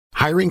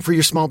Hiring for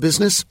your small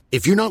business?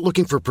 If you're not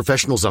looking for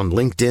professionals on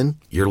LinkedIn,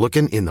 you're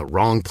looking in the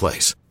wrong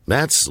place.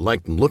 That's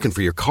like looking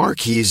for your car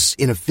keys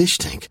in a fish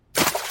tank.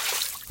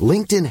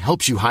 LinkedIn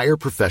helps you hire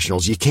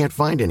professionals you can't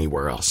find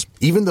anywhere else,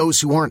 even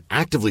those who aren't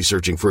actively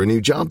searching for a new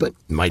job but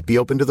might be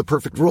open to the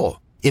perfect role.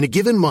 In a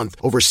given month,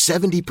 over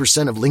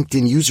 70% of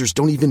LinkedIn users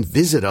don't even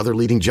visit other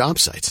leading job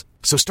sites.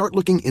 So start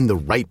looking in the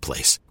right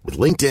place. With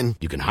LinkedIn,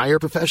 you can hire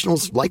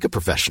professionals like a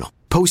professional.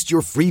 Post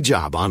your free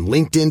job on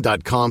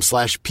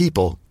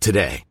linkedin.com/people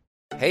today.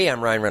 Hey,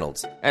 I'm Ryan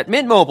Reynolds. At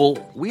Mint Mobile,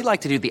 we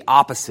like to do the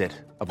opposite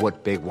of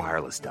what Big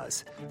Wireless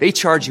does. They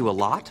charge you a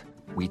lot,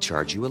 we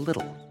charge you a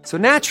little. So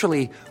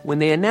naturally, when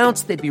they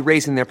announced they'd be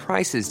raising their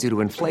prices due to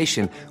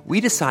inflation,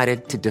 we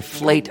decided to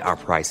deflate our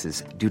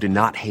prices due to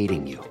not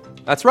hating you.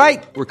 That's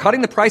right. We're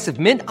cutting the price of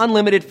Mint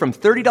Unlimited from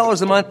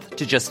 $30 a month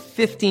to just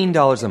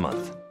 $15 a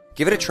month.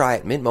 Give it a try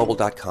at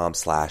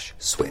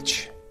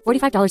mintmobile.com/switch.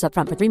 $45 up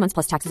front for 3 months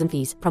plus taxes and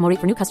fees. Promo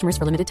rate for new customers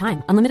for limited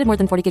time. Unlimited more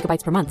than 40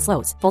 gigabytes per month.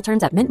 Slows full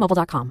terms at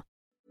mintmobile.com.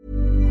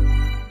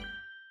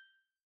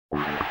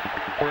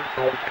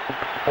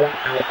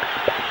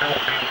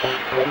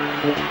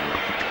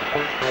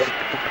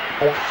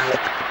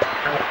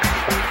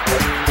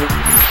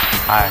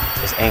 Hi,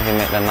 it's Ainsley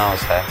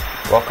Maitland-Niles here.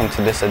 Welcome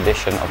to this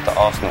edition of the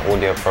Arsenal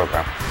audio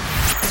programme.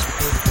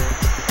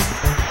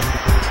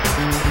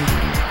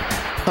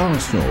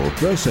 Arsenal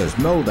versus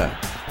Molde.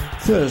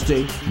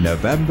 Thursday,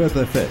 November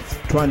the 5th,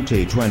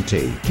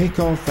 2020.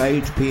 Kick-off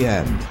 8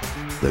 p.m.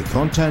 The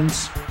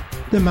contents: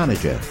 the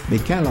manager,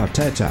 Mikel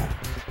Arteta.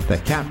 The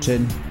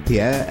captain,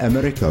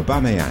 Pierre-Emerick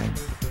Aubameyang.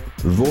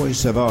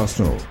 Voice of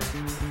Arsenal.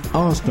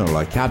 Arsenal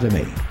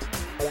Academy.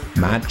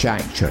 Match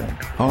action: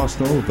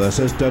 Arsenal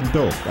versus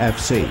Dundalk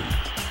FC.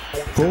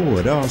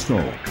 Forward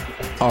Arsenal.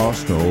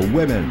 Arsenal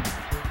women.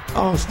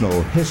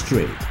 Arsenal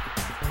history.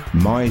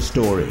 My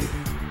story.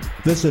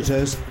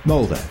 Visitors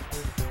Molde.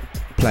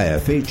 Player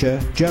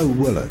feature Joe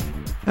Willock.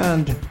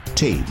 And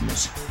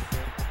teams.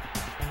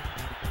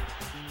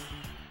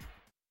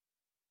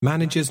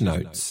 Manager's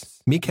notes.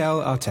 Mikel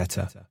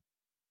Arteta.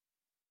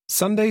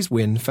 Sunday's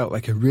win felt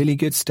like a really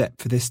good step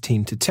for this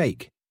team to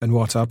take and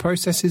what our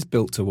process is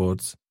built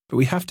towards, but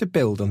we have to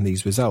build on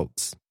these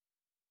results.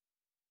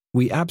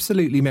 We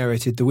absolutely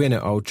merited the win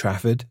at Old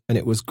Trafford, and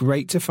it was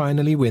great to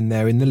finally win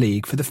there in the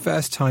league for the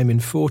first time in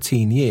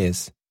 14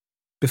 years.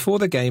 Before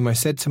the game, I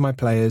said to my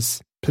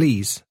players,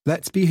 please,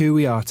 let's be who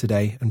we are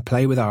today and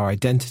play with our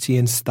identity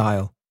and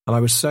style, and I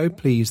was so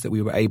pleased that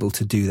we were able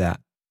to do that.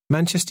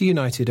 Manchester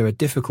United are a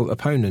difficult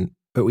opponent,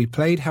 but we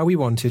played how we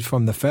wanted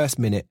from the first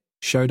minute,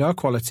 showed our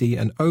quality,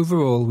 and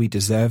overall we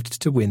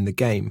deserved to win the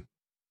game.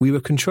 We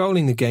were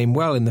controlling the game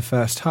well in the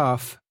first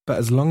half, but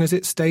as long as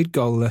it stayed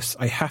goalless,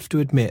 I have to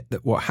admit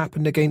that what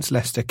happened against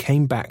Leicester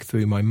came back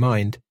through my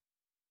mind.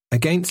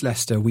 Against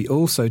Leicester, we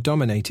also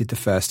dominated the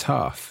first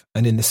half,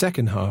 and in the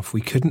second half we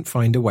couldn't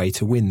find a way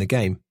to win the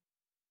game.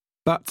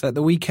 But at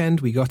the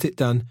weekend we got it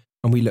done,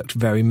 and we looked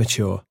very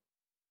mature.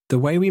 The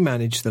way we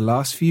manage the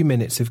last few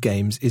minutes of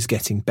games is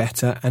getting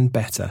better and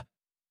better.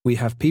 We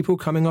have people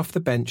coming off the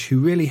bench who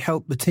really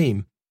help the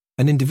team,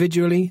 and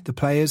individually, the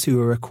players who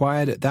were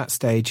required at that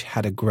stage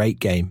had a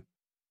great game.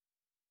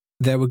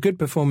 There were good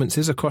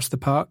performances across the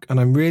park, and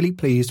I'm really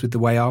pleased with the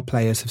way our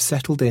players have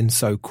settled in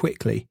so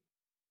quickly.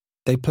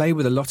 They play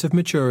with a lot of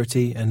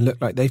maturity and look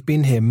like they've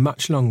been here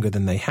much longer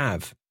than they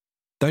have.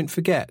 Don't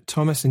forget,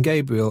 Thomas and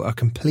Gabriel are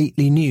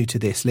completely new to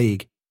this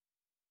league.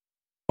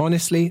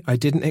 Honestly, I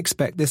didn't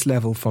expect this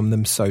level from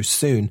them so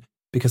soon,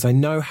 because I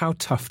know how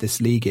tough this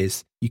league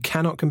is. You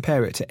cannot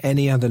compare it to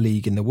any other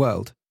league in the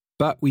world.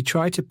 But we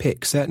try to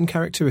pick certain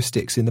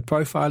characteristics in the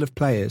profile of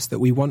players that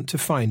we want to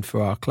find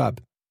for our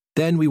club.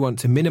 Then we want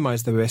to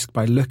minimise the risk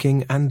by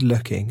looking and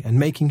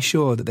making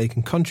sure that they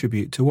can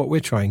contribute to what we're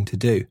trying to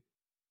do.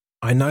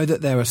 I know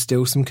that there are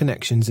still some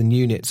connections and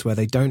units where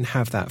they don't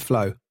have that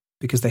flow,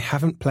 because they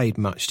haven't played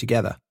much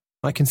together.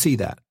 I can see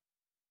that.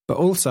 But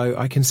also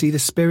I can see the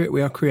spirit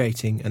we are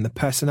creating and the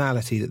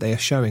personality that they are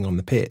showing on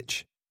the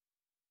pitch.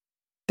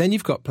 Then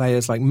you've got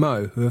players like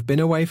Mo, who have been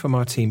away from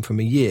our team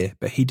from a year,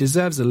 but he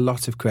deserves a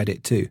lot of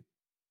credit too.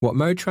 What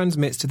Mo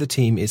transmits to the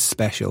team is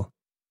special.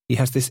 He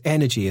has this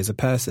energy as a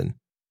person.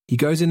 He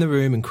goes in the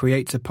room and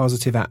creates a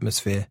positive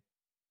atmosphere.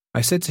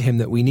 I said to him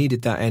that we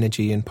needed that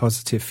energy and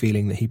positive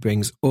feeling that he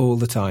brings all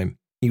the time.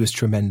 He was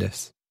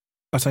tremendous.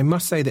 But I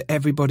must say that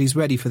everybody's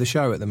ready for the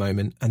show at the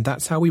moment, and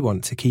that's how we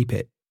want to keep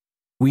it.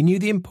 We knew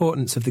the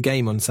importance of the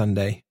game on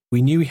Sunday.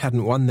 We knew we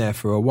hadn't won there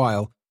for a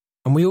while,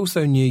 and we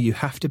also knew you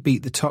have to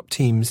beat the top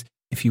teams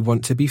if you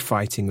want to be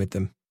fighting with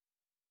them.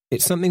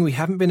 It's something we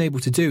haven't been able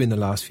to do in the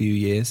last few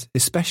years,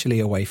 especially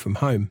away from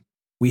home.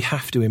 We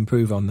have to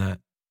improve on that.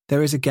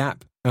 There is a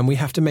gap, and we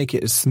have to make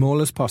it as small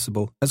as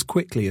possible, as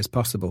quickly as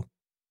possible.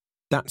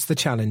 That's the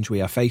challenge we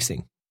are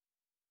facing.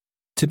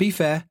 To be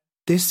fair,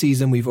 this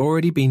season we've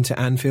already been to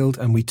Anfield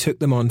and we took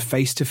them on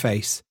face to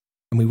face,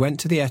 and we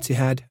went to the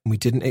Etihad and we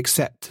didn't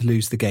accept to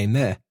lose the game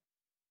there.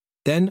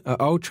 Then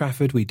at Old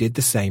Trafford we did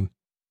the same,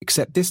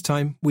 except this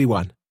time we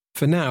won.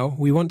 For now,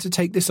 we want to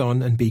take this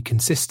on and be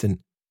consistent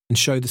and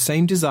show the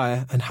same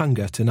desire and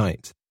hunger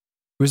tonight.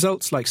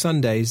 Results like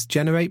Sundays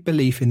generate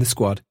belief in the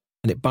squad,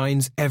 and it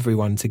binds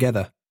everyone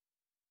together.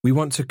 We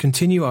want to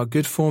continue our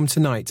good form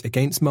tonight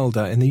against Molde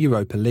in the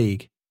Europa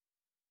League.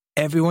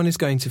 Everyone is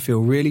going to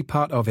feel really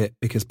part of it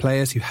because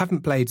players who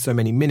haven't played so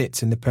many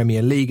minutes in the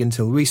Premier League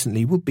until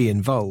recently will be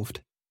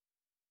involved.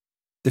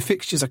 The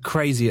fixtures are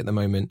crazy at the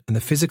moment and the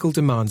physical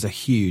demands are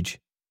huge.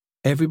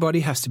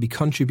 Everybody has to be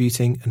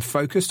contributing and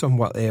focused on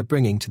what they are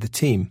bringing to the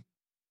team.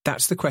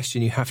 That's the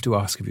question you have to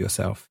ask of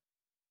yourself.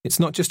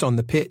 It's not just on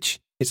the pitch,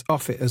 it's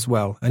off it as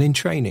well and in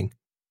training.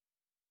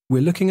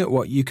 We're looking at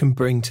what you can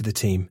bring to the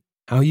team,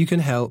 how you can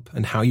help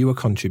and how you are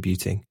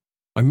contributing.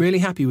 I'm really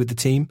happy with the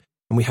team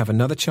and we have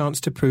another chance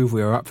to prove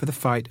we are up for the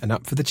fight and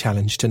up for the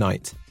challenge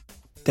tonight.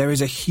 There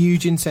is a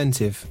huge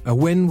incentive. A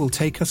win will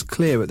take us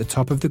clear at the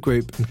top of the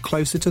group and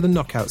closer to the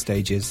knockout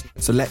stages,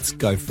 so let's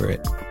go for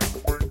it.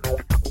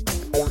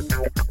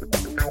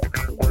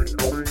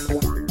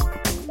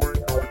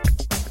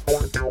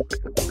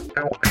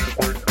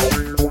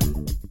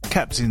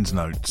 Captain's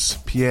notes.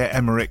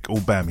 Pierre-Emerick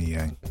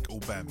Aubameyang.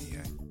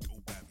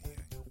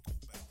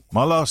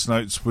 My last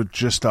notes were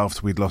just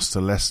after we'd lost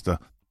to Leicester.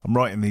 I'm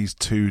writing these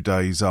 2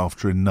 days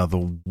after another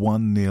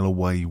 1-0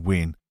 away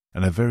win,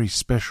 and a very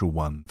special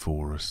one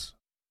for us.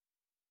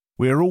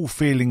 We are all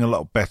feeling a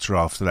lot better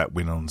after that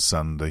win on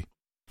Sunday,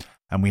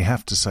 and we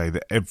have to say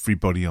that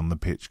everybody on the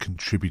pitch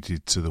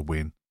contributed to the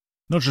win.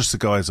 Not just the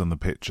guys on the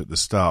pitch at the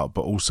start,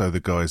 but also the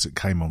guys that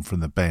came on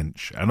from the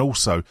bench, and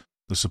also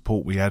the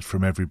support we had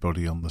from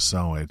everybody on the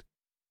side.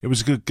 It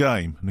was a good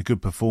game and a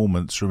good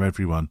performance from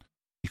everyone.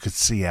 You could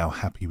see how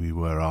happy we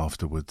were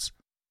afterwards.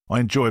 I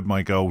enjoyed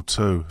my goal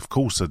too, of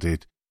course I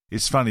did.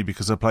 It's funny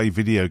because I play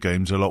video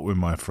games a lot with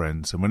my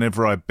friends, and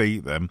whenever I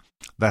beat them,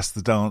 that's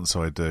the dance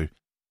I do.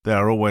 They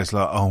are always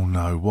like, oh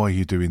no, why are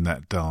you doing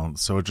that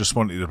dance? So I just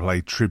wanted to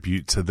play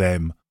tribute to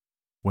them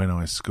when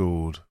I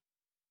scored.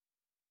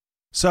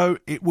 So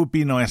it would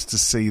be nice to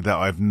see that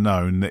I've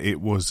known that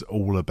it was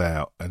all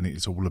about, and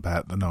it's all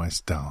about the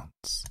nice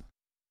dance.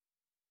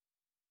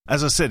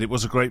 As I said, it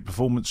was a great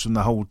performance from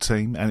the whole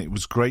team, and it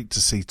was great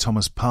to see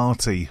Thomas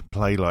Partey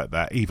play like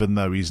that, even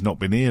though he's not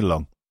been here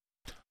long.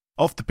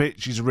 Off the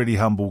pitch, he's a really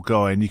humble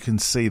guy, and you can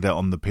see that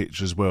on the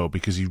pitch as well,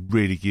 because he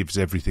really gives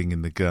everything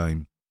in the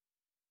game.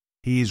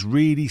 He is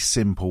really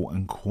simple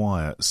and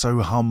quiet, so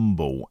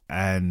humble,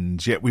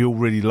 and yet we all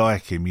really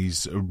like him.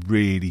 He's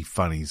really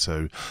funny,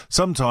 so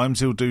sometimes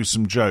he'll do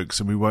some jokes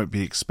and we won't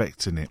be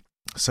expecting it.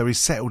 So he's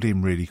settled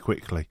in really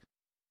quickly.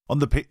 On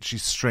the pitch,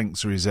 his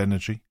strengths are his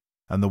energy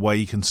and the way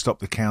he can stop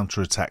the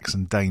counter-attacks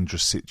and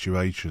dangerous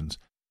situations.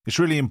 It's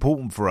really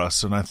important for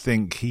us, and I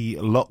think he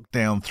locked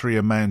down 3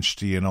 of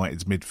Manchester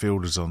United's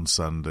midfielders on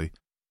Sunday.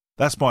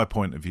 That's my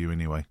point of view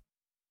anyway,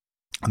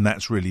 and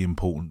that's really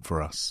important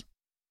for us.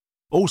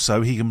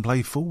 Also, he can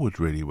play forward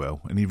really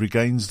well, and he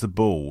regains the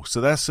ball,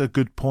 so that's a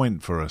good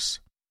point for us.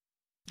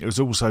 It was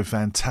also a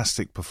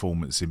fantastic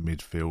performance in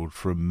midfield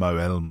from Mo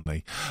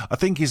Elneny. I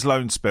think his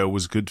loan spell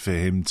was good for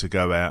him to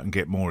go out and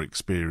get more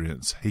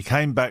experience. He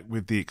came back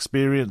with the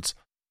experience,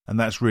 and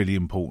that's really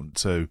important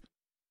too.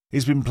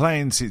 He's been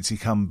playing since he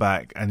come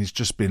back, and it's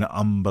just been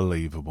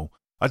unbelievable.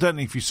 I don't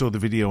know if you saw the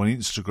video on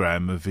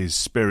Instagram of his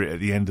spirit at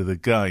the end of the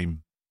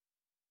game.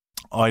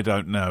 I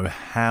don't know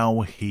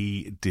how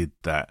he did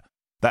that.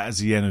 That is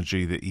the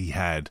energy that he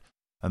had,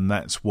 and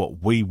that's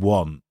what we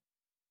want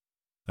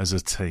as a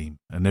team,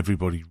 and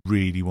everybody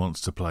really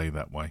wants to play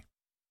that way.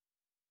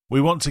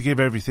 We want to give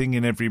everything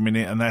in every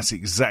minute, and that's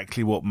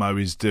exactly what Mo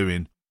is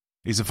doing.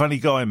 He's a funny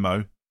guy,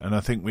 Mo, and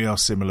I think we are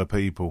similar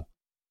people.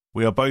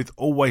 We are both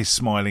always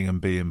smiling and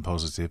being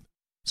positive,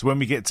 so when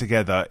we get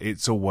together,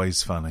 it's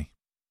always funny.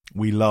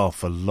 We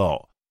laugh a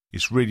lot.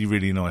 It's really,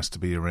 really nice to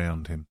be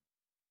around him.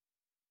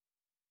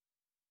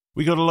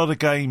 We got a lot of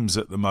games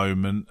at the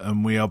moment,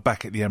 and we are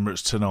back at the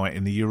Emirates tonight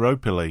in the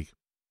Europa League.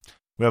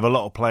 We have a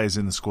lot of players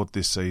in the squad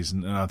this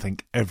season, and I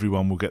think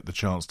everyone will get the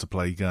chance to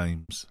play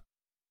games.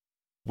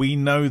 We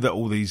know that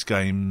all these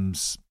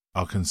games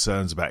are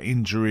concerns about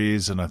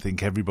injuries, and I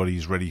think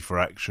everybody's ready for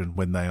action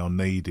when they are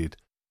needed.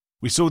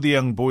 We saw the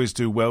young boys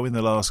do well in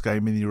the last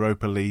game in the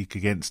Europa League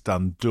against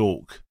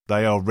Dundalk.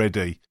 They are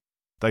ready.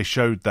 They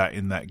showed that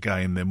in that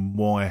game. Then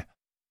why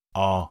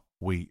are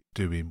we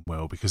doing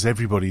well? Because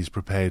everybody's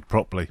prepared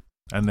properly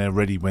and they're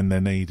ready when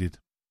they're needed.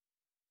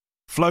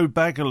 Flo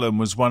Bagelum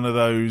was one of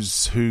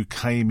those who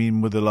came in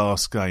with the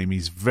last game.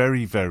 He's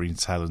very, very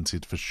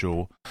talented for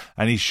sure,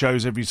 and he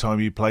shows every time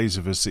he plays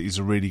with us that he's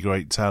a really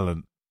great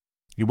talent.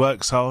 He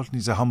works hard and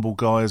he's a humble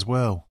guy as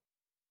well.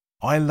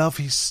 I love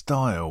his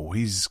style.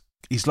 He's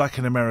like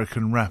an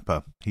American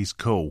rapper. He's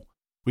cool.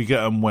 We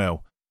get on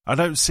well. I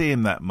don't see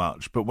him that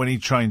much, but when he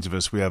trains with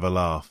us, we have a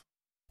laugh.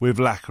 With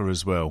Laka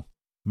as well.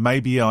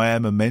 Maybe I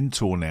am a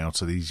mentor now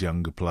to these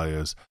younger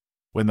players.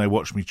 When they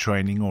watch me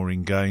training or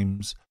in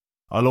games,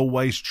 I'll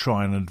always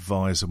try and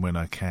advise them when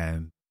I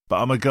can.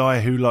 But I'm a guy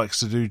who likes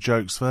to do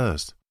jokes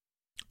first.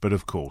 But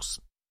of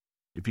course,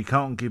 if you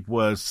can't give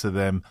words to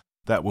them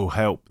that will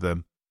help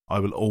them, I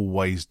will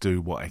always do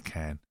what I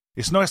can.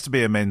 It's nice to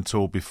be a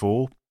mentor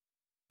before.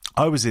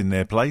 I was in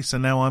their place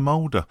and now I'm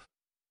older.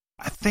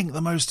 I think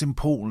the most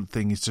important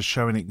thing is to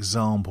show an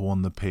example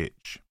on the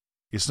pitch.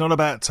 It's not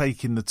about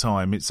taking the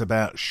time, it's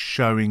about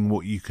showing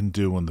what you can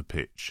do on the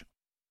pitch,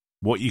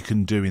 what you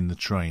can do in the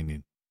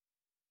training.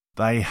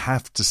 They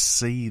have to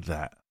see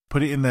that,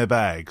 put it in their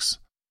bags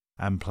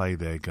and play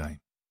their game.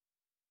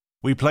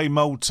 We play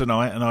Molde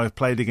tonight, and I've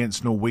played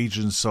against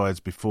Norwegian sides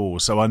before,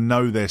 so I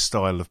know their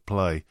style of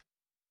play.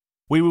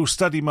 We will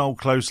study Molde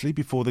closely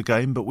before the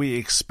game, but we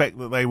expect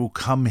that they will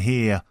come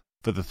here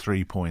for the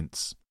 3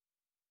 points.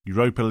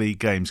 Europa League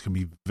games can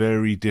be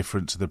very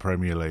different to the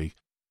Premier League,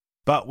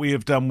 but we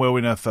have done well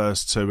in our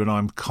first two, and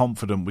I'm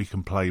confident we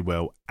can play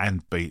well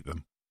and beat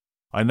them.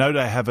 I know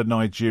they have a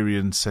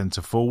Nigerian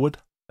centre-forward,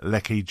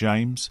 Lecky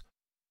James,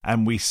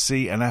 and we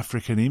see an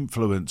African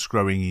influence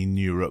growing in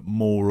Europe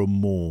more and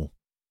more.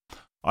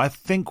 I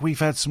think we've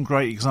had some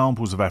great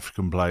examples of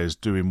African players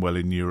doing well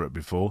in Europe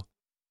before.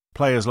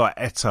 Players like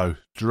Eto'o,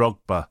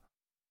 Drogba,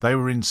 they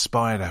were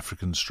inspired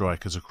African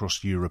strikers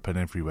across Europe and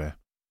everywhere.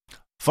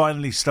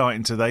 Finally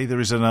starting today, there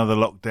is another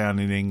lockdown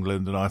in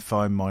England, and I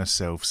find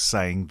myself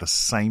saying the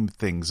same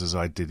things as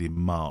I did in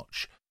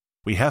March.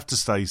 We have to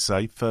stay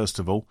safe, first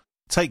of all,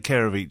 take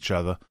care of each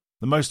other.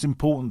 The most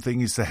important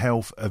thing is the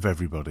health of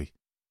everybody.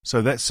 So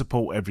let's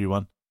support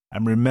everyone.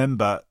 And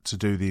remember to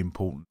do the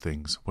important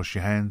things. Wash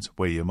your hands,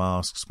 wear your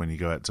masks when you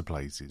go out to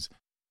places.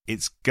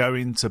 It's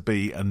going to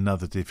be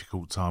another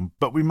difficult time,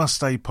 but we must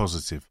stay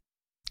positive.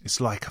 It's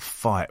like a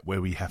fight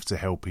where we have to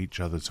help each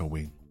other to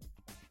win.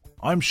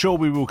 I'm sure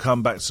we will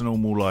come back to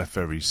normal life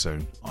very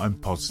soon. I'm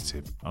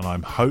positive, and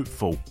I'm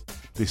hopeful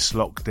this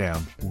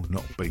lockdown will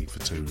not be for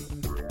too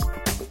long.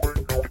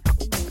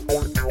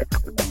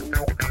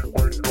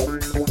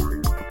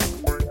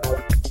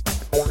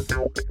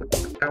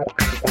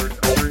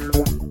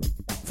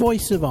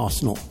 Voice of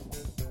Arsenal.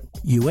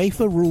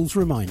 UEFA rules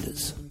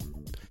reminders.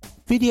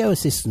 Video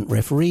assistant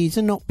referees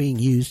are not being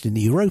used in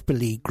the Europa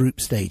League group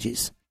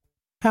stages.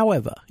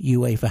 However,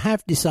 UEFA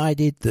have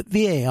decided that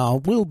VAR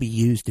will be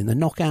used in the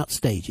knockout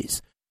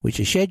stages, which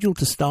are scheduled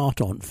to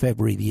start on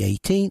February the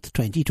 18th,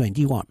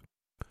 2021.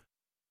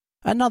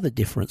 Another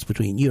difference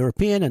between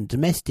European and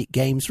domestic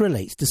games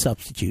relates to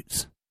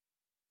substitutes.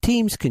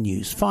 Teams can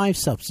use 5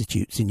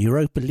 substitutes in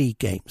Europa League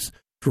games,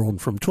 drawn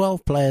from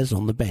 12 players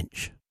on the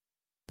bench.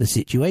 The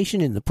situation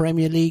in the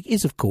Premier League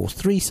is of course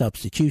 3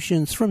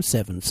 substitutions from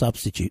 7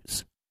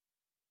 substitutes.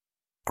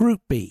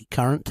 Group B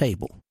current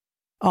table.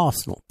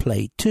 Arsenal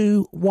played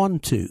 2, won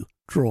 2,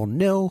 drawn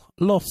 0,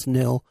 lost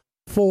 0,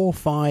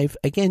 4-5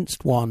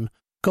 against 1,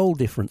 goal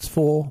difference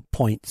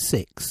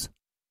 4.6.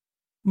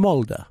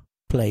 Molde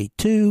played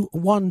 2,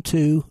 won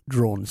 2,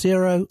 drawn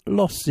 0,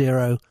 lost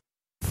 0,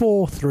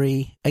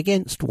 4-3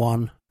 against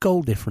 1,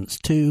 goal difference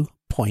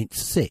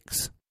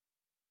 2.6.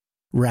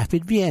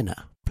 Rapid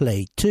Vienna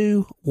played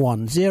 2,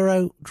 won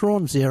 0,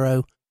 drawn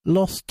 0,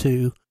 lost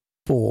 2,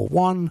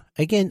 4-1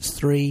 against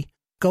 3,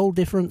 goal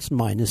difference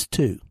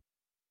 -2.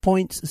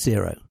 Points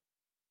 0.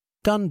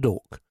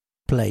 Dundalk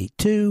played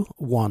 2,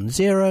 won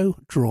 0,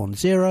 drawn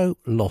 0,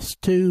 lost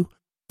 2,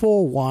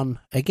 4-1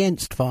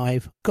 against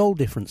 5, goal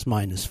difference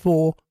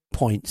 -4,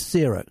 points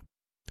 0.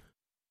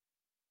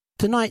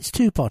 Tonight's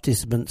 2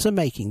 participants are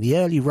making the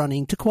early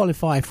running to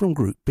qualify from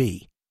Group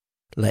B.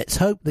 Let's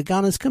hope the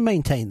Gunners can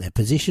maintain their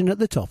position at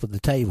the top of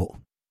the table.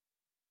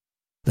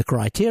 The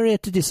criteria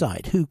to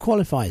decide who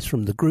qualifies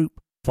from the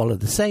group follow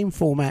the same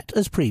format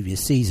as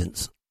previous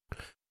seasons.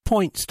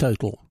 Points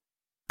total,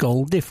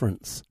 goal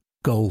difference,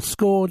 goals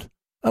scored,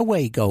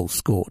 away goals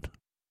scored.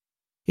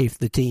 If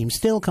the team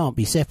still can't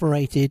be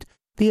separated,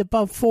 the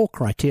above 4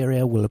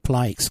 criteria will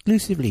apply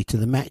exclusively to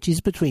the matches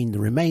between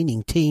the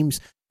remaining teams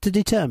to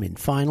determine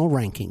final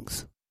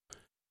rankings.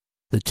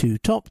 The 2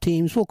 top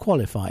teams will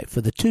qualify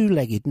for the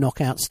 2-legged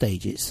knockout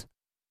stages.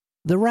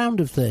 The round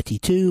of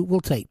 32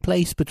 will take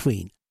place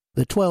between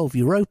the 12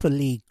 Europa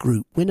League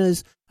group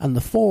winners and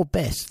the 4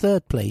 best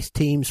third-place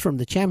teams from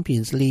the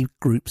Champions League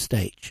group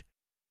stage,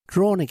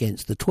 drawn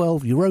against the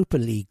 12 Europa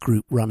League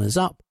group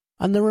runners-up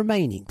and the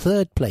remaining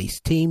third-place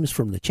teams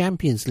from the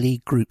Champions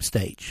League group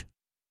stage.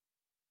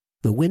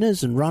 The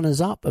winners and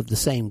runners-up of the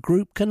same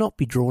group cannot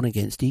be drawn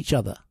against each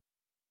other.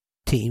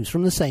 Teams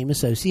from the same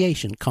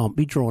association can't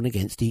be drawn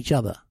against each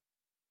other.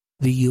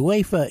 The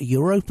UEFA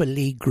Europa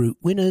League group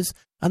winners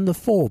and the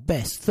 4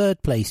 best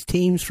third-place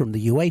teams from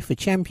the UEFA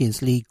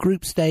Champions League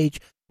group stage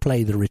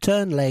play the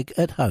return leg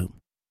at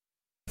home.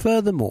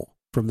 Furthermore,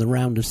 from the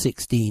round of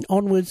 16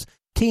 onwards,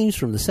 teams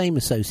from the same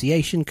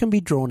association can be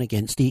drawn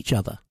against each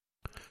other.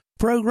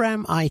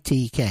 Programme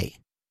ITK.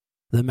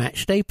 The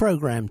Matchday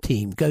Programme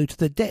team go to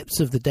the depths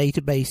of the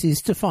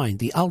databases to find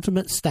the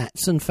ultimate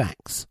stats and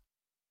facts.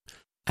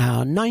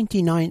 Our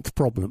 99th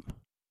problem.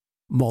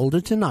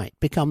 Molde tonight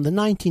become the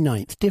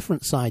 99th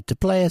different side to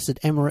play us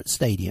at Emirates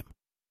Stadium.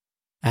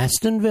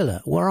 Aston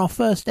Villa were our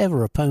first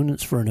ever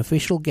opponents for an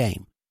official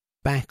game,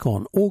 back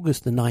on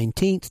August the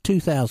 19th,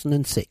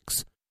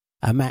 2006,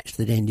 a match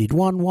that ended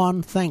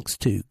 1-1 thanks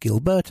to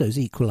Gilberto's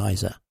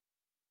equaliser.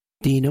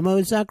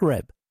 Dinamo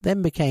Zagreb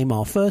then became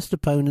our first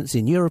opponents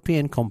in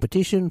European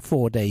competition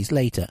 4 days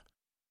later,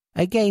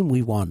 a game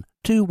we won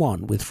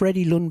 2-1 with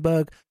Freddie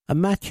Lundberg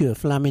and Mathieu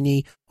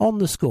Flamini on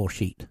the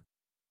scoresheet.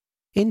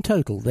 In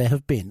total, there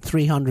have been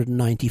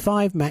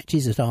 395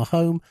 matches at our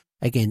home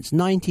against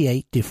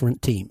 98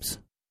 different teams.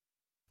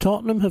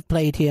 Tottenham have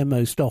played here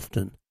most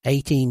often,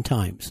 18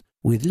 times,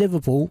 with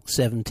Liverpool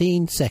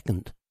 17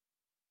 second.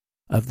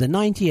 Of the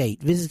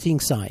 98 visiting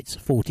sides,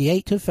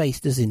 48 have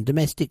faced us in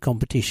domestic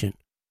competition,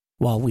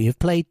 while we have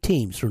played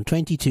teams from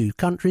 22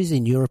 countries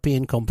in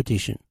European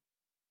competition.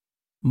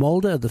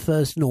 Molde are the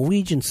first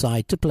Norwegian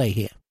side to play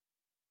here.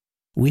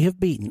 We have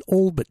beaten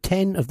all but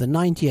 10 of the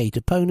 98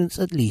 opponents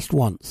at least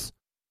once.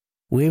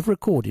 We have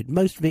recorded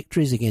most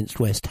victories against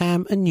West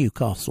Ham and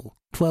Newcastle,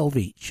 12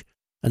 each,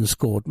 and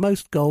scored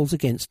most goals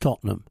against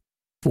Tottenham,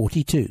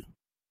 42.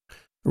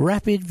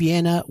 Rapid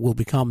Vienna will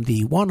become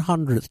the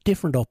 100th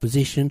different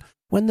opposition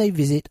when they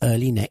visit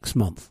early next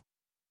month.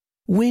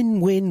 Win,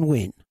 win,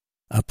 win.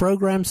 A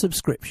programme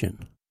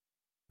subscription.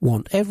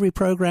 Want every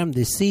programme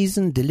this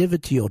season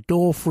delivered to your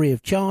door free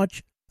of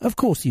charge? Of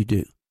course you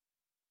do.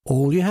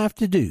 All you have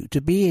to do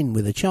to be in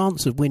with a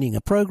chance of winning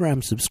a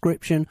programme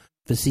subscription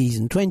for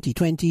season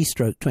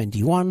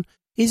 2020-21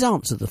 is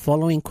answer the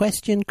following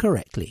question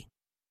correctly.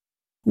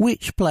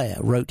 Which player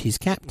wrote his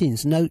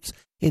captain's notes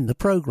in the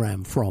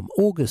programme from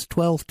August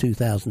 12,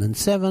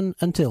 2007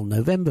 until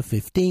November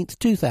 15,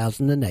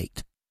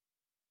 2008?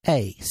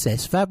 A.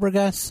 Cesc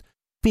Fabregas,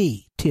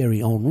 B. Thierry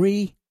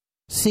Henry,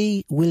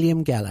 C.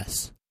 William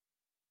Gallas.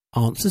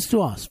 Answers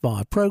to us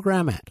via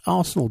programme at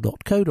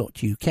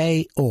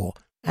arsenal.co.uk or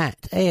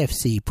at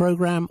AFC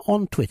Programme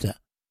on Twitter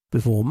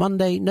before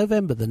Monday,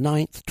 November the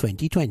 9th,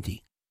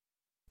 2020.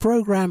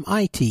 Programme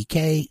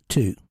ITK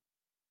 2.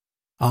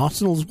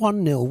 Arsenal's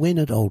 1-0 win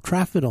at Old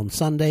Trafford on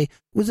Sunday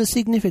was a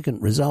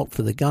significant result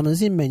for the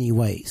Gunners in many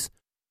ways,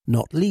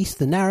 not least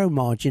the narrow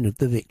margin of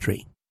the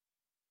victory.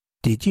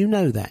 Did you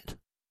know that?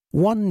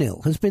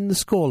 1-0 has been the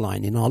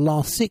scoreline in our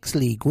last 6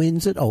 league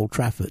wins at Old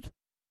Trafford.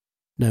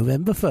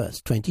 November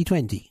 1st,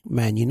 2020,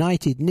 Man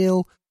United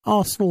 0,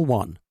 Arsenal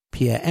 1,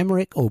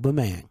 Pierre-Emerick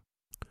Aubameyang.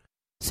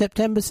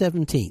 September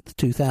 17th,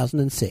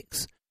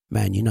 2006,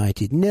 Man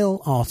United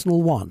 0,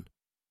 Arsenal 1,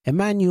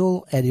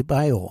 Emmanuel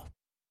Adebayor.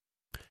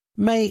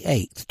 May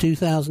 8th,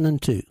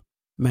 2002,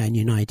 Man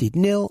United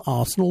 0,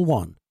 Arsenal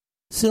 1,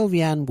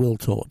 Sylvain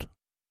Wiltord.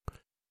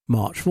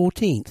 March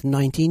 14th,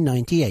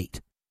 1998,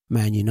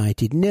 Man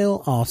United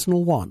 0,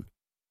 Arsenal 1,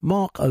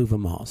 Mark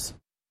Overmars.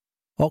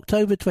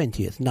 October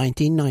 20th,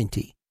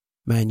 1990,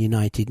 Man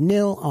United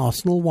 0,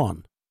 Arsenal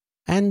 1,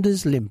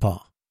 Anders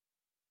Limpar.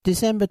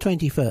 December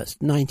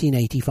 21st,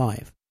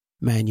 1985,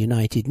 Man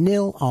United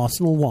 0,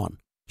 Arsenal 1,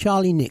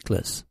 Charlie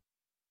Nicholas.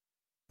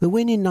 The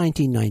win in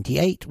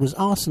 1998 was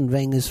Arsene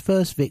Wenger's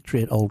first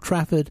victory at Old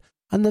Trafford,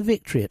 and the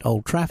victory at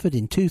Old Trafford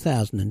in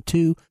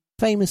 2002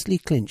 famously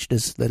clinched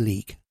us the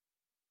league.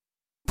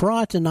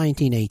 Prior to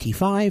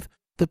 1985,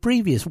 the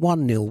previous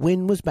 1-0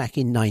 win was back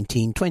in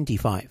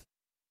 1925,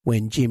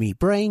 when Jimmy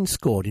Brain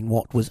scored in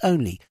what was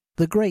only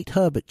the great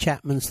Herbert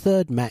Chapman's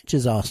third match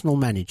as Arsenal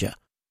manager,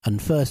 and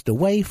first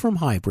away from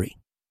Highbury.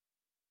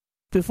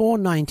 Before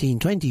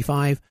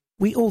 1925,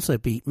 we also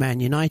beat Man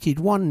United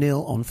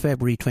 1-0 on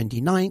February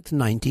 29,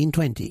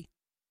 1920,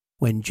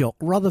 when Jock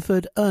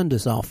Rutherford earned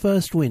us our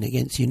first win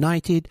against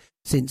United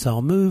since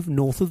our move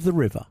north of the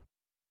river.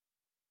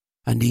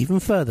 And even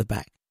further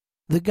back,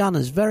 the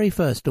Gunners' very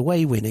first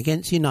away win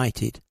against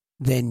United,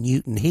 then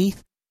Newton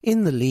Heath,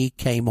 in the league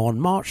came on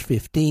March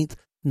 15,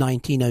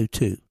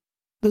 1902.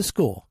 The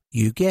score,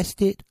 you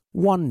guessed it,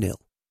 1-0,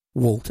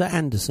 Walter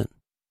Anderson.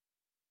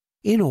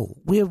 In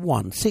all, we have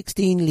won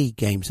 16 league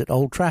games at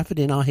Old Trafford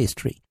in our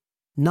history,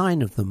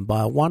 9 of them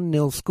by a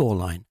 1-0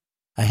 scoreline,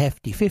 a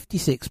hefty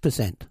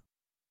 56%.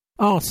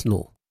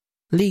 Arsenal,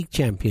 League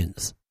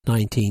Champions,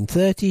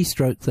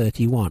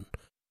 1930-31,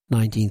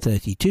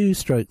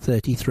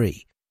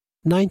 1932-33,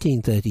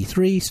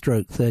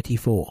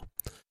 1933-34,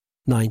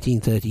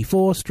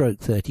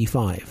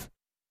 1934-35,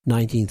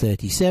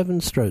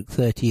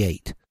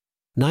 1937-38,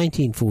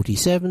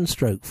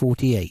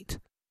 1947-48,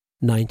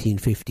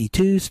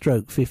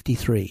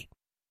 1952-53,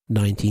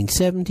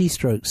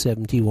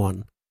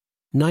 1970-71,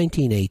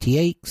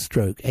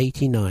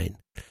 1988-89,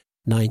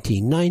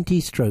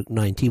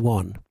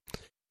 1990-91,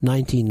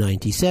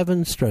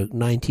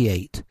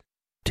 1997-98,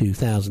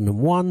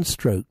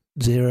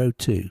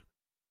 2001-02,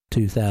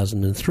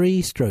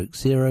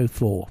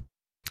 2003-04.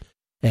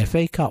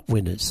 FA Cup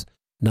winners: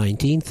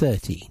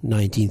 1930,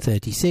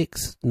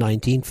 1936,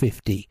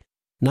 1950,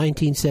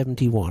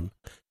 1971,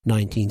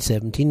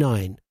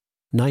 1979,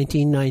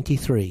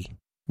 1993,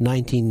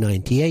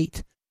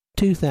 1998,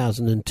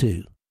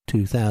 2002,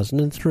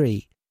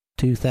 2003,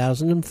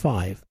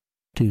 2005,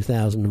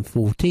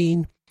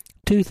 2014,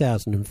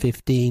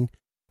 2015,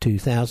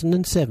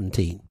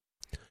 2017.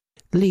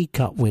 League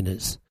Cup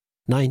winners: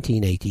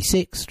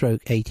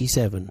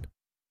 1986-87,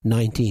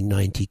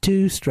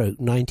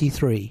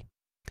 1992-93.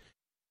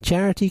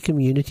 Charity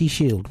Community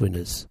Shield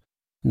winners: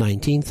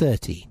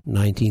 1930,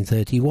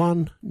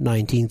 1931,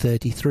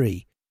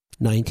 1933,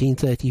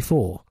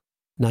 1934,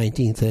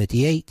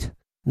 1938,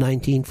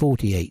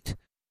 1948,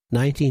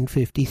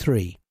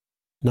 1953,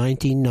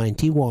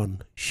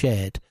 1991,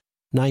 shared,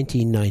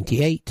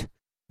 1998,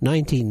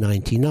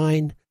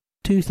 1999,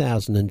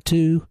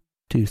 2002,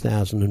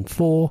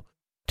 2004,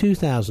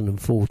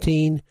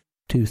 2014,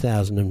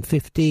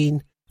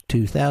 2015,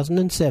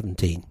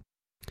 2017.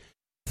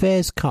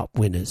 Fairs Cup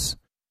winners,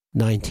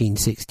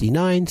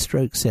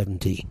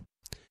 1969/70.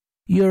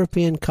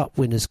 European Cup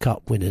winners,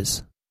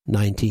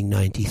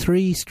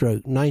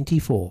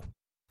 1993/94.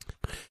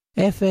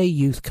 FA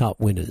Youth Cup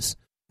winners,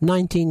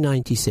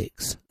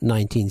 1996,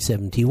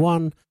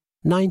 1971,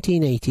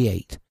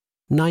 1988,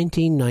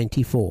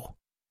 1994,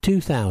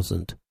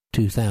 2000,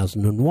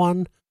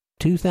 2001,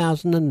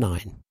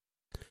 2009.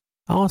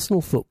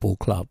 Arsenal Football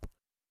Club,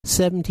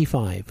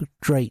 75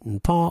 Drayton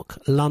Park,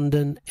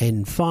 London,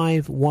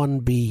 N5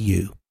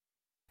 1BU.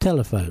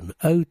 Telephone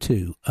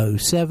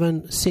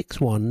 0207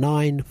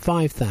 619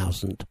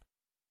 5000.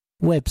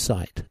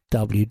 Website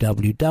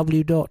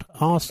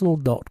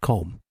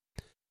www.arsenal.com.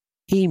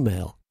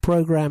 Email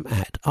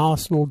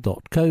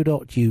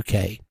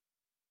program@arsenal.co.uk.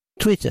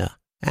 Twitter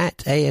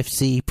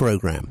 @AFC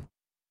Program.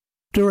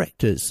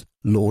 Directors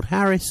Lord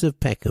Harris of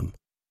Peckham,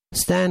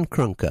 Stan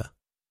Crunker,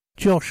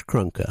 Josh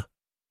Crunker,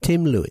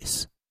 Tim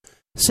Lewis.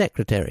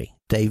 Secretary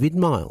David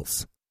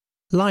Miles.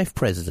 Life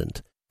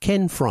President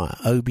Ken Fryer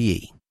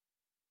OBE.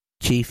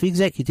 Chief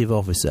Executive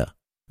Officer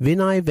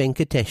Vinay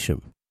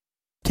Venkatesham.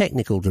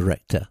 Technical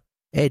Director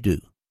Edu.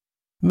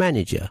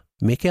 Manager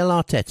Mikel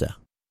Arteta.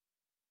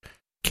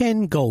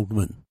 Ken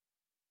Goldman.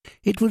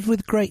 It was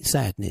with great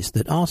sadness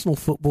that Arsenal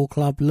Football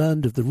Club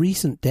learned of the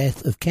recent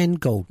death of Ken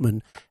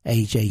Goldman,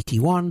 aged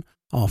 81,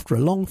 after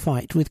a long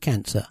fight with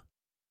cancer.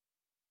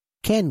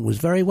 Ken was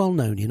very well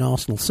known in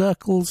Arsenal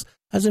circles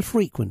as a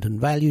frequent and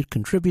valued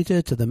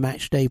contributor to the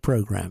Matchday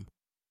programme,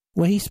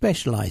 where he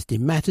specialised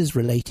in matters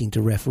relating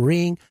to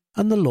refereeing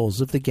and the laws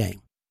of the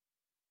game.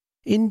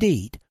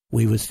 Indeed,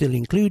 we were still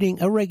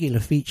including a regular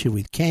feature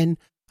with Ken,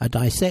 a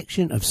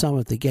dissection of some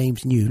of the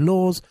game's new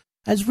laws,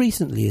 as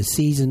recently as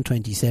season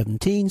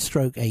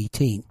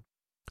 2017/18.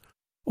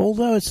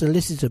 Although a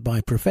solicitor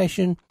by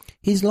profession,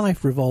 his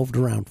life revolved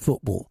around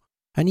football,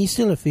 and he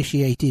still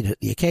officiated at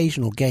the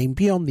occasional game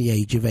beyond the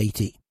age of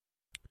 80.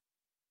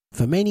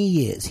 For many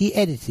years he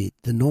edited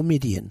the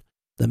Normidian,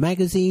 the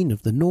magazine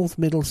of the North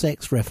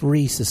Middlesex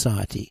Referee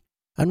Society,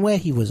 and where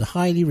he was a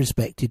highly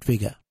respected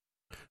figure.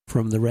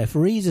 From the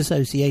Referees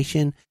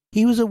Association,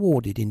 he was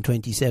awarded in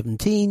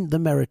 2017 the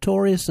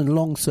Meritorious and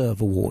Long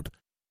Serve Award,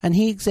 and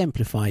he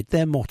exemplified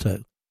their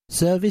motto,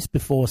 service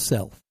before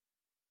self.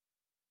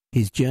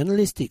 His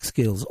journalistic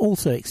skills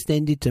also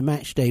extended to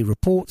matchday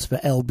reports for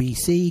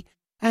LBC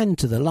and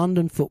to the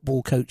London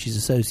Football Coaches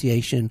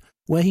Association,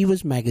 where he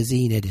was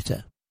magazine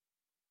editor.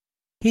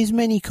 His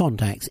many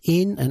contacts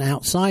in and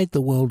outside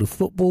the world of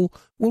football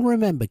will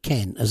remember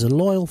Ken as a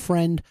loyal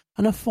friend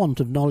and a font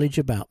of knowledge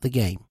about the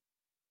game.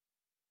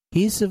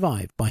 He is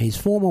survived by his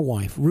former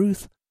wife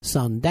Ruth,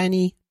 son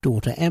Danny,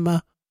 daughter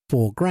Emma,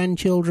 4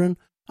 grandchildren,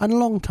 and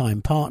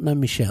longtime partner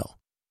Michelle,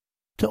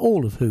 to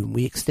all of whom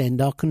we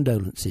extend our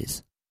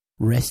condolences.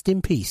 Rest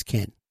in peace,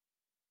 Ken.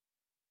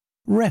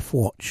 Ref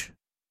Watch.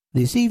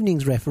 This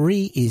evening's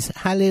referee is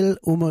Halil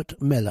Umut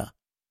Mela,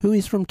 who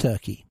is from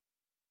Turkey.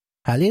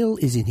 Halil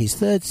is in his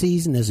 3rd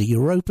season as a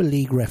Europa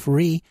League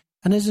referee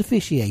and has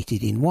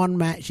officiated in 1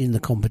 match in the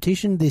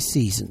competition this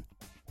season.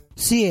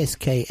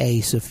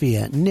 CSKA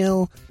Sofia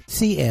 0,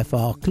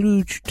 CFR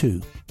Cluj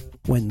 2,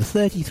 when the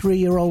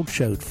 33-year-old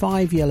showed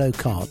 5 yellow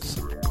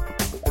cards.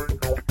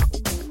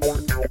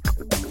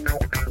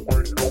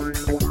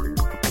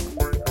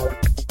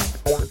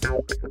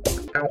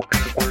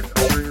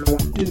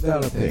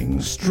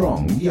 Developing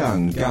strong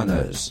young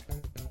gunners.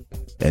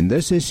 In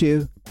this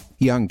issue,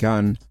 young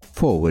gun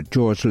forward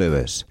George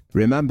Lewis.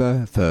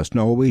 Remember, first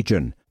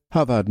Norwegian,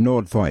 Havard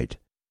Nordvoigt.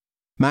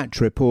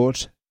 Match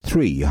report,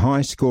 3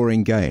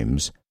 high-scoring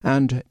games,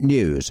 and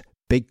news,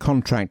 big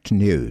contract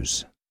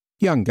news.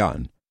 Young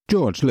gun,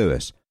 George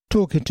Lewis,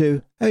 talking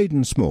to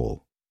Aidan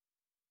Small.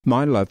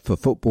 My love for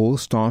football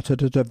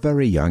started at a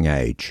very young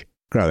age.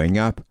 Growing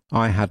up,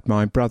 I had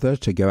my brother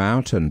to go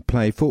out and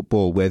play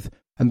football with,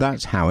 and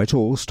that's how it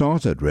all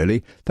started,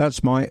 really.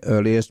 That's my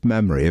earliest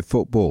memory of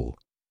football.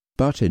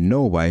 But in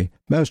Norway,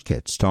 most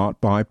kids start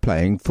by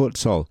playing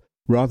futsal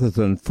rather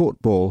than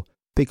football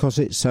because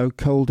it's so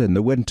cold in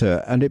the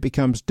winter and it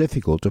becomes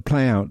difficult to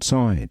play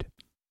outside.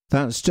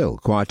 That's still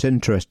quite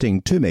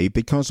interesting to me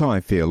because I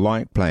feel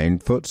like playing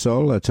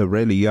futsal at a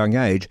really young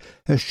age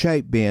has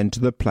shaped me into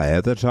the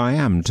player that I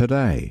am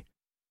today.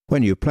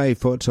 When you play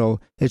futsal,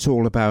 it's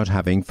all about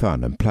having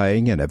fun and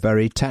playing in a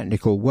very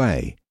technical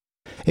way.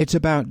 It's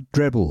about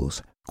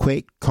dribbles,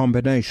 quick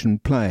combination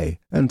play,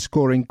 and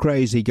scoring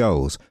crazy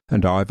goals,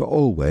 and I've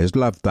always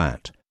loved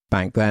that.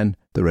 Back then,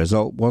 the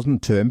result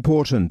wasn't too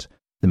important.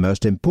 The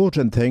most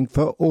important thing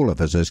for all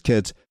of us as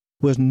kids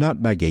was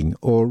nutmegging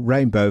or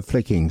rainbow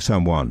flicking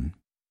someone.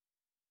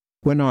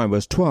 When I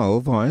was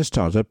 12, I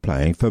started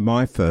playing for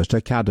my first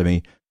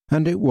academy,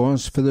 and it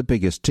was for the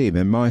biggest team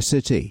in my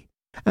city.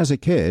 As a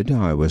kid,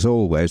 I was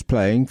always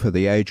playing for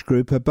the age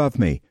group above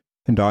me,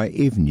 and I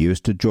even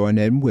used to join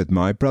in with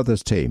my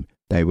brother's team,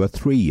 they were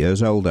 3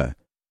 years older.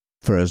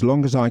 For as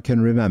long as I can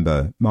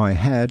remember, my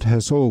head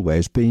has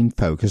always been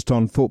focused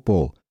on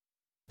football.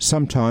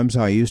 Sometimes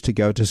I used to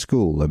go to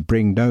school and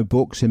bring no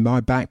books in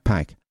my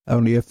backpack,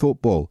 only a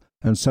football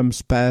and some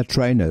spare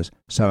trainers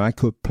so I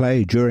could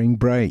play during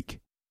break.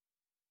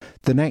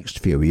 The next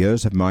few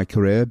years of my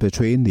career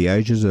between the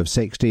ages of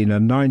 16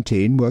 and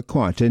 19 were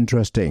quite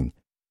interesting.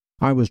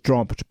 I was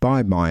dropped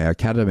by my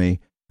academy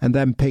and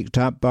then picked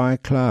up by a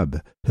club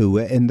who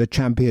were in the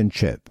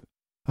championship.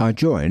 I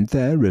joined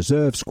their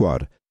reserve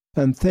squad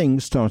and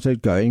things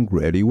started going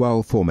really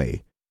well for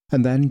me.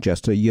 And then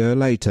just a year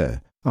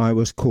later, I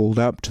was called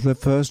up to the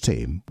first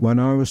team when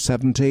I was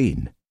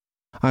 17.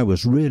 I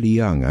was really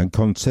young and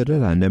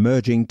considered an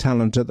emerging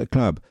talent at the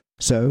club,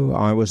 so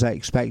I was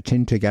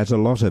expecting to get a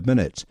lot of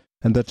minutes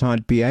and that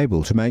I'd be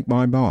able to make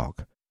my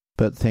mark.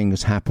 But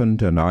things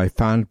happened and I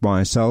found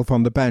myself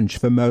on the bench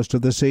for most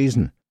of the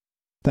season.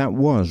 That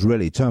was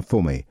really tough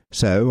for me,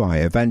 so I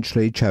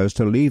eventually chose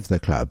to leave the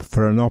club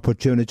for an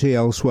opportunity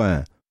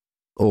elsewhere.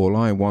 All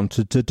I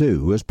wanted to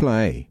do was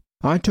play.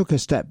 I took a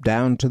step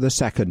down to the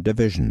second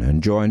division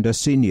and joined a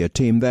senior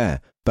team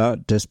there,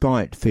 but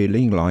despite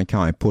feeling like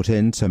I put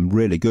in some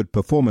really good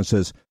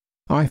performances,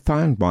 I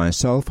found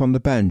myself on the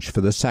bench for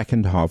the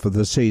second half of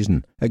the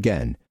season.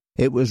 Again,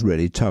 it was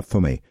really tough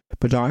for me,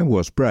 but I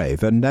was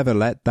brave and never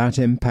let that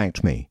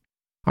impact me.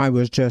 I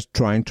was just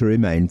trying to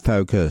remain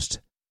focused.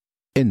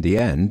 In the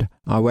end,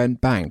 I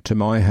went back to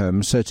my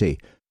home city,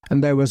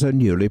 and there was a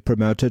newly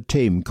promoted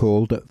team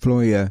called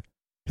Fløya,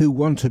 who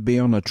wanted me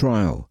on a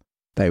trial.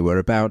 They were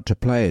about to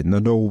play in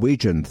the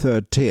Norwegian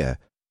third tier,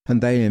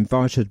 and they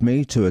invited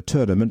me to a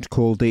tournament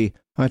called the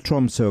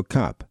Tromsø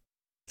Cup.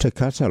 To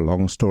cut a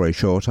long story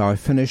short, I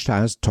finished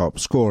as top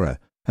scorer,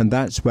 and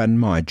that's when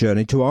my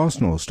journey to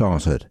Arsenal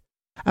started.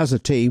 As a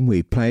team,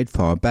 we played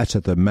far better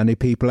than many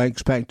people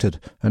expected,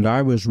 and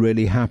I was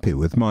really happy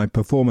with my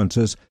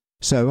performances,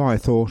 so I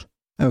thought,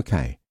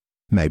 OK,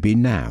 maybe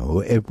now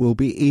it will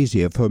be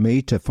easier for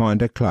me to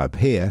find a club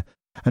here,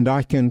 and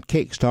I can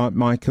kickstart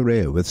my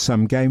career with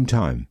some game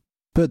time.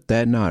 But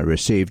then I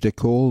received a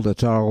call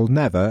that I'll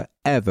never,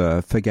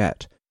 ever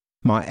forget.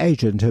 My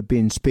agent had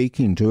been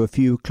speaking to a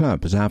few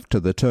clubs after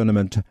the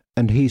tournament,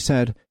 and he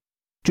said,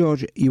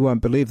 "George, you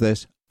won't believe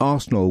this,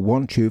 Arsenal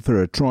want you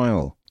for a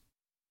trial."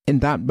 In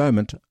that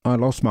moment, I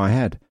lost my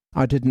head.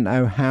 I didn't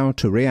know how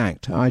to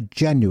react. I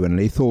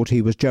genuinely thought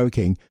he was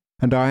joking,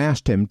 and I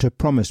asked him to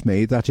promise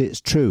me that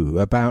it's true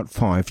about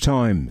 5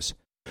 times.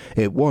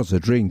 It was a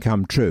dream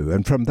come true,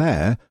 and from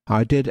there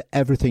I did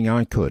everything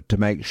I could to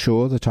make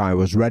sure that I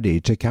was ready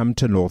to come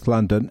to North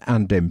London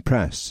and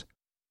impress.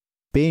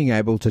 Being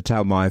able to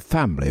tell my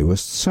family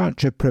was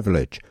such a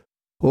privilege.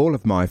 All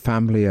of my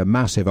family are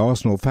massive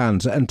Arsenal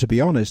fans, and to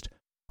be honest,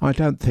 I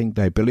don't think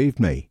they believed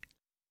me.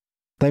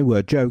 They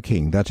were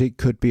joking that it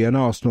could be an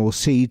Arsenal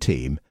C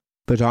team,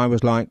 but I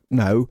was like,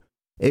 no,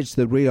 it's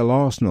the real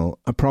Arsenal,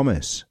 I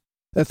promise.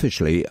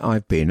 Officially,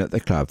 I've been at the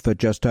club for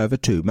just over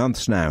 2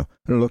 months now,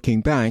 and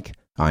looking back,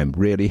 I'm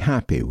really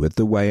happy with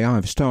the way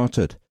I've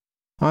started.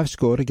 I've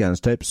scored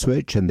against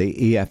Ipswich in the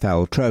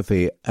EFL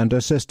Trophy and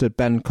assisted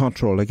Ben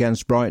Cottrell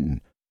against Brighton,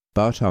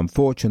 but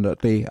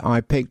unfortunately I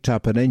picked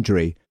up an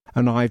injury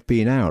and I've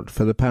been out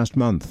for the past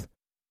month.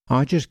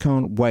 I just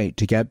can't wait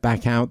to get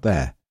back out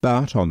there,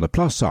 but on the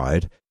plus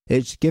side,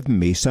 it's given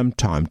me some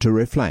time to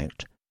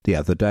reflect. The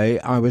other day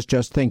I was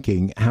just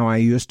thinking how I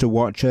used to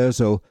watch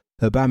Ozil,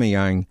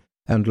 Aubameyang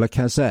and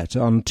Lacazette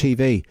on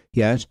TV,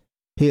 yet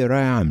here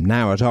I am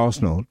now at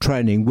Arsenal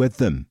training with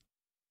them.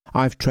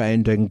 I've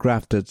trained and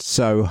grafted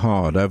so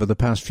hard over the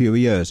past few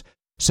years,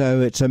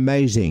 so it's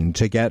amazing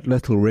to get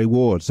little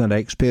rewards and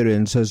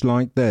experiences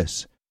like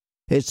this.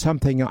 It's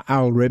something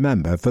I'll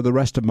remember for the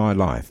rest of my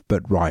life,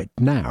 but right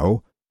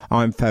now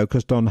I'm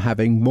focused on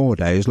having more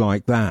days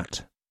like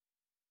that.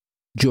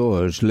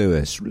 George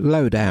Lewis,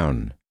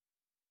 Lowdown.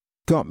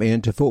 Got me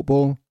into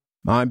football?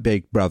 My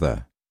big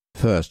brother.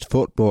 First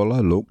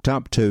footballer looked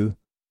up to.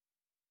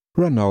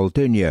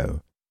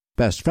 Ronaldinho.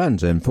 Best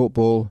friends in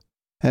football.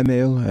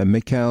 Emil and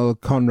Mikel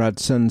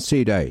Conradson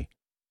Side.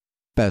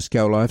 Best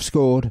goal I've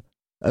scored?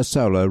 A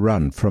solo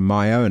run from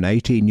my own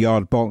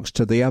 18-yard box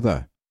to the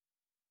other.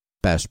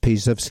 Best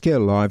piece of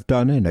skill I've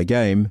done in a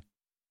game?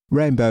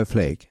 Rainbow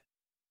flick.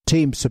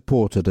 Team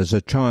supported as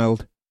a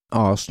child?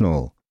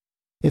 Arsenal.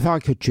 If I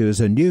could choose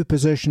a new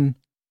position?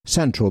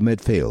 Central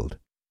midfield.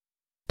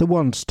 The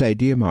one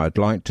stadium I'd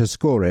like to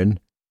score in?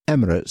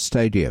 Emirates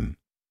Stadium.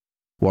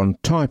 One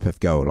type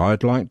of goal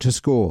I'd like to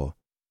score?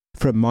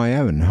 From my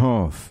own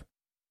half.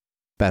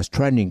 Best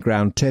training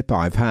ground tip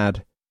I've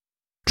had?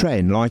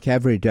 Train like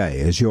every day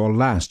is your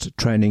last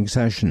training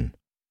session.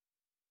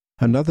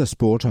 Another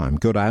sport I'm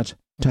good at?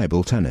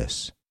 Table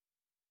tennis.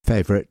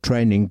 Favourite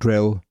training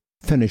drill?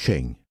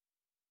 Finishing.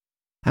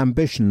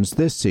 Ambitions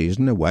this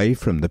season away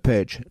from the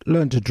pitch?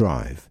 Learn to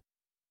drive.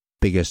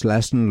 Biggest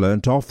lesson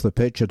learnt off the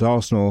pitch at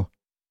Arsenal?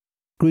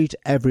 Greet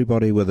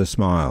everybody with a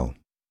smile.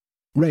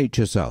 Rate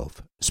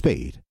yourself.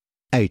 Speed,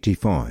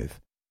 85.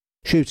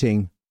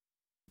 Shooting,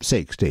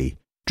 60.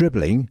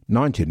 Dribbling,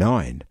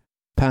 99.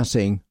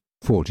 Passing,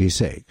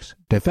 46.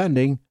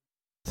 Defending,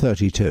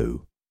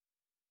 32.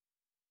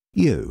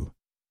 You.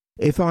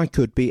 If I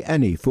could be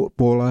any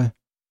footballer,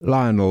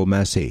 Lionel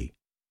Messi.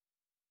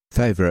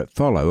 Favourite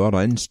follow on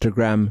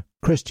Instagram,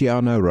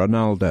 Cristiano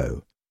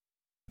Ronaldo.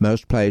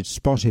 Most played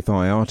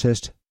Spotify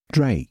artist,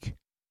 Drake.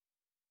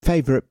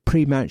 Favourite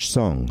pre-match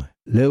song,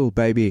 Lil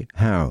Baby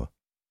How.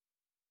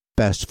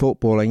 Best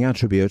footballing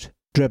attribute,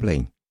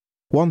 dribbling.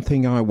 One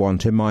thing I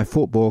want in my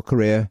football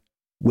career,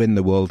 win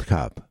the World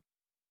Cup.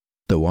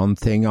 The one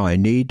thing I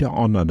need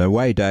on an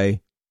away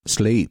day,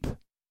 sleep.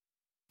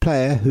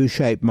 Player who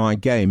shaped my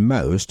game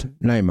most,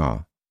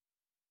 Neymar.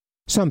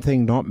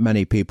 Something not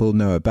many people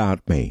know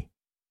about me.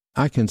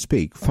 I can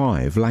speak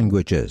 5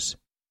 languages.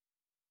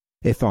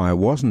 If I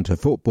wasn't a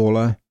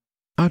footballer,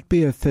 I'd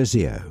be a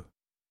physio.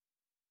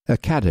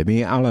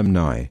 Academy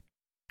alumni.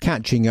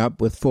 Catching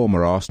up with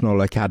former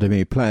Arsenal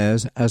Academy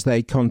players as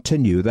they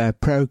continue their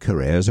pro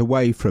careers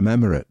away from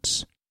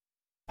Emirates.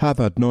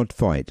 Harvard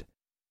Nordfight.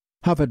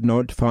 Harvard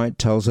Nordfight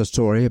tells a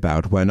story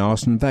about when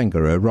Arsene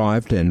Wenger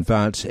arrived in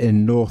Vat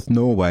in North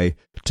Norway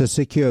to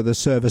secure the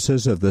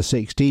services of the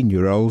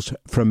 16-year-olds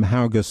from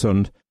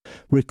Haugesund,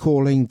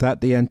 recalling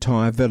that the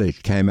entire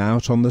village came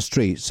out on the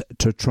streets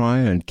to try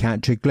and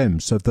catch a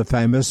glimpse of the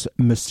famous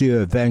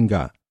Monsieur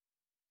Wenger.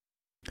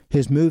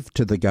 His move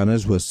to the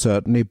Gunners was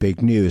certainly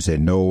big news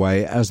in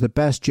Norway as the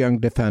best young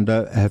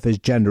defender of his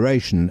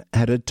generation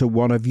headed to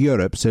one of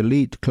Europe's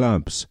elite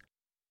clubs.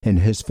 In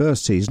his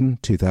first season,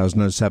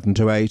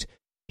 2007-08,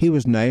 he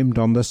was named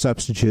on the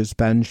substitutes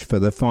bench for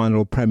the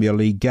final Premier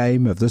League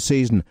game of the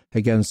season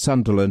against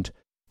Sunderland,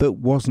 but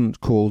wasn't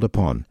called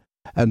upon,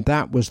 and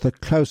that was the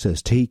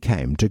closest he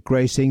came to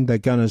gracing the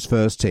Gunners'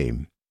 first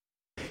team.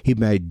 He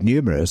made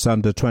numerous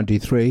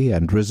under-23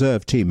 and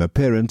reserve team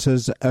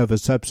appearances over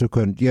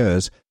subsequent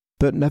years,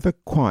 but never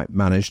quite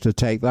managed to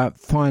take that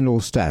final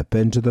step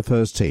into the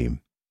first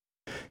team.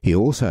 He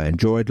also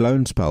enjoyed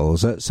loan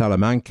spells at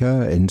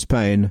Salamanca in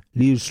Spain,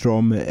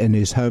 Lillestrøm in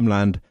his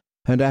homeland,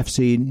 and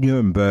FC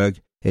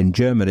Nuremberg in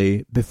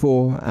Germany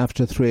before,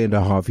 after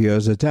 3.5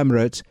 years at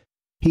Emirates,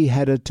 he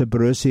headed to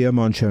Borussia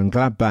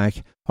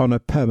Mönchengladbach on a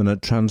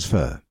permanent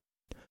transfer.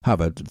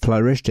 Harvard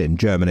flourished in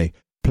Germany,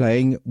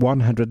 playing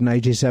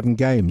 187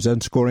 games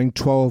and scoring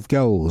 12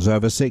 goals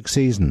over 6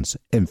 seasons.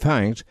 In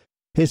fact,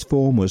 his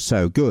form was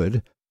so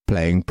good,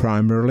 playing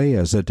primarily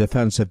as a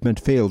defensive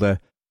midfielder,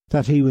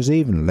 that he was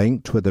even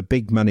linked with a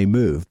big-money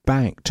move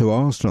back to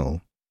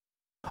Arsenal.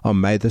 On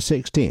May the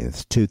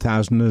 16th,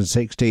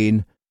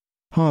 2016,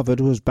 Harvard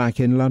was back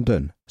in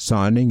London,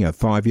 signing a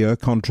 5-year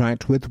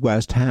contract with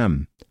West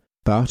Ham.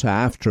 But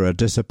after a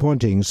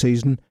disappointing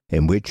season,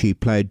 in which he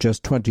played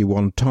just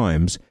 21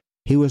 times,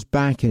 he was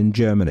back in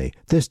Germany,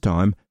 this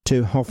time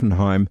to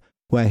Hoffenheim,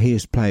 where he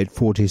has played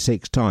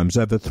 46 times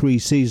over 3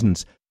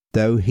 seasons,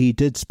 though he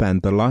did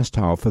spend the last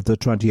half of the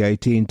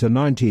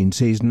 2018-19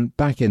 season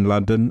back in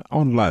London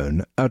on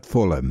loan at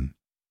Fulham.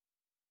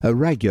 A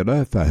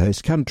regular for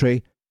his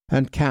country,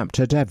 and capped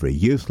at every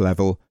youth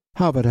level,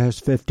 Harvard has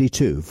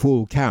 52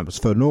 full caps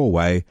for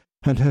Norway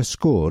and has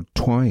scored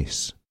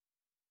twice.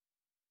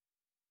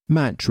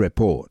 Match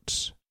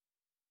reports.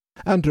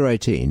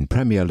 Under-18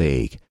 Premier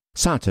League.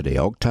 Saturday,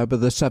 October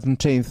the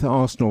 17th,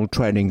 Arsenal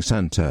Training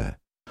Centre.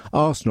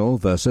 Arsenal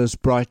versus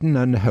Brighton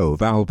and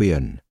Hove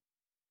Albion.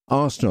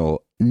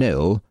 Arsenal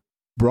 0,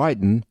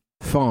 Brighton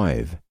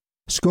 5.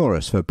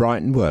 Scorers for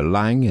Brighton were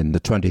Lang in the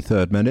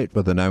 23rd minute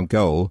with an own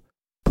goal,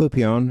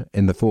 Pupion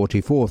in the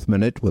 44th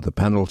minute with a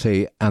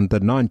penalty and the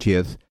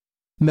 90th,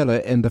 Miller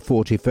in the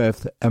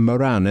 45th and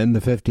Moran in the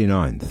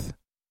 59th.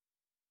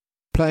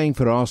 Playing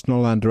for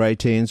Arsenal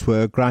under-18s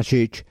were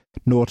Gracic,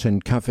 Norton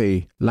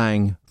Cuffy,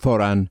 Lang,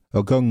 Foran,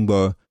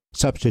 Ogungbo,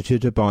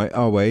 substituted by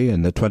Awe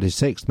in the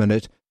 26th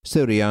minute,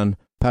 Surian,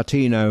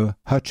 Patino,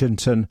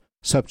 Hutchinson,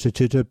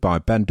 substituted by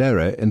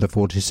Bandera in the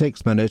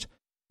 46th minute,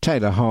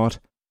 Taylor Hart,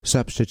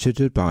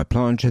 substituted by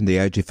Planche in the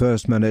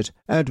 81st minute,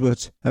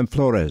 Edwards and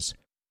Flores.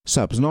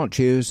 Subs not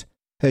used,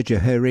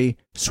 Ejaheri,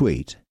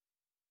 Sweet.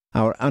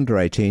 Our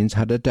under-18s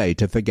had a day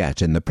to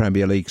forget in the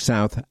Premier League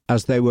South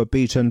as they were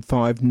beaten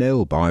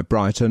 5-0 by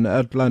Brighton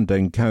at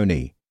London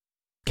Coney.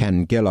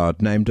 Ken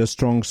Gillard named a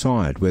strong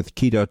side with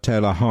Kido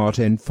Taylor Hart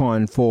in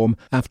fine form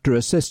after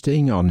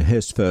assisting on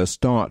his first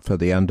start for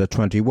the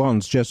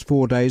under-21s just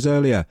 4 days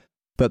earlier,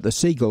 but the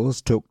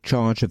Seagulls took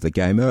charge of the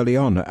game early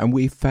on and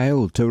we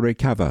failed to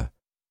recover.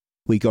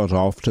 We got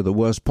off to the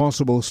worst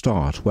possible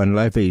start when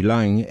Levi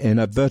Lang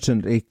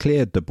inadvertently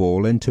cleared the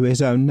ball into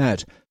his own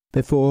net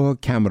before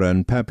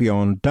Cameron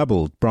Papillon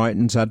doubled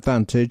Brighton's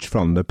advantage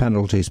from the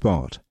penalty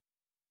spot.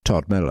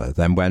 Todd Miller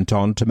then went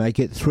on to make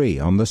it 3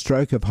 on the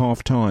stroke of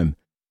half-time,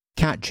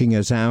 catching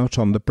us out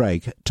on the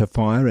break to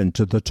fire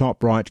into the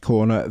top right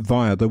corner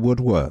via the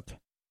woodwork.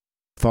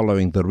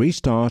 Following the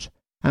restart,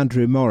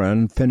 Andrew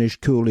Moran finished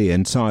coolly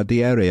inside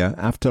the area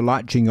after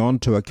latching on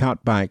to a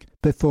cutback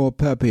before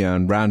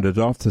Papillon rounded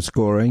off the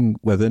scoring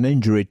with an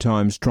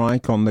injury-time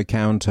strike on the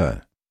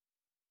counter.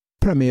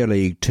 Premier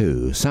League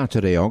 2,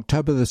 Saturday,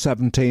 October the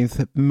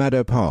 17th,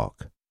 Meadow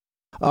Park.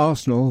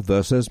 Arsenal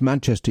versus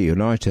Manchester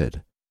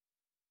United.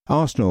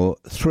 Arsenal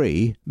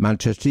 3,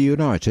 Manchester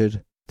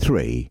United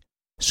 3.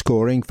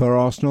 Scoring for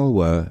Arsenal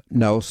were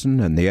Nelson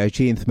in the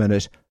 18th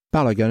minute,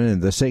 Balogun in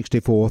the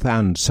 64th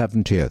and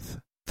 70th.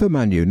 For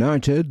Man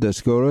United, the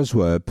scorers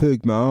were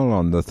Pugmal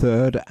on the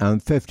 3rd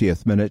and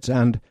 50th minutes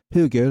and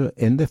Hugel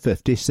in the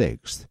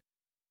 56th.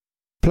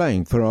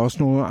 Playing for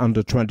Arsenal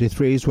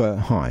under-23s were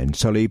Hein,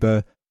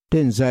 Saliba,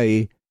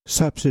 Dinzei,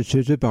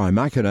 substituted by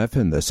Makinov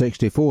in the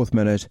 64th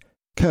minute,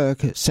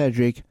 Kirk,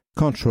 Cedric,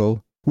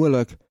 Cottrell,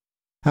 Willock,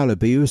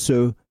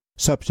 Alabiusu,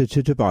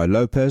 substituted by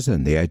Lopez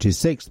in the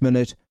 86th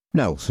minute,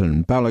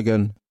 Nelson,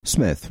 Balogun,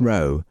 Smith,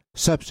 Rowe,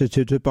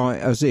 substituted by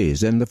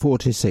Aziz in the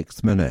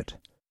 46th minute.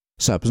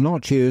 Subs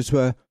not used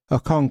were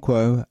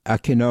Okonkwo,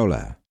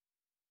 Akinola.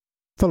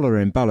 Fuller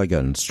in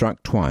Balogun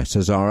struck twice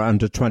as our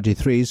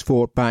under-23s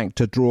fought back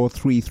to draw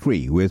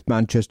 3-3 with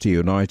Manchester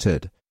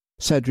United.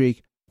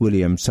 Cedric,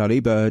 William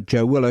Saliba,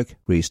 Joe Willock,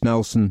 Reece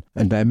Nelson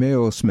and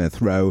Emile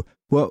Smith-Rowe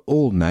were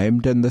all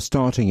named in the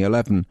starting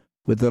 11,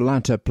 with the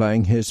latter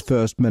playing his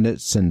first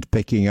minutes and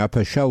picking up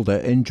a shoulder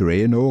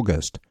injury in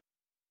August.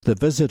 The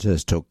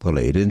visitors took the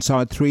lead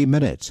inside 3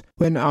 minutes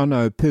when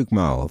Arnaud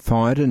Pugmal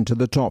fired into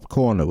the top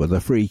corner with a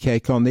free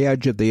kick on the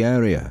edge of the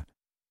area.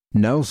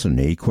 Nelson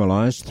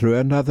equalised through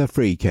another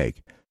free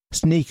kick,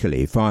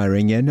 sneakily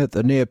firing in at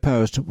the near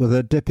post with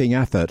a dipping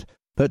effort,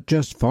 but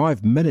just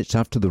 5 minutes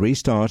after the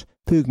restart,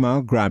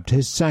 Pugmal grabbed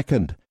his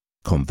second,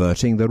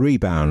 converting the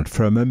rebound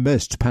from a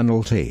missed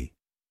penalty.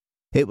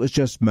 It was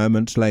just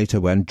moments later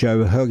when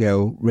Joe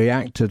Hugel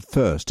reacted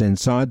first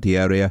inside the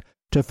area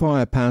to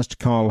fire past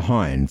Karl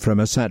Hein from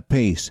a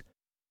set-piece.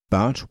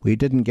 But we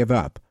didn't give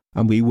up,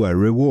 and we were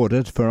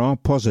rewarded for our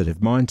positive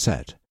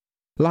mindset.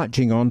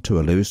 Latching on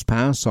to a loose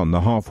pass on the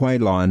halfway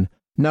line,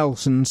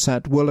 Nelson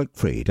set Willock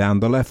free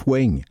down the left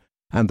wing,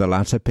 and the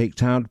latter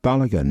picked out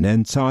Balogun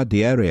inside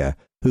the area,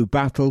 who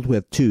battled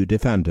with 2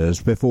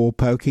 defenders before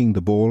poking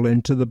the ball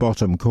into the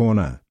bottom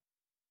corner.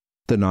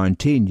 The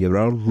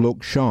 19-year-old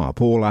looked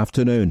sharp all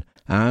afternoon,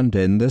 and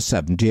in the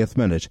 70th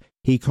minute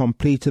he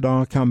completed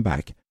our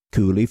comeback,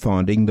 coolly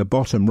finding the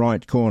bottom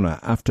right corner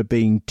after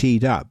being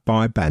teed up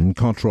by Ben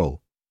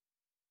Cottrell.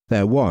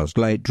 There was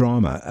late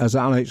drama as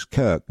Alex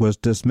Kirk was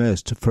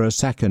dismissed for a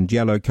second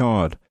yellow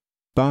card,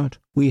 but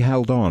we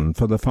held on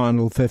for the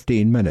final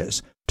 15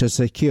 minutes to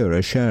secure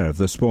a share of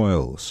the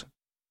spoils.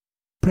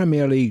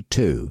 Premier League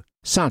 2,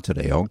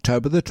 Saturday,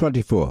 October the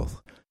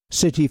 24th,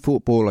 City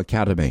Football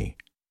Academy.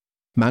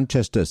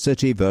 Manchester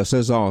City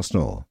vs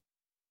Arsenal.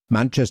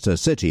 Manchester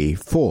City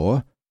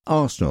 4,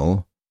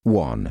 Arsenal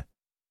 1.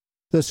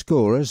 The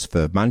scorers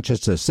for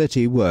Manchester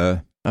City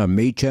were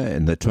Amicha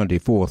in the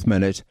 24th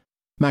minute,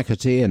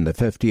 McAtee in the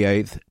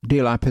 58th,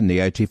 Delap in the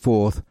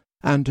 84th,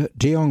 and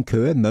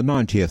Dionku in the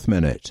 90th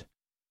minute.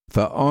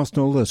 For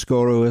Arsenal, the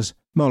scorer was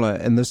Muller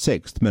in the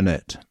 6th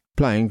minute.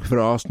 Playing for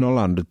Arsenal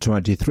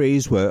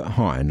under-23s were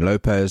Hein,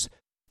 Lopez,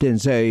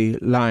 Dinzei,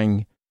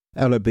 Lang,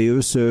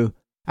 Elabiusu,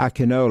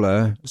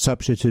 Akinola,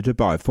 substituted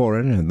by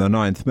Foreign in the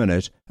 9th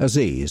minute,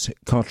 Aziz,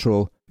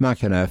 Cottrell,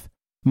 Makinov,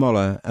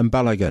 Muller and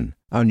Balogun.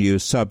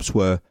 Unused subs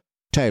were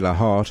Taylor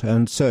Hart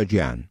and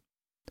Sergian.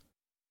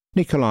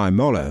 Nikolai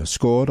Muller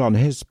scored on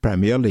his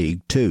Premier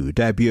League 2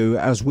 debut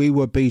as we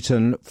were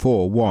beaten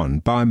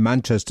 4-1 by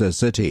Manchester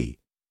City.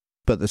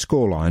 But the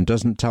scoreline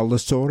doesn't tell the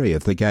story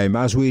of the game,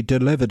 as we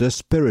delivered a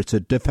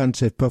spirited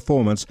defensive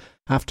performance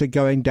after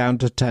going down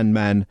to 10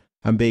 men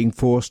and being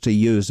forced to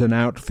use an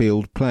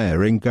outfield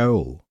player in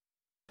goal.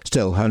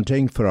 Still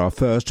hunting for our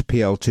first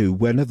PL2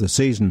 win of the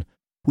season,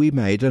 we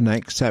made an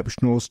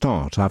exceptional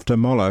start after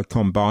Muller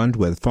combined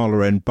with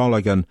Fuller and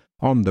Balogun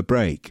on the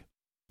break.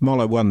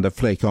 Muller won the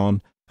flick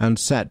on and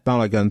set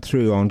Balogun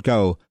through on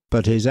goal,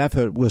 but his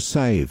effort was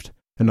saved,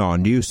 and our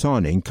new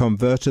signing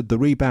converted the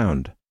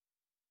rebound.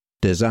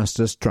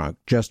 Disaster struck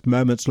just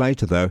moments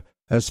later, though,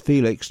 as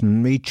Felix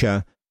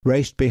Nmicha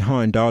raced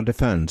behind our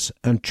defence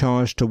and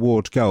charged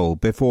towards goal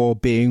before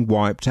being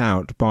wiped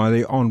out by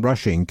the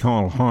onrushing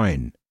Karl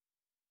Hein.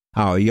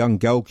 Our young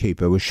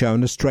goalkeeper was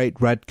shown a straight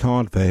red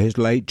card for his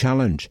late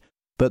challenge,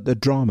 but the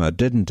drama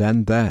didn't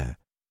end there.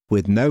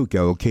 With no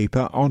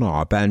goalkeeper on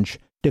our bench,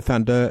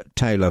 defender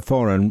Taylor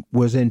Foreign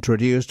was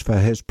introduced for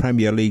his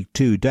Premier League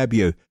 2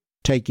 debut,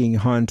 taking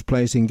Hein's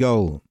place in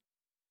goal.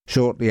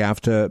 Shortly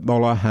after,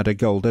 Muller had a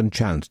golden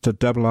chance to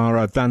double our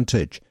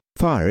advantage,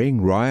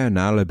 firing Ryan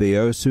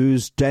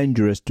Alabiosu's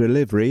dangerous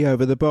delivery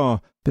over the bar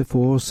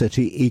before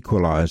City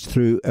equalised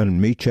through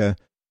Nmicha,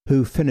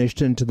 who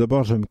finished into the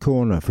bottom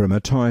corner from a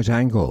tight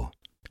angle.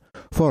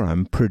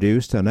 Forum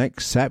produced an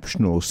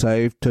exceptional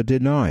save to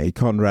deny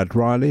Conrad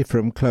Riley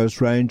from close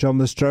range on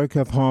the stroke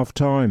of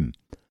half-time.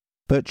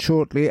 But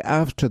shortly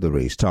after the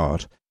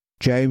restart,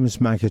 James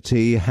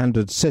McAtee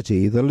handed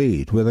City the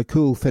lead with a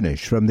cool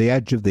finish from the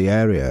edge of the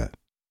area.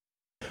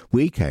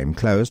 We came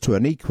close to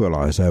an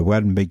equaliser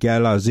when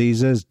Miguel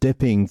Aziz's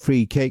dipping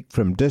free kick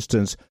from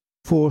distance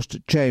forced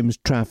James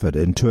Trafford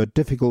into a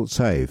difficult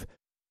save,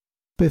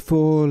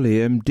 before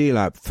Liam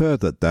Delap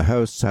furthered the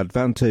hosts'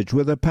 advantage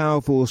with a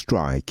powerful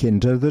strike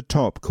into the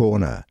top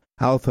corner.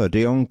 Alpha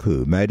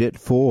Dionku made it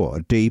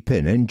 4 deep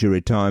in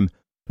injury time,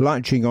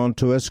 latching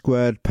onto a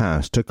squared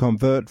pass to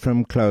convert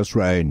from close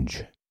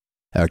range.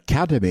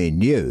 Academy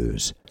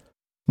news.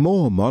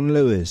 More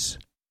Monlewis.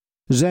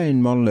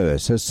 Zane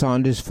Monlewis has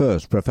signed his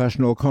first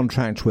professional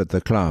contract with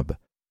the club.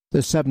 The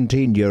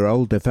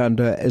 17-year-old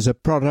defender is a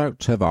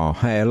product of our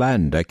Hale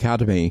End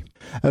Academy,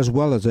 as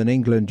well as an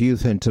England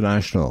youth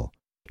international.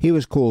 He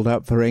was called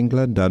up for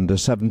England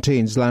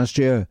under-17s last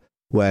year,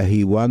 where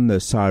he won the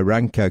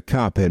Syranka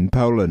Cup in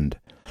Poland.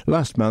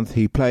 Last month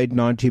he played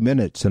 90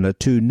 minutes in a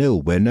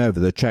 2-0 win over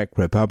the Czech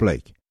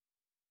Republic.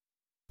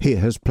 He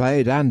has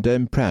played and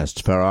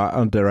impressed for our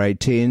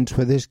under-18s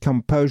with his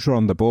composure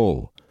on the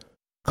ball.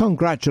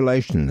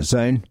 Congratulations,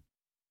 Zane.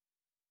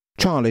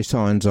 Charlie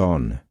signs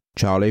on.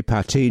 Charlie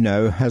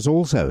Patino has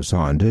also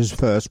signed his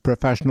first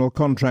professional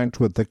contract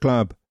with the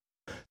club.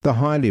 The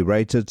highly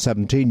rated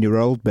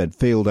 17-year-old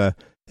midfielder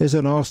is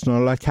an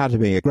Arsenal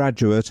Academy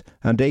graduate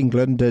and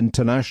England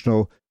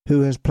international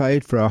who has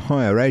played for a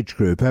higher age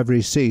group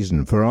every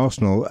season for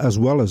Arsenal as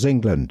well as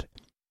England.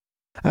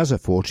 As a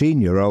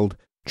 14-year-old,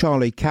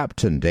 Charlie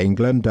captained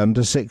England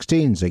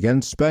under-16s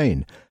against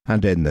Spain,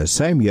 and in the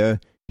same year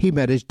he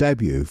made his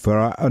debut for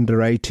our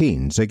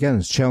under-18s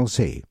against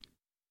Chelsea.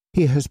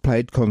 He has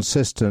played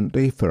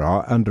consistently for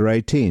our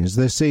under-18s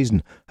this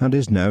season and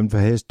is known for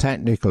his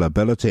technical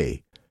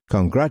ability.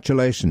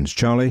 Congratulations,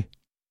 Charlie.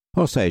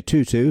 Osei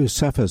Tutu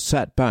suffers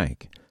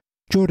setback.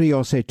 Jordi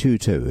Osei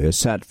Tutu is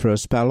set for a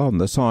spell on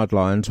the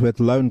sidelines with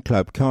loan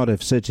club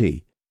Cardiff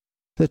City.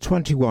 The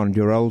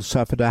 21-year-old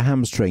suffered a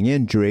hamstring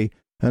injury,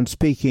 and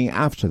speaking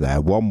after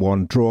their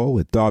 1-1 draw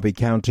with Derby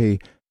County,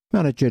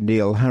 manager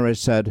Neil Harris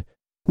said,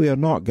 "We are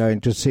not going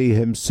to see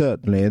him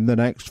certainly in the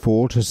next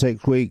 4 to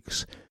 6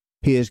 weeks.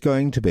 He is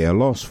going to be a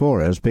loss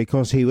for us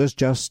because he was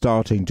just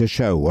starting to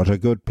show what a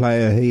good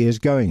player he is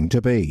going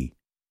to be."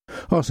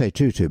 Osei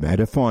Tutu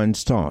made a fine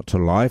start to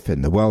life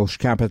in the Welsh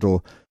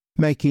capital,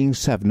 making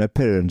 7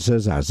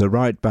 appearances as a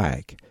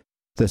right-back.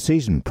 The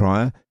season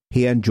prior,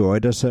 he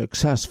enjoyed a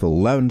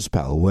successful loan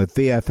spell with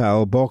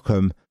VfL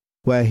Bochum,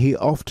 where he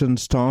often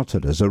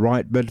started as a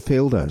right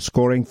midfielder,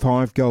 scoring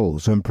 5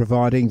 goals and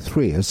providing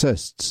 3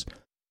 assists.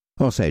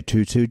 Osei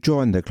Tutu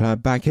joined the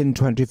club back in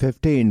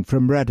 2015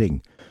 from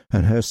Reading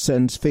and has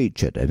since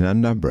featured in a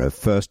number of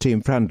first-team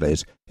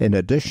friendlies, in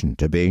addition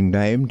to being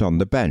named on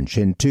the bench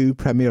in 2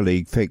 Premier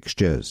League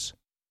fixtures.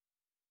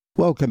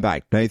 Welcome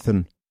back,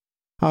 Nathan.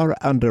 Our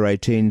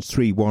under-18s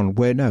 3-1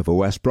 win over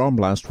West Brom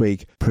last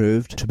week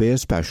proved to be a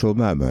special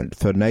moment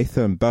for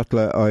Nathan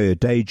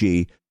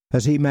Butler-Oyedeji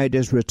as he made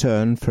his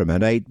return from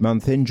an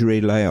 8-month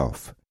injury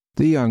layoff.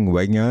 The young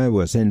winger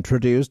was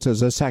introduced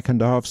as a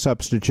second-half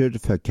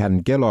substitute for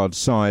Ken Gillard's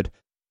side,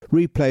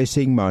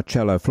 replacing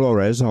Marcelo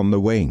Flores on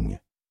the wing.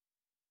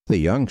 The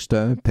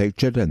youngster,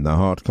 pictured in the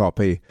hard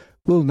copy,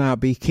 will now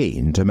be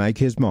keen to make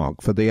his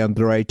mark for the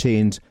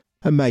under-18s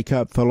and make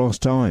up for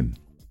lost time.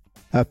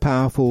 A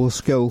powerful,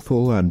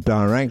 skillful and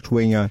direct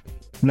winger,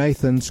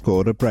 Nathan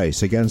scored a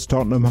brace against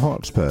Tottenham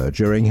Hotspur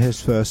during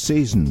his first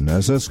season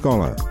as a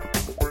scholar.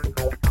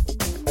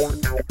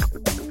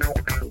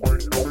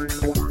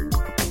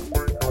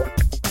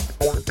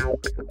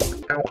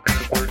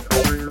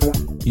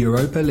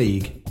 Europa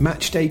League,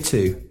 Match Day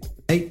 2,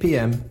 8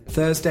 p.m,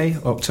 Thursday,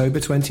 October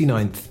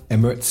 29th,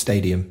 Emirates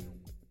Stadium.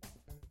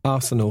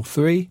 Arsenal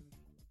 3,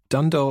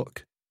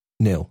 Dundalk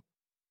 0.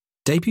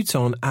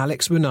 Debutant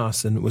Alex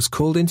Runarsson was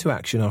called into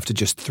action after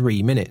just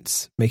 3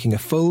 minutes, making a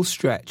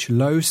full-stretch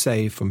low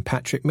save from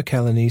Patrick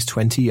McElhenney's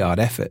 20-yard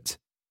effort.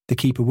 The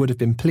keeper would have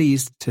been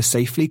pleased to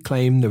safely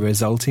claim the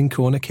resulting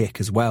corner kick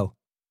as well.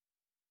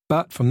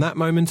 But from that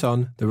moment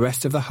on, the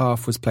rest of the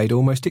half was played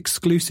almost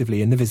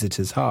exclusively in the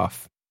visitors'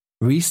 half.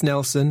 Reece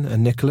Nelson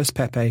and Nicolas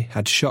Pepe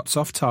had shots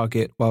off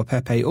target while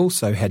Pepe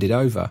also headed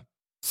over.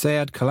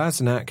 Sead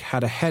Kolasinac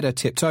had a header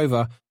tipped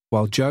over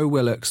while Joe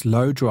Willock's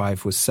low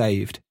drive was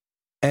saved.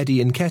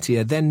 Eddie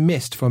Nketiah then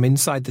missed from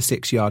inside the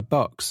 6-yard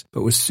box,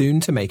 but was soon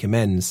to make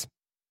amends.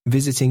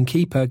 Visiting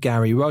keeper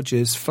Gary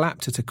Rogers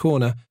flapped at a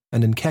corner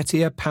and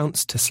Nketiah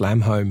pounced to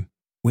slam home.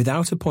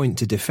 Without a point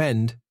to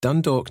defend,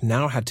 Dundalk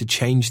now had to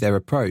change their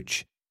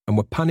approach and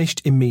were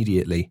punished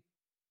immediately.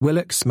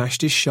 Willock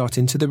smashed his shot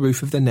into the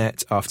roof of the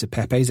net after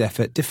Pepe's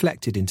effort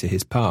deflected into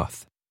his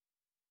path.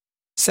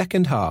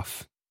 Second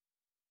half.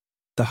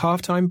 The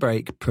half-time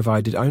break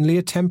provided only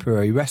a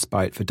temporary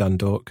respite for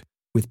Dundalk,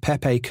 with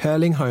Pepe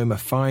curling home a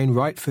fine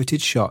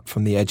right-footed shot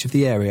from the edge of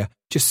the area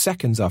just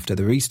seconds after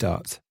the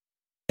restart.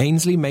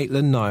 Ainsley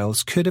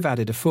Maitland-Niles could have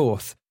added a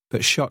fourth,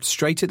 but shot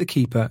straight at the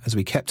keeper as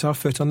we kept our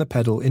foot on the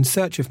pedal in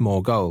search of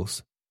more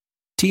goals.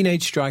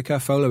 Teenage striker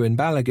Folarin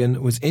Balogun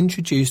was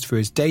introduced for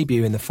his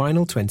debut in the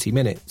final 20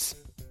 minutes.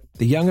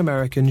 The young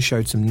American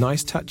showed some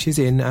nice touches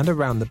in and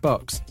around the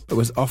box, but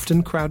was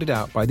often crowded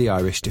out by the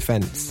Irish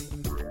defence.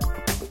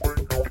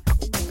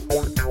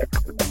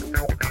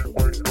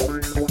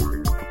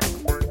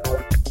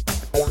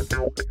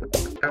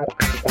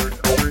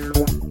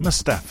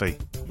 Mustafi.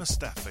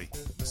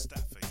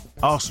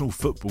 Arsenal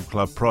Football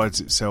Club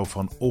prides itself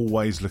on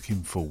always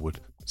looking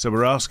forward, so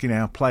we're asking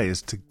our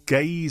players to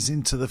gaze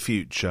into the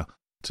future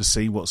to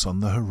see what's on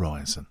the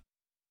horizon.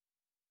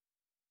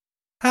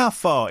 How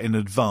far in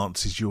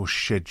advance is your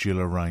schedule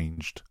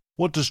arranged?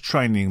 What does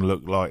training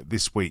look like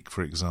this week,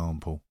 for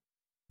example?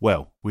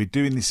 Well, we're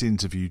doing this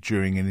interview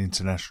during an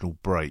international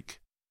break,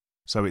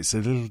 so it's a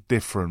little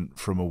different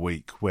from a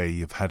week where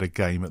you've had a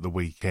game at the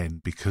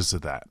weekend because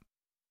of that.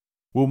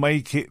 We'll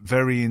make it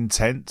very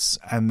intense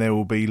and there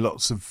will be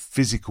lots of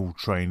physical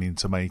training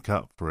to make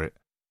up for it.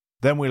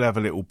 Then we'll have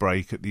a little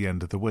break at the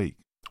end of the week,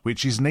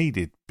 which is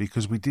needed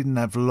because we didn't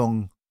have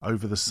long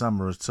over the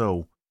summer at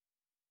all.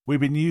 We've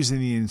been using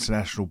the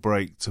international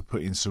break to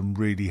put in some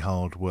really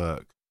hard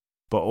work,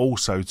 but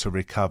also to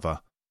recover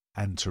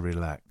and to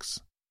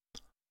relax.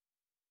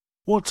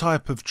 What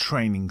type of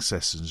training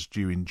sessions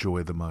do you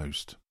enjoy the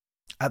most?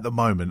 At the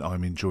moment,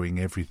 I'm enjoying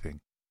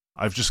everything.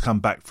 I've just come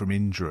back from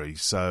injury,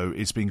 so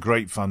it's been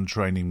great fun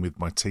training with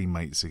my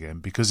teammates again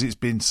because it's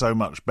been so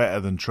much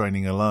better than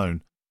training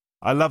alone.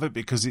 I love it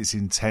because it's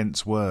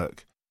intense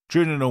work.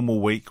 During a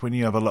normal week, when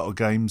you have a lot of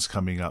games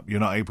coming up, you're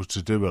not able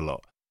to do a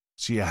lot.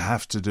 So you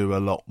have to do a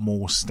lot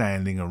more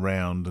standing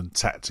around and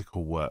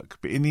tactical work.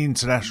 But in the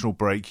international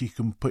break, you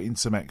can put in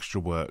some extra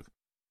work.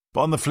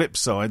 But on the flip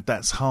side,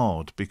 that's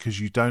hard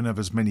because you don't have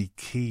as many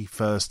key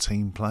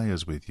first-team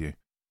players with you.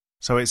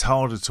 So it's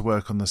harder to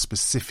work on the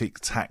specific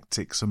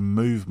tactics and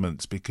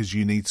movements because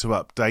you need to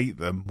update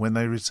them when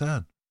they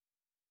return.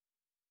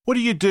 What do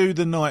you do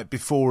the night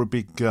before a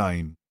big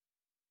game?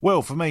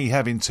 Well, for me,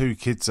 having 2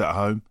 kids at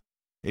home,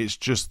 it's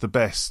just the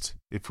best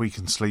if we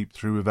can sleep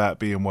through without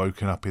being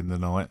woken up in the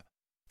night.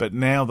 But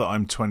now that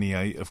I'm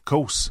 28, of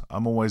course,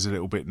 I'm always a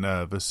little bit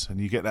nervous and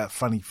you get that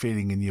funny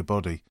feeling in your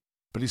body.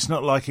 But it's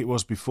not like it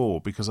was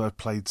before because I've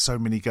played so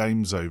many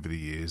games over the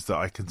years that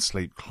I can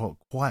sleep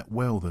quite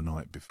well the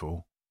night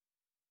before.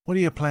 What are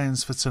your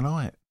plans for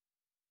tonight?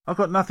 I've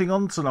got nothing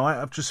on tonight.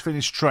 I've just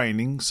finished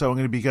training, so I'm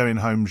going to be going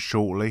home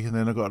shortly and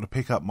then I've got to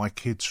pick up my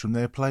kids from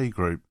their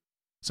playgroup.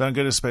 So I'm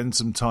going to spend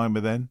some time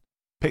with them,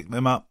 pick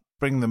them up,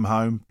 bring them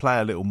home, play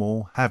a little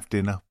more, have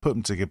dinner, put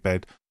them to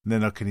bed, and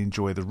then I can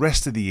enjoy the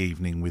rest of the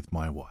evening with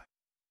my wife.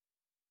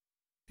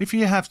 If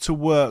you have to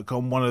work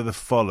on one of the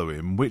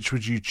following, which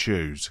would you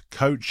choose?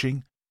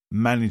 Coaching,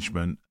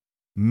 management,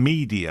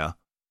 media,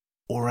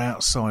 or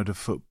outside of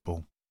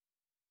football?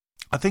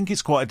 I think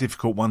it's quite a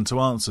difficult one to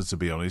answer, to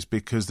be honest,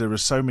 because there are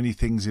so many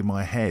things in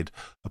my head.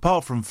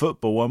 Apart from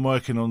football, I'm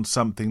working on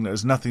something that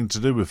has nothing to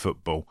do with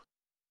football.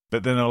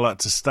 But then I like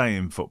to stay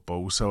in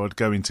football, so I'd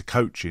go into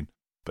coaching,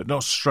 but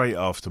not straight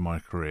after my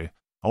career.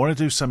 I want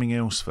to do something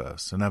else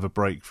first and have a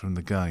break from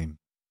the game.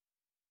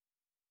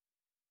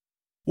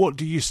 What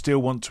do you still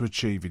want to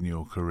achieve in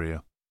your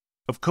career?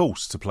 Of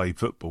course, to play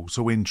football,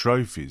 to win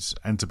trophies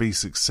and to be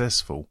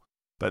successful.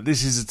 But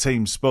this is a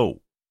team sport,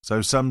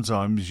 so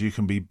sometimes you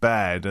can be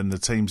bad and the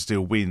team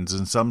still wins,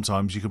 and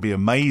sometimes you can be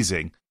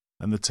amazing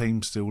and the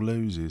team still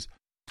loses.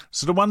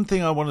 So the one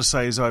thing I want to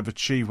say is I've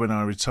achieved when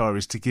I retire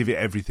is to give it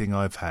everything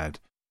I've had.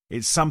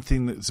 It's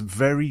something that's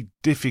very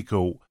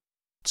difficult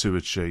to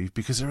achieve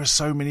because there are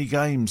so many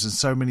games and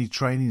so many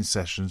training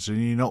sessions and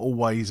you're not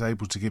always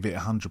able to give it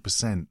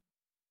 100%.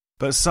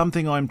 But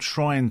something I'm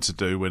trying to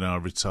do when I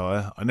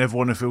retire, I never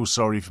want to feel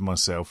sorry for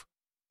myself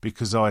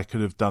because I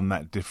could have done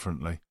that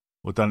differently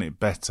or done it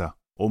better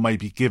or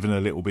maybe given a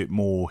little bit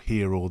more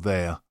here or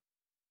there.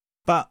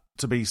 But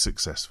to be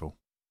successful.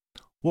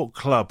 What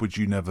club would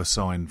you never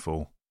sign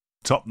for?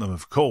 Tottenham,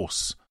 of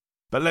course.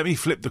 But let me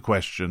flip the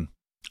question.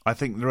 I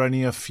think there are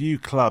only a few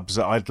clubs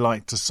that I'd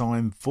like to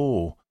sign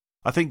for.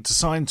 I think to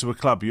sign to a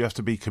club, you have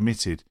to be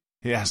committed.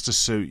 It has to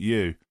suit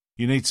you.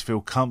 You need to feel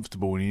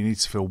comfortable and you need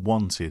to feel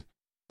wanted.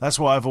 That's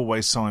why I've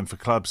always signed for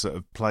clubs that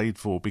I've played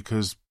for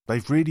because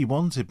they've really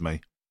wanted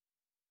me.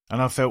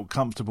 And I felt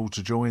comfortable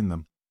to join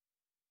them.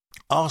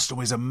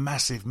 Arsenal is a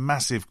massive,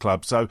 massive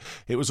club, so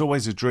it was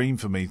always a dream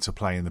for me to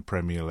play in the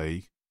Premier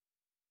League.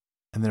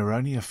 And there are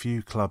only a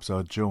few clubs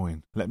I'd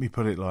join. Let me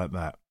put it like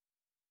that.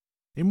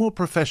 In what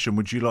profession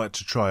would you like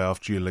to try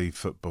after you leave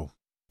football?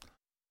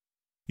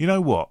 You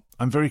know what?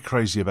 I'm very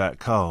crazy about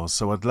cars,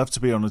 so I'd love to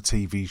be on a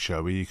TV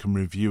show where you can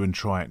review and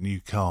try out new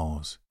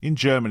cars. In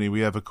Germany, we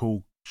have a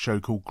cool show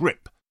called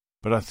Grip,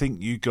 but I think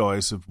you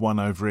guys have one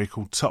over here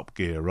called Top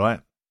Gear,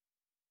 right?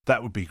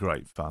 That would be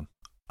great fun.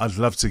 I'd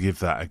love to give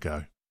that a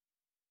go.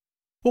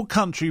 What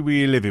country will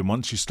you live in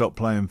once you stop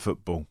playing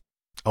football?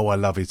 Oh, I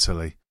love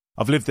Italy.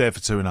 I've lived there for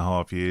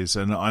 2.5 years,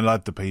 and I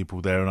love the people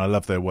there, and I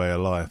love their way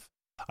of life.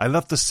 I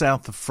love the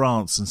south of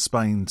France and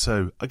Spain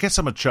too. I guess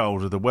I'm a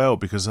child of the world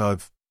because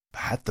I've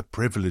had the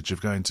privilege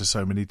of going to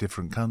so many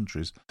different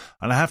countries.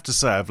 And I have to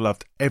say I've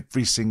loved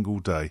every single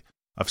day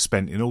I've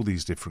spent in all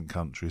these different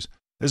countries.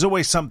 There's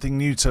always something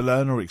new to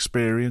learn or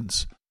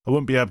experience. I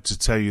wouldn't be able to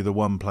tell you the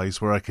one place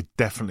where I could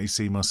definitely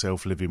see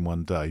myself living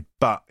one day,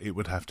 but it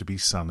would have to be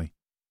sunny.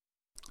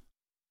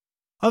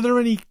 Are there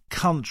any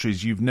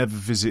countries you've never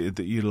visited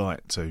that you'd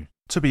like to?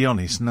 To be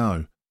honest,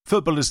 no.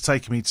 Football has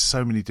taken me to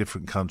so many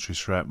different countries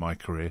throughout my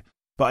career,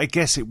 but I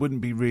guess it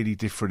wouldn't be really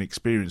different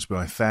experience with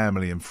my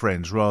family and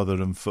friends rather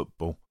than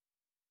football.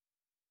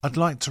 I'd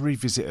like to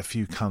revisit a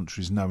few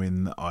countries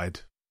knowing that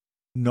I'd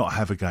not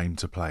have a game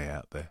to play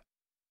out there.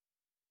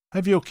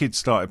 Have your kids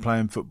started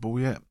playing football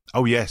yet?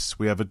 Oh yes,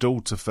 we have a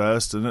daughter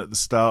first, and at the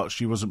start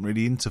she wasn't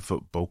really into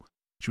football.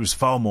 She was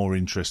far more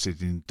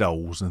interested in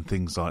dolls and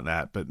things like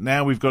that, but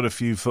now we've got a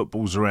few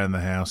footballs around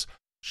the house.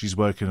 She's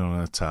working on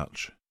her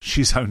touch.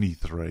 She's only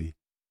 3.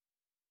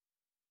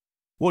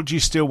 What do you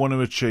still want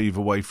to achieve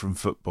away from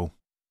football?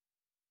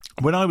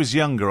 When I was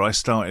younger, I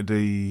started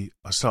a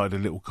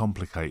little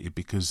complicated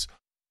because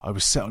I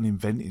was set on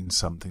inventing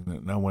something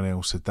that no one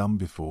else had done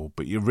before.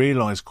 But you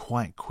realise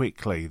quite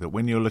quickly that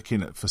when you're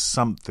looking for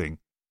something,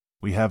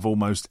 we have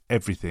almost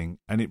everything,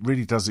 and it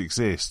really does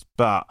exist.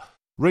 But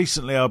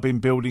recently I've been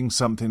building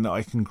something that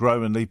I can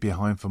grow and leave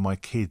behind for my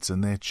kids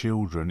and their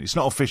children. It's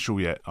not official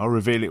yet. I'll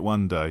reveal it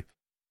one day.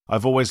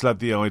 I've always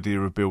loved the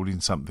idea of building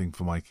something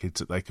for my kids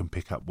that they can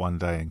pick up one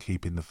day and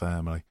keep in the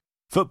family.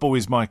 Football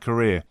is my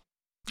career,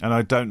 and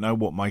I don't know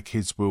what my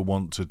kids will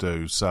want to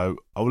do, so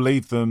I'll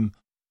leave them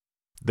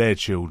their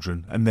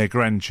children and their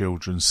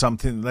grandchildren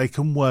something that they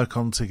can work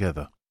on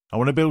together. I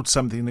want to build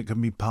something that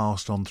can be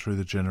passed on through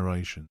the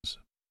generations.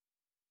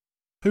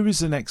 Who is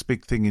the next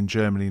big thing in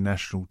Germany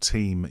national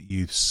team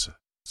youths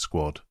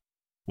squad?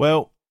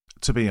 Well,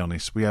 to be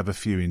honest, we have a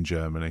few in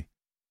Germany,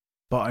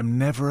 but I'm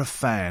never a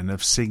fan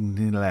of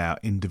singling out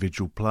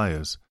individual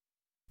players.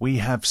 We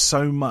have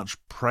so much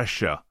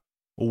pressure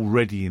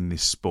already in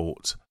this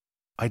sport.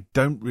 I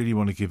don't really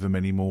want to give them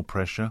any more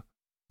pressure,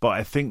 but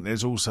I think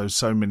there's also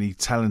so many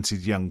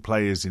talented young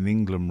players in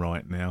England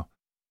right now.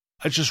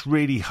 I just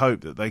really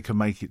hope that they can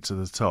make it to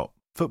the top.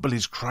 Football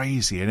is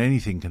crazy and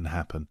anything can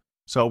happen,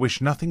 so I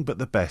wish nothing but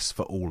the best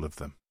for all of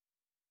them.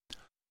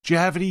 Do you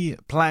have any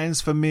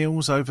plans for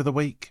meals over the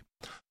week?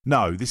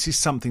 No, this is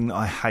something that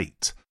I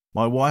hate.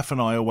 My wife and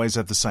I always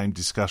have the same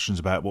discussions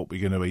about what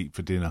we're going to eat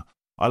for dinner.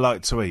 I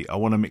like to eat. I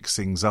want to mix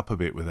things up a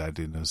bit with our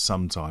dinners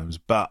sometimes,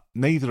 but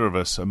neither of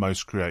us are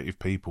most creative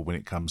people when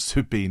it comes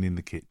to being in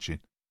the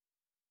kitchen.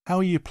 How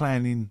are you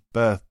planning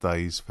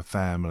birthdays for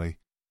family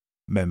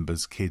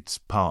members, kids,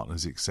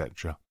 partners,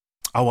 etc.?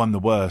 Oh, I'm the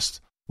worst.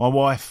 My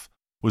wife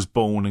was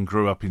born and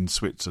grew up in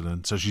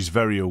Switzerland, so she's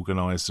very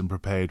organised and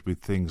prepared with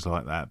things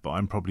like that, but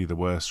I'm probably the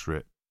worst for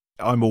it.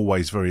 I'm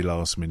always very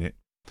last minute.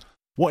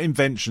 What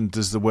invention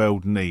does the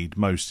world need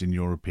most in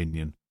your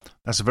opinion?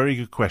 That's a very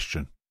good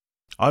question.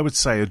 I would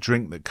say a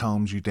drink that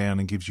calms you down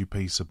and gives you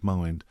peace of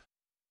mind.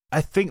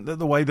 I think that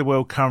the way the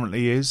world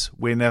currently is,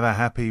 we're never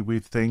happy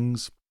with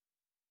things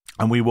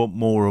and we want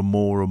more and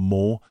more and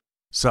more.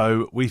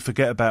 So we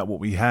forget about what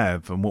we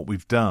have and what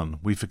we've done.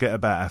 We forget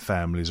about our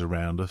families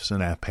around us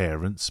and our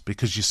parents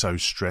because you're so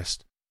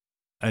stressed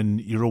and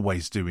you're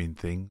always doing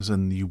things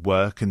and you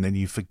work and then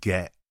you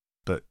forget.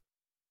 But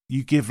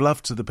you give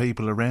love to the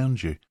people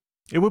around you.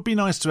 It would be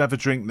nice to have a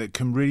drink that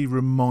can really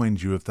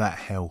remind you of that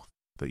health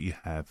that you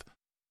have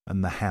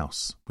and the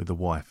house with the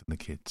wife and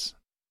the kids.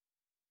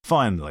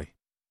 Finally,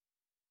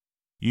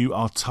 you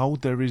are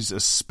told there is a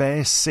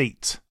spare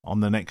seat on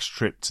the next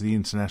trip to the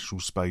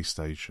International Space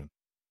Station.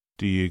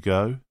 Do you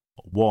go?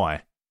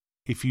 Why?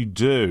 If you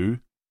do,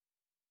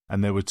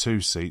 and there were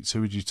 2 seats,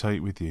 who would you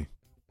take with you?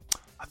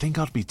 I think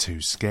I'd be too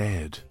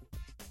scared.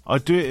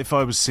 I'd do it if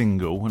I was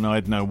single and I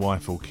had no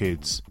wife or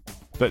kids,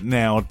 but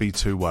now I'd be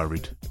too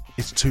worried.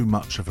 It's too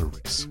much of a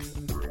risk.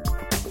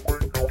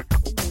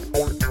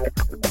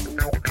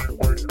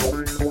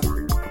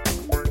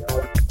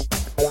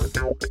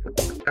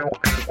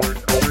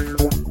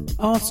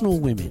 Arsenal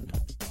women.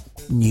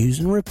 News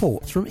and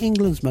reports from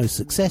England's most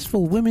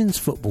successful women's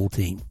football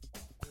team.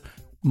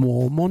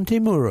 More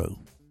Montemurro.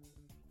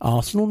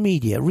 Arsenal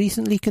media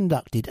recently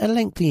conducted a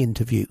lengthy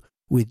interview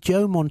with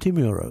Joe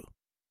Montemurro,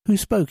 who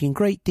spoke in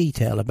great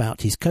detail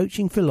about his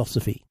coaching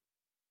philosophy.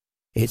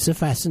 It's a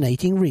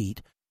fascinating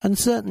read and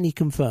certainly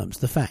confirms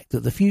the fact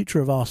that the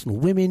future of Arsenal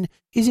women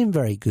is in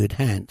very good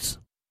hands.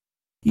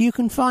 You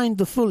can find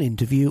the full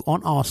interview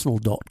on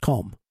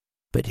arsenal.com,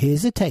 but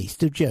here's a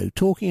taste of Joe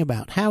talking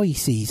about how he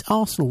sees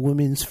Arsenal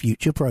women's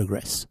future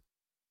progress.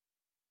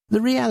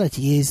 The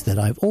reality is that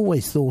I've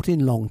always thought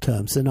in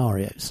long-term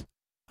scenarios.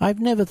 I've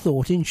never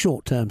thought in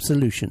short-term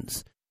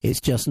solutions.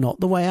 It's just not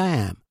the way I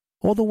am,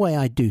 or the way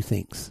I do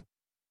things.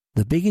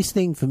 The biggest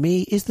thing for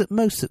me is that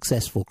most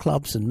successful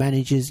clubs and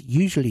managers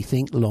usually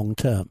think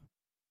long-term.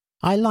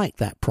 I like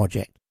that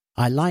project.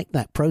 I like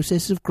that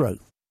process of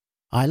growth.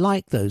 I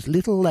like those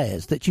little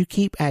layers that you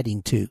keep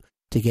adding to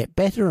get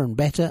better and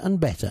better and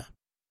better.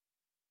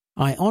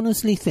 I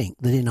honestly think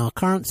that in our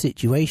current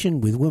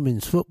situation with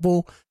women's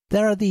football,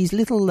 there are these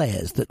little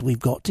layers that we've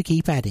got to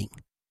keep adding.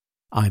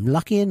 I'm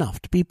lucky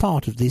enough to be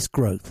part of this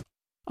growth.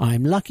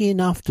 I'm lucky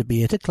enough to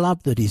be at a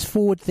club that is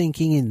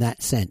forward-thinking in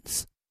that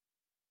sense.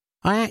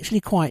 I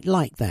actually quite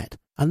like that,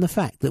 and the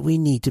fact that we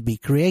need to be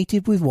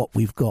creative with what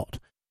we've got,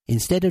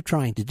 instead of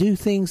trying to do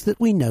things that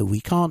we know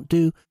we can't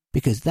do,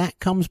 because that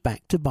comes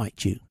back to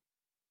bite you.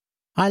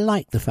 I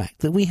like the fact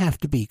that we have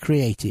to be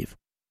creative,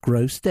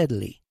 grow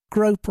steadily,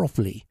 grow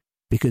properly,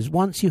 because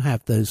once you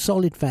have those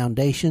solid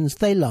foundations,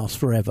 they last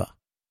forever.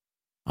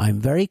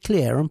 I'm very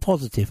clear and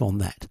positive on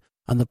that,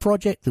 and the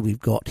project that we've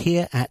got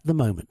here at the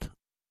moment.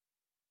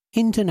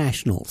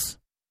 Internationals.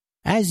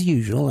 As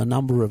usual, a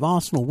number of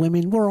Arsenal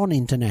women were on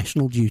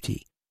international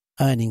duty,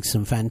 earning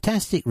some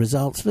fantastic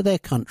results for their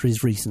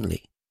countries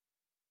recently.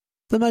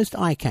 The most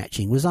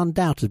eye-catching was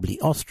undoubtedly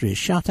Austria's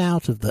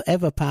shutout of the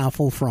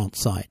ever-powerful France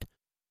side,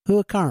 who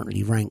are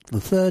currently ranked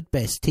the third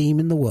best team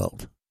in the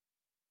world.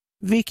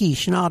 Vicky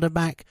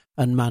Schnaderbach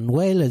and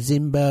Manuela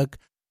Zimberg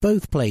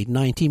both played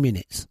 90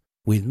 minutes,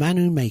 with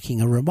Manu making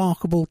a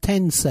remarkable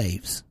 10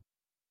 saves.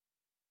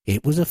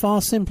 It was a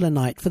far simpler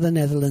night for the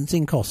Netherlands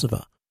in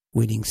Kosovo,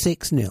 winning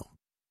 6-0.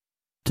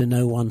 To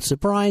no one's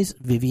surprise,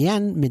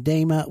 Viviane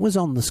Miedema was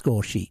on the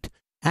score sheet,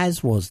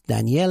 as was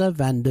Daniela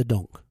van der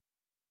Donk.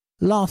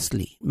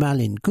 Lastly,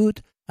 Malin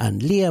Good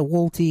and Leah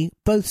Walty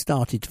both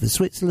started for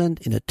Switzerland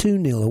in a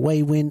 2-0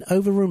 away win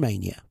over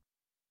Romania.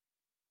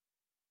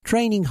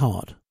 Training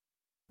hard.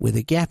 With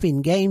a gap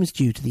in games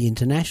due to the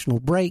international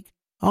break,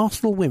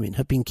 Arsenal women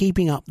have been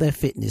keeping up their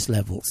fitness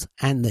levels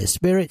and their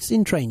spirits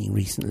in training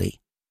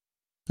recently.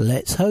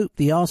 Let's hope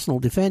the Arsenal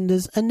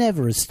defenders are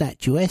never as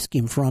statuesque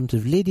in front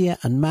of Lydia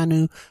and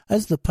Manu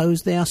as the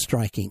pose they are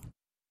striking.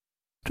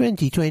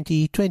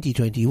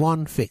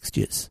 2020-2021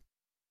 fixtures.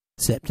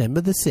 September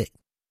the 6th,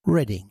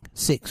 Reading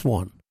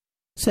 6-1.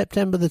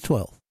 September the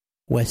 12th,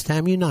 West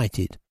Ham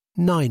United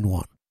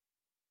 9-1.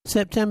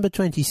 September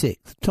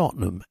 26th,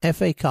 Tottenham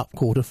FA Cup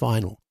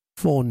quarter-final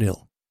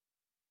 4-0.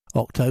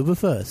 October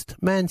 1st,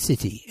 Man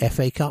City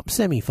FA Cup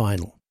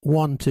semi-final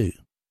 1-2.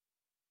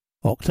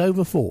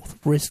 October 4th,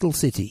 Bristol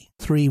City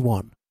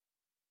 3-1.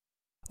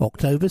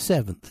 October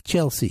 7th,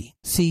 Chelsea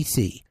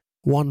CC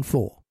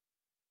 1-4.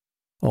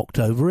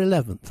 October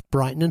 11th,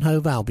 Brighton and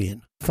Hove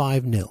Albion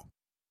 5-0.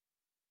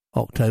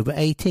 October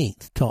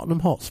 18th, Tottenham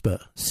Hotspur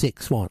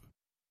 6-1.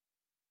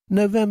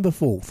 November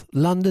 4th,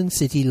 London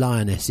City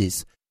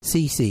Lionesses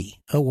CC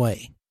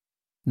away.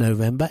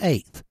 November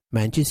 8th,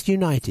 Manchester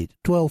United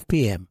 12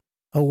 p.m.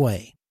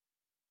 away.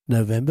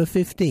 November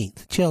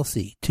 15th,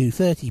 Chelsea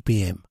 2:30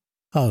 p.m.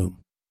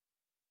 home.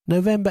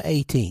 November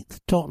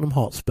 18th, Tottenham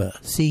Hotspur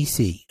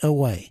CC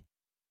away.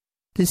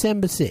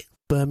 December 6th,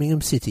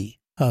 Birmingham City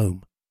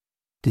home.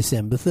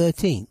 December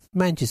 13th,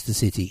 Manchester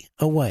City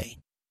away.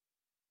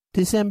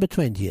 December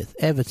 20th,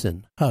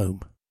 Everton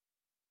home.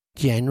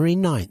 January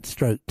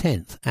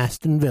 9th/10th,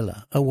 Aston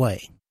Villa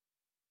away.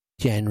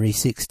 January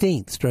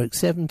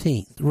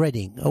 16th/17th,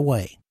 Reading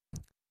away.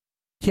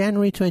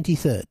 January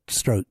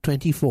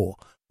 23rd/24th,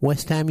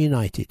 West Ham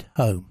United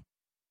home.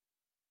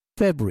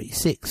 February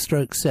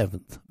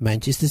 6th/7th,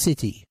 Manchester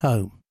City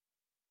home.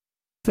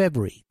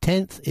 February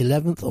 10th,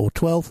 11th or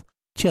 12th,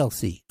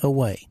 Chelsea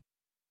away.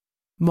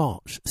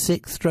 March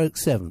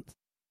 6th/7th,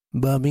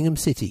 Birmingham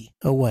City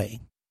away.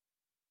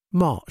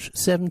 March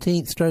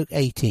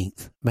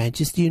 17th/18th,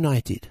 Manchester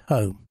United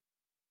home.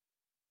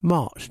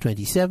 March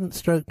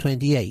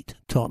 27th/28th,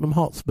 Tottenham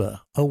Hotspur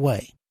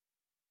away.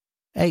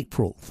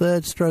 April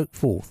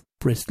 3rd/4th,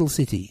 Bristol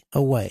City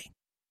away.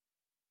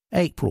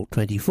 April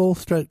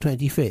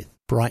 24th/25th,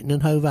 Brighton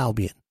and Hove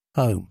Albion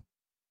home.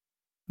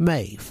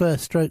 May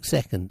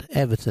 1st/2nd,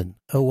 Everton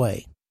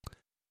away.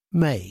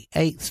 May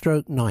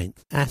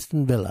 8th/9th,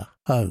 Aston Villa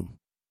home.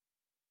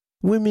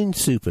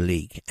 Women's Super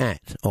League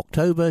at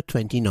October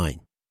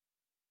 29.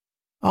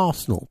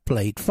 Arsenal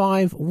played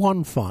 5,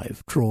 won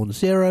 5, drawn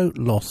 0,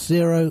 lost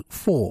 0,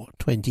 4,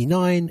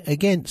 29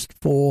 against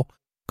 4,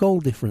 goal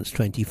difference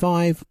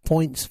 25,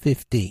 points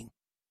 15.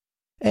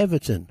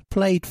 Everton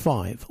played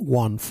 5,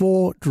 won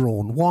 4,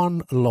 drawn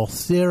 1,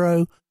 lost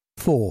 0,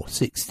 4,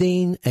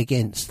 16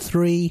 against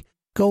 3,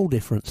 goal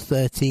difference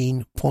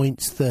 13,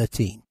 points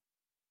 13.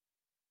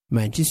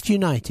 Manchester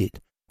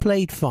United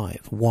played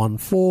 5, won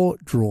 4,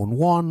 drawn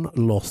 1,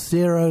 lost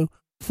 0,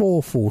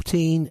 4,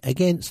 14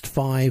 against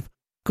 5,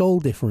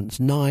 goal difference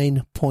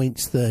 9,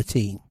 points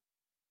 13.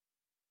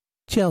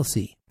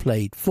 Chelsea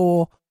played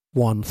 4,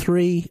 won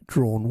 3,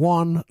 drawn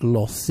 1,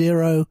 lost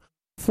 0,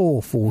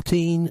 4,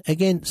 14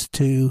 against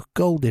 2,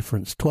 goal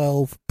difference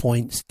 12,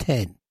 points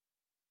 10.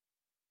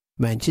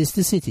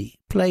 Manchester City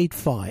played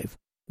 5,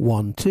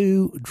 won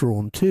 2,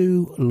 drawn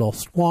 2,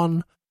 lost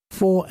 1,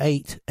 4,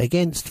 8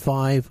 against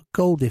 5,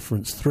 goal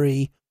difference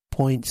 3,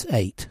 points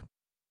 8.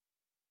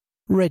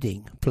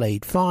 Reading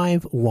played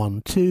 5,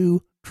 won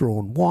 2,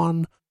 drawn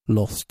 1,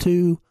 lost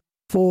 2,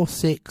 4,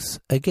 6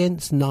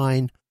 against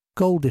 9,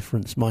 goal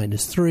difference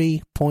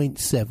 -3,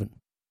 points 7.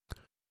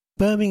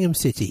 Birmingham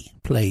City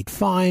played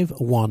 5,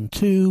 won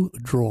 2,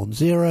 drawn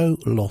 0,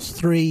 lost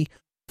 3,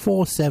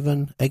 4,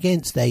 7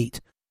 against 8,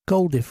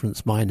 goal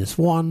difference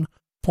 -1,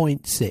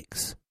 points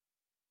 6.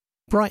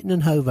 Brighton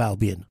and Hove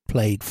Albion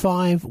played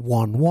 5,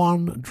 won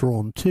 1,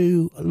 drawn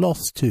 2,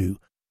 lost 2,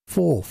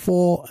 4,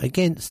 4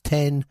 against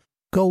 10,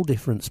 goal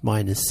difference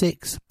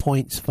 -6,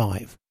 points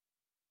 5.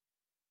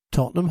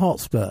 Tottenham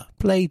Hotspur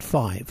played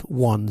 5,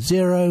 won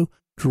 0,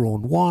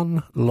 drawn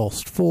 1,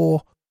 lost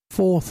 4,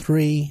 4,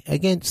 3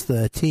 against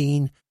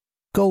 13,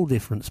 goal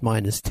difference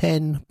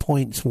 -10,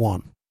 points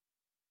 1.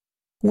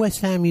 West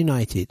Ham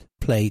United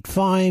played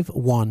 5,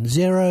 won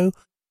 0,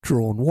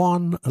 drawn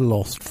 1,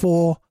 lost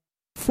 4,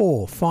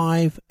 4,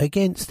 5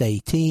 against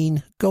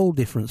 18, goal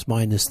difference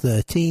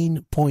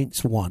 -13,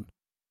 points 1.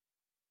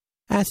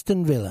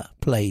 Aston Villa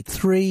played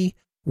 3,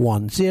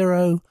 won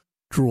 0,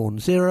 drawn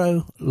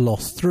 0,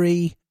 lost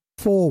 3,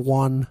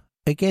 4-1,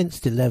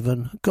 against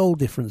 11, goal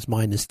difference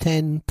minus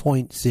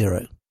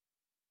 10.0.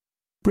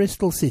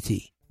 Bristol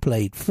City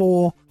played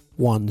 4,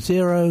 won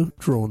 0,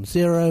 drawn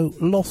 0,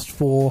 lost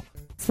 4,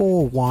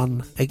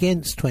 4-1,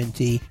 against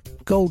 20,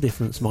 goal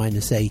difference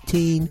minus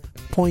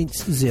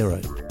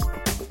 18.0.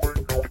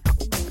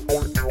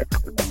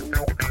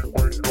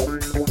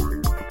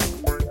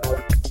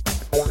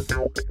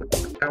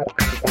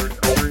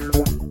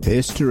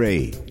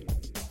 History.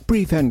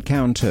 Brief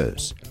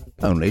encounters.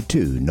 Only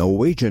 2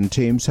 Norwegian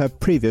teams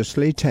have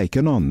previously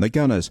taken on the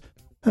Gunners,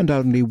 and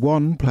only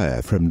 1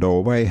 player from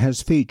Norway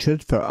has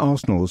featured for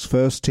Arsenal's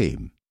first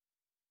team.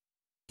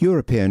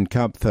 European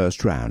Cup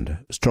first round,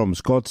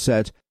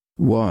 Strømsgodset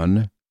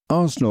 1,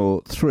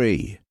 Arsenal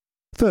 3.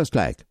 First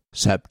leg,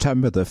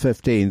 September the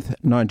 15th,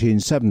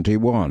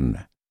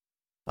 1971.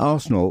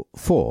 Arsenal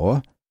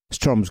 4,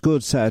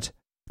 Strømsgodset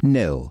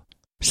 0.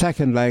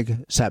 Second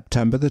leg,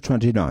 September the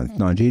 29th,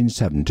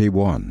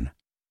 1971.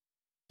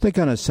 The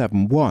Gunners'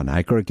 7-1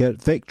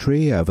 aggregate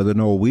victory over the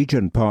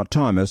Norwegian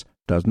part-timers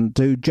doesn't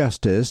do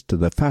justice to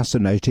the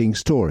fascinating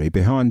story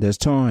behind this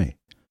tie.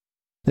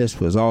 This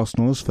was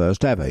Arsenal's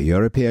first ever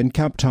European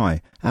Cup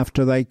tie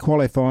after they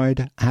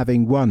qualified,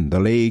 having won the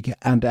league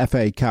and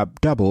FA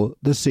Cup double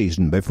the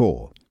season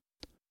before.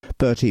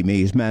 Bertie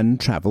Mee's men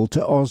travelled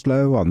to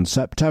Oslo on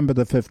September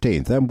the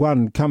 15th and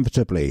won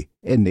comfortably,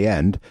 in the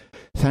end,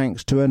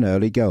 thanks to an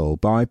early goal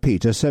by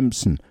Peter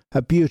Simpson,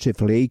 a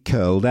beautifully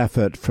curled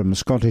effort from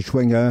Scottish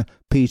winger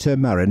Peter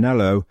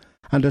Marinello,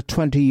 and a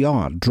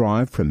 20-yard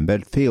drive from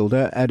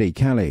midfielder Eddie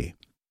Kelly.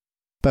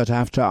 But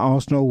after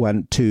Arsenal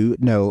went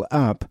 2-0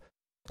 up,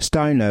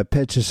 Steinar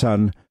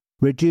Pettersson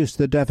reduced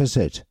the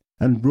deficit,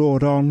 and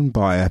roared on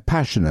by a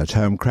passionate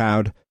home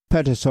crowd,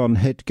 Pettersson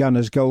hit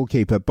Gunners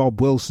goalkeeper Bob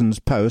Wilson's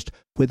post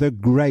with a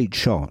great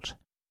shot.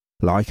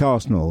 Like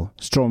Arsenal,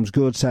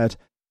 Strømsgodset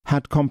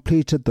had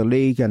completed the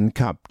league and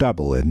cup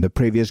double in the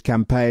previous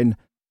campaign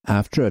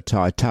after a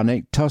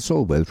titanic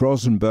tussle with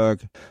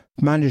Rosenborg,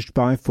 managed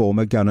by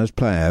former Gunners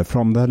player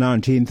from the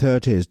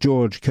 1930s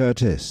George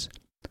Curtis.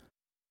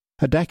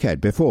 A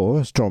decade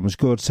before,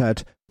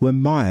 Strømsgodset were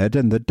mired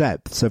in the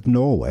depths of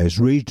Norway's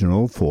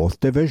regional 4th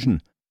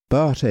division,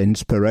 but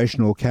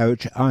inspirational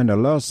coach Einar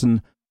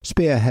Larsen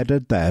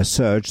spearheaded their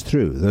surge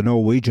through the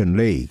Norwegian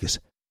leagues.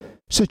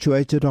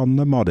 Situated on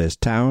the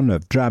modest town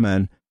of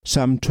Drammen,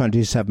 some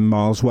 27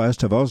 miles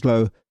west of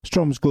Oslo,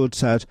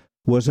 Strømsgodset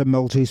was a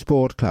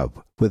multi-sport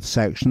club with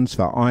sections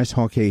for ice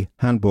hockey,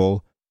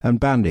 handball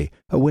and bandy,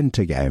 a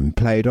winter game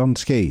played on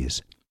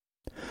skis.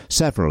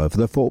 Several of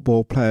the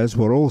football players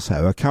were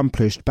also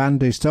accomplished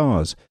bandy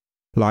stars.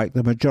 Like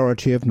the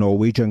majority of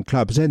Norwegian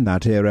clubs in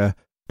that era,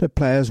 the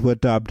players were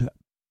dubbed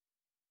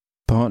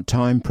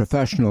part-time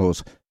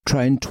professionals,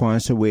 trained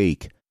twice a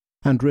week,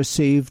 and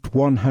received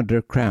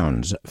 100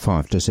 crowns,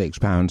 £5 to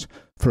 £6,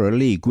 for a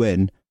league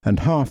win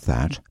and half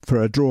that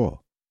for a draw.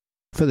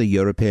 For the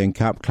European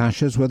Cup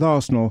clashes with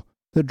Arsenal,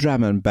 the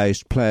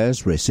Drammen-based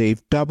players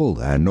received double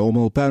their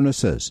normal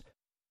bonuses.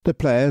 The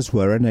players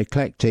were an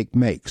eclectic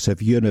mix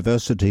of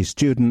university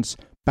students,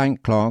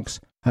 bank clerks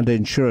and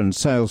insurance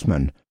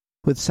salesmen,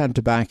 with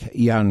centre-back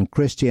Jan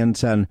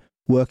Christiansen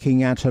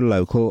working at a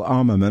local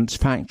armaments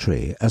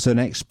factory as an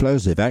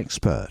explosive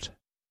expert.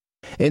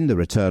 In the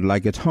return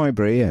leg at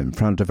Highbury, in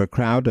front of a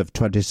crowd of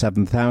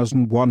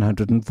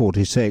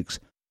 27,146,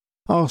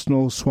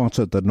 Arsenal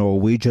swatted the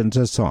Norwegians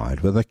aside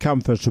with a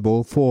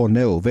comfortable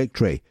 4-0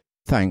 victory,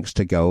 thanks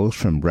to goals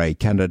from Ray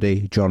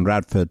Kennedy, John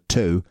Radford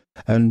II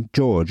and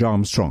George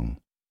Armstrong.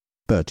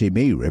 Bertie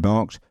Mee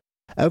remarked,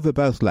 "Over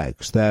both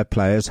legs their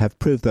players have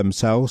proved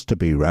themselves to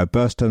be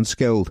robust and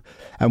skilled,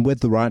 and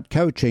with the right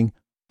coaching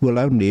will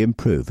only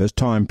improve as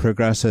time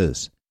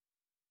progresses."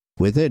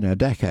 Within a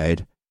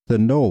decade, the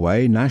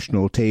Norway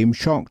national team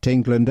shocked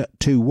England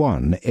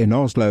 2-1 in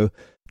Oslo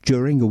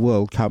during a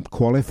World Cup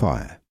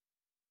qualifier.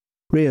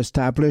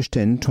 Re-established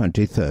in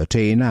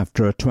 2013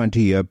 after a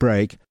 20-year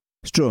break,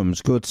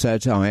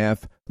 Strømsgodset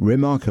IF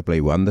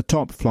remarkably won the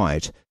top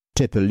flight,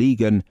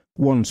 Tippeligaen,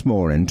 once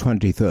more in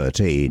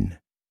 2013.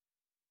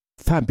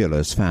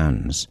 Fabulous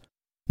fans.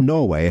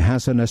 Norway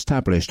has an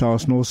established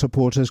Arsenal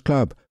supporters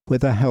club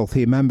with a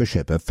healthy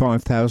membership of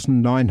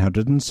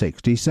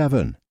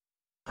 5,967.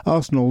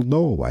 Arsenal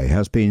Norway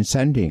has been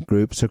sending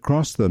groups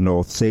across the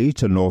North Sea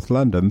to North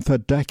London for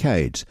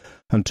decades,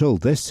 until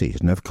this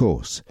season, of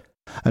course.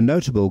 A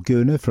notable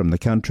gooner from the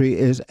country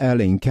is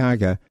Erling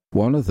Kagge,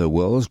 one of the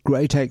world's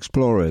great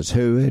explorers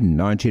who, in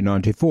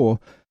 1994,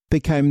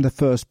 became the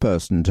first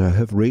person to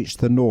have reached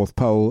the North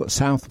Pole,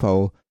 South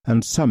Pole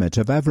and summit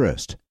of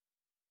Everest.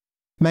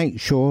 Make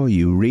sure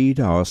you read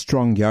our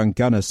Strong Young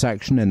Gunner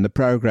section in the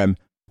programme,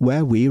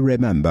 where we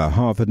remember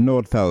Harvard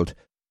Nordfeldt,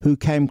 who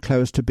came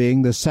close to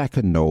being the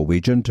second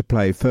Norwegian to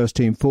play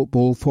first-team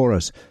football for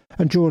us,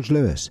 and George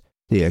Lewis,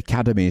 the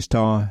Academy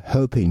star,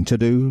 hoping to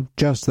do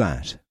just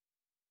that.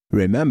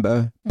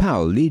 Remember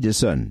Paul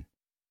Liedersson.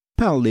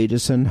 Pal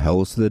Lidersen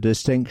holds the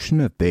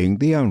distinction of being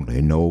the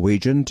only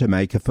Norwegian to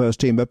make a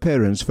first-team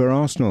appearance for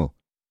Arsenal.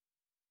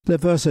 The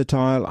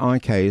versatile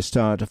IK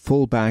start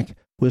full-back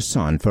was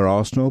signed for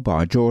Arsenal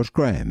by George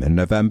Graham in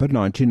November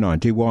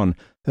 1991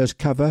 as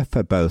cover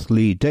for both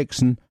Lee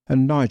Dixon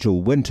and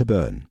Nigel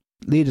Winterburn.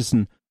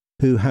 Lidersen,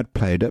 who had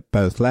played at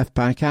both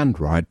left-back and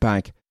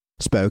right-back,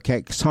 spoke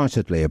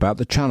excitedly about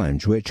the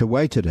challenge which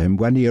awaited him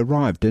when he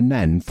arrived in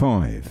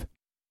N5.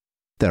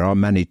 There are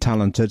many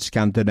talented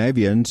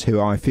Scandinavians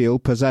who I feel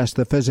possess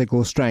the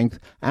physical strength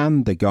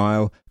and the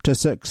guile to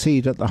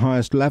succeed at the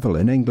highest level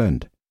in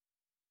England.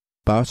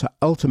 But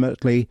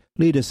ultimately,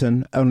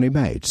 Lidersen only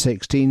made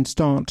 16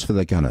 starts for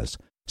the Gunners,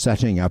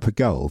 setting up a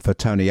goal for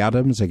Tony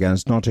Adams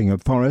against Nottingham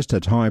Forest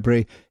at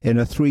Highbury in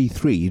a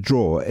 3-3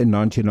 draw in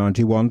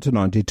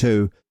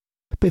 1991-92,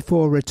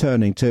 before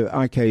returning to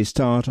IK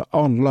Start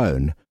on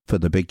loan for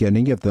the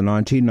beginning of the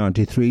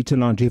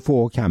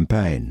 1993-94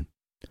 campaign.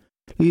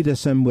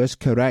 Lidersen was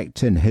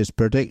correct in his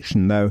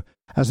prediction, though,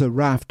 as a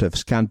raft of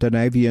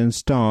Scandinavian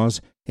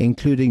stars,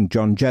 including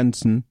John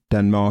Jensen,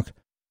 Denmark,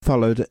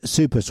 followed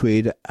Super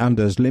Swede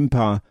Anders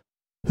Limpar,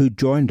 who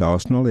joined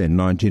Arsenal in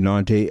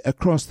 1990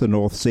 across the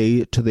North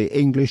Sea to the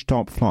English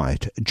top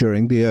flight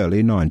during the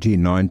early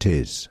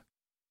 1990s.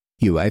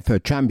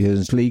 UEFA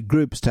Champions League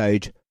group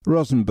stage,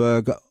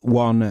 Rosenborg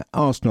 1,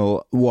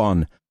 Arsenal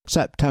 1,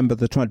 September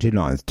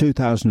 29,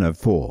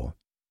 2004.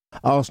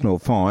 Arsenal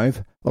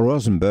 5,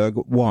 Rosenborg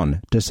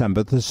 1,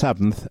 December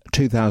 7,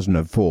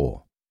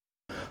 2004.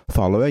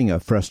 Following a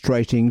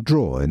frustrating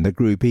draw in the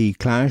Group E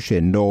clash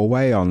in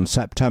Norway on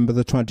September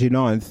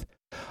 29th,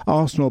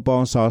 Arsenal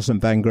boss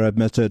Arsene Wenger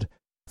admitted,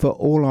 "For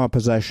all our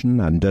possession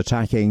and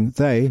attacking,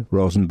 they,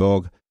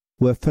 Rosenborg,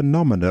 were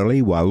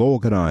phenomenally well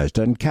organised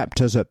and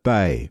kept us at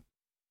bay."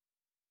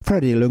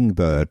 Freddie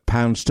Ljungberg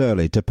pounced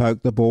early to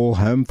poke the ball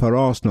home for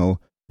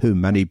Arsenal, who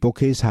many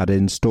bookies had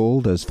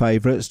installed as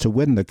favourites to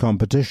win the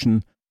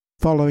competition,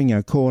 following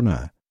a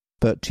corner,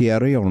 but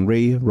Thierry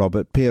Henry,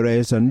 Robert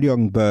Pires and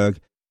Ljungberg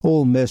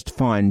all missed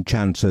fine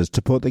chances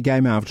to put the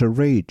game out of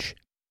reach.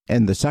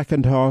 In the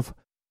second half,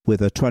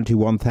 with a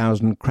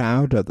 21,000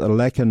 crowd at the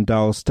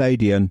Lekendal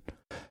Stadion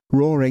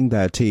roaring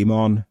their team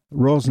on,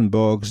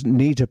 Rosenborg's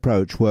neat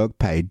approach work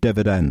paid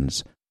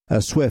dividends.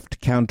 A swift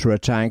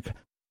counter-attack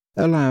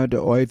allowed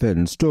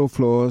Øyvind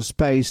Storflor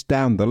space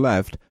down the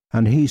left,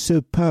 and he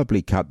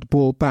superbly cut the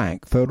ball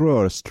back for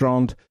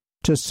Rørstrand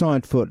to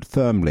side-foot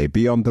firmly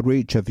beyond the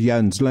reach of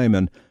Jens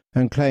Lehmann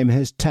and claim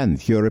his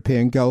 10th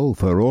European goal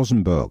for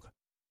Rosenborg.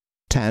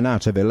 10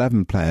 out of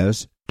 11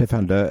 players,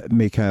 defender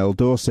Mikael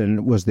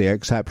Dorsin was the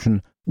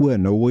exception, were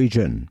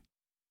Norwegian.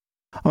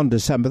 On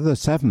December the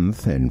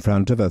 7th, in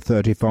front of a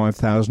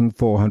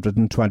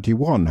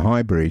 35,421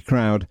 Highbury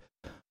crowd,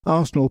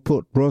 Arsenal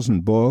put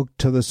Rosenborg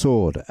to the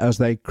sword as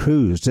they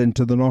cruised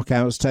into the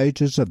knockout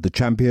stages of the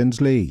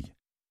Champions League.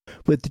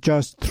 With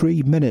just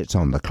 3 minutes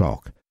on the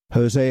clock,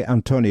 Jose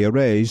Antonio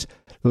Reyes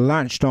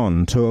latched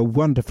on to a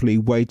wonderfully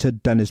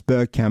weighted Dennis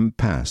Bergkamp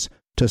pass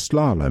to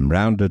slalom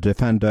round a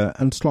defender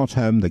and slot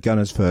home the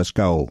Gunners' first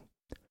goal.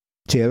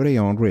 Thierry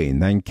Henry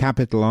then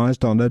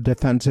capitalised on a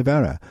defensive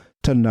error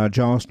to nudge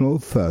Arsenal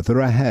further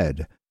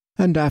ahead,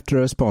 and after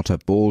a spot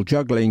of ball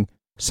juggling,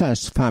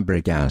 Cesc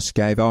Fabregas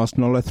gave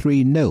Arsenal a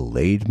 3-0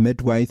 lead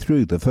midway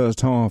through the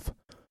first half.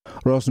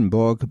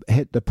 Rosenborg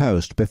hit the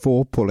post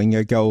before pulling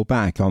a goal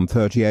back on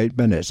 38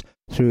 minutes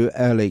through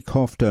Erlich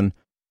Hofton,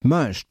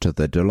 much to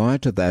the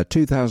delight of their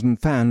 2,000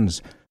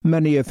 fans,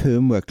 many of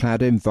whom were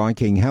clad in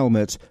Viking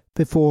helmets,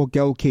 before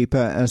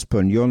goalkeeper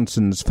Espen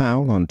Jonsson's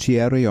foul on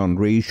Thierry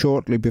Henry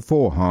shortly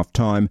before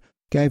half-time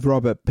gave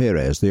Robert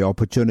Pires the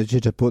opportunity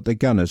to put the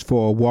Gunners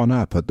 4-1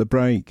 up at the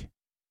break.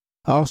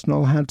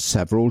 Arsenal had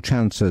several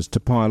chances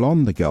to pile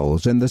on the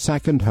goals in the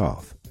second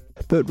half,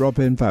 but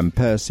Robin van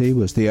Persie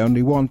was the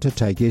only one to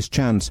take his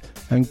chance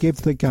and give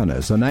the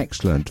Gunners an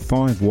excellent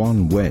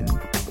 5-1 win.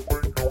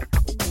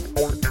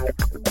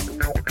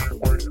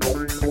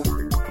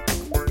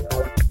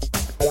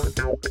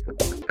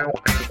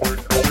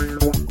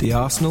 The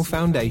Arsenal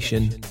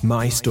Foundation,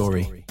 My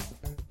Story.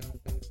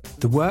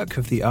 The work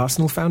of the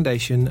Arsenal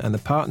Foundation and the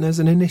partners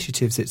and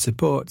initiatives it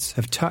supports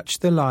have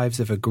touched the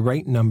lives of a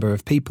great number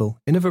of people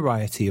in a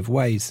variety of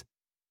ways.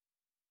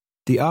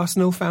 The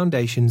Arsenal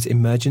Foundation's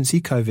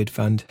Emergency COVID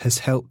Fund has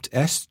helped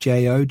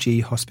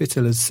SJOG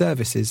Hospitallers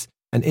Services,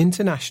 an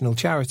international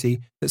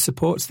charity that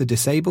supports the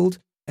disabled,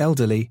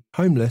 elderly,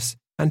 homeless,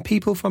 and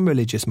people from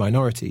religious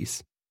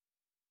minorities.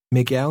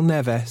 Miguel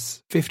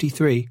Neves,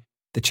 53,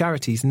 the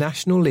charity's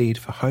national lead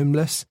for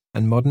homeless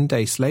and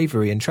modern-day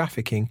slavery and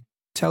trafficking,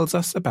 tells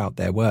us about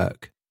their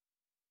work.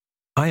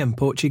 I am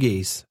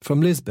Portuguese,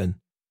 from Lisbon,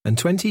 and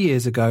 20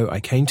 years ago I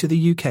came to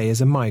the UK as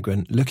a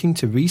migrant looking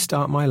to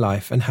restart my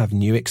life and have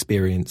new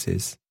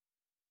experiences.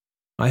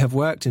 I have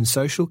worked in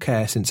social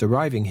care since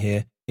arriving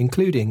here,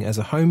 including as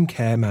a home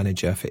care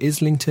manager for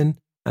Islington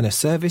and a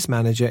service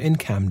manager in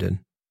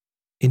Camden.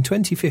 In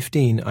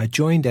 2015 I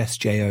joined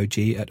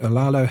SJOG at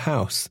Olalo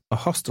House, a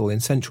hostel in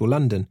central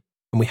London,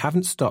 and we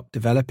haven't stopped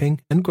developing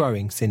and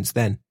growing since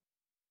then.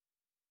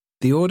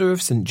 The Order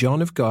of St John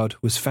of God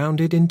was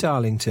founded in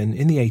Darlington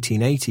in the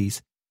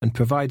 1880s and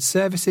provides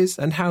services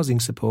and housing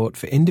support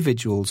for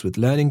individuals with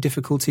learning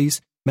difficulties,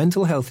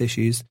 mental health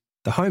issues,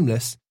 the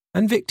homeless,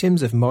 and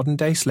victims of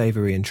modern-day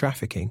slavery and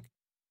trafficking.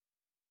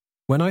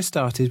 When I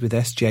started with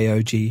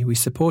SJOG, we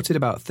supported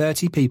about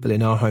 30 people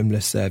in our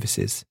homeless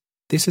services.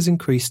 This has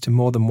increased to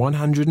more than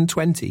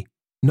 120,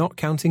 not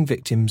counting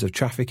victims of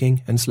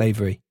trafficking and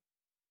slavery.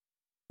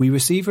 We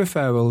receive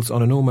referrals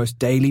on an almost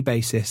daily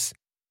basis,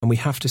 and we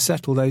have to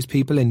settle those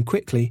people in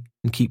quickly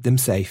and keep them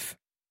safe.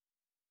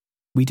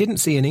 We didn't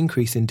see an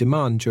increase in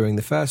demand during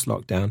the first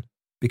lockdown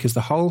because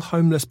the whole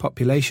homeless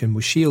population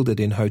was shielded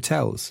in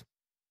hotels.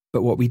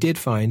 But what we did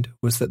find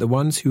was that the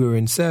ones who were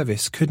in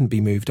service couldn't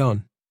be moved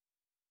on.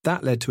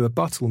 That led to a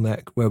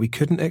bottleneck where we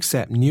couldn't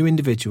accept new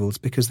individuals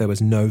because there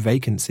was no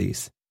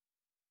vacancies.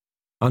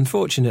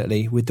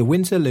 Unfortunately, with the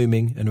winter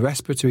looming and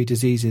respiratory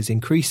diseases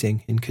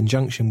increasing in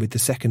conjunction with the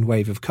second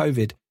wave of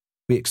COVID,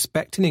 we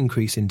expect an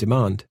increase in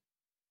demand.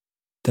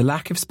 The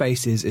lack of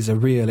spaces is a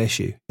real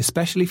issue,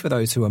 especially for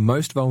those who are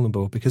most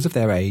vulnerable because of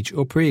their age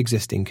or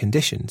pre-existing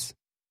conditions.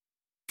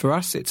 For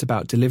us, it's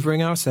about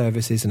delivering our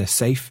services in a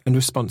safe and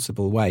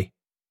responsible way.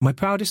 My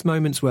proudest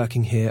moments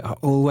working here are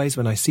always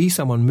when I see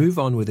someone move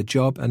on with a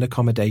job and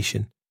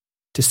accommodation.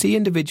 To see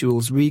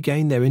individuals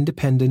regain their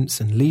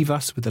independence and leave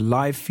us with a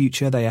live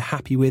future they are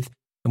happy with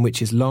and which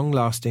is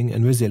long-lasting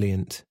and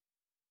resilient.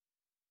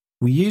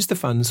 We used the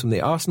funds from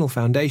the Arsenal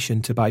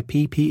Foundation to buy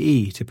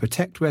PPE to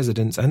protect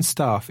residents and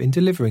staff in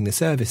delivering the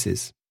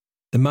services.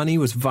 The money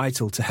was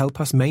vital to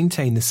help us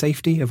maintain the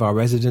safety of our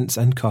residents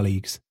and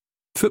colleagues.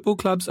 Football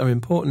clubs are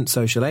important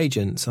social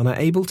agents and are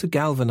able to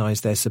galvanise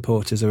their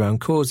supporters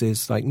around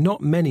causes like not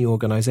many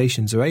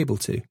organisations are able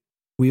to.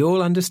 We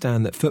all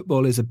understand that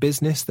football is a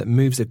business that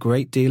moves a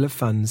great deal of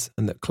funds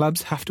and that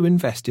clubs have to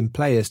invest in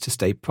players to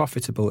stay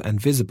profitable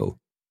and visible.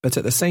 But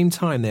at the same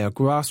time they are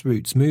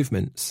grassroots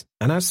movements,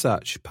 and as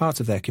such, part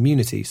of their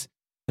communities,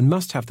 and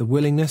must have the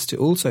willingness to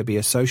also be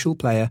a social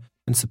player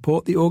and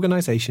support the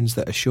organisations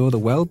that assure the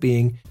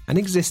well-being and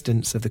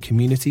existence of the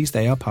communities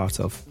they are part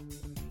of.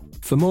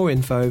 For more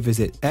info,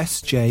 visit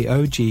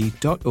sjog.org.uk.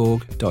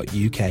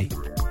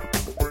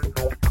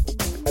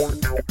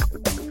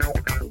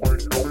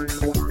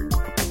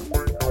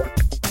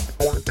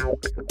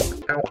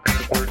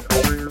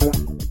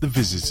 The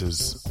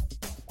Visitors.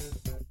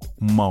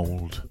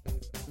 Molde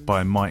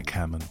by Mike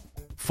Hammond.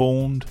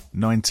 Formed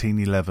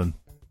 1911.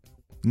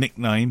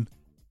 Nickname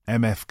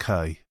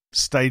MFK.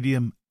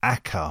 Stadium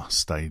Akkar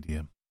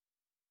Stadium.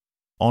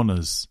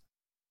 Honours.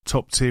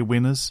 Top tier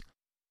winners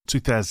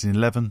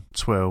 2011,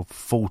 12,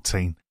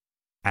 14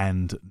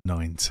 and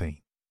 19.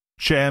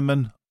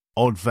 Chairman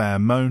Odd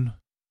Van Moon.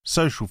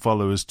 Social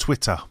followers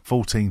Twitter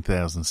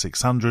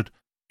 14,600.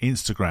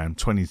 Instagram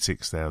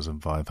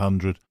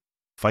 26,500.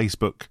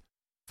 Facebook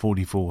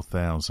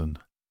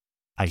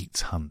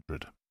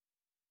 44,800.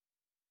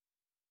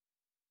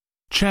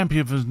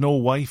 Champion of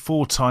Norway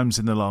 4 times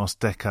in the last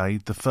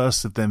decade, the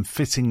first of them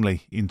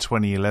fittingly in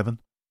 2011,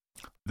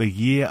 the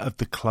year of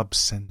the club's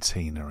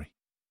centenary.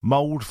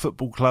 Molde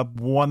Football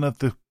Club, one of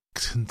the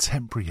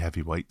contemporary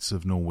heavyweights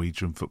of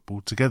Norwegian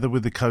football, together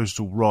with the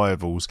coastal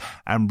rivals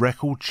and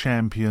record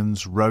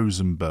champions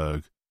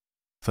Rosenborg.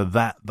 For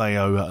that they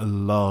owe a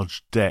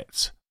large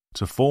debt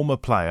to former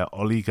player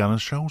Ole Gunnar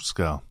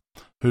Solskjaer,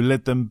 who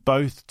led them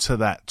both to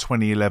that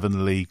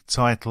 2011 league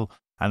title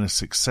and a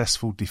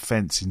successful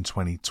defence in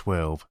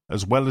 2012,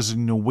 as well as a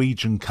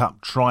Norwegian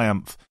Cup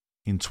triumph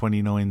in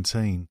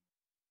 2019.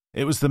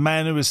 It was the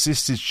man who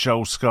assisted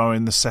Solskjaer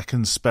in the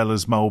second spell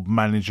as Molde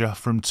manager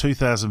from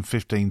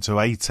 2015 to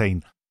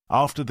 18,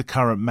 after the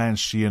current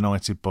Manchester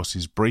United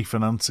boss's brief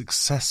and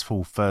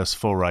unsuccessful first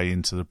foray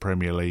into the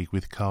Premier League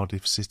with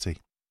Cardiff City,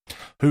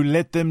 who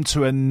led them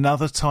to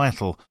another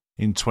title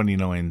in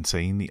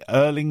 2019. The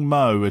Erling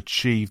Moe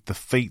achieved the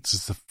feat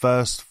as the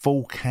first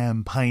full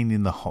campaign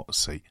in the hot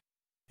seat.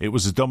 It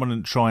was a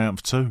dominant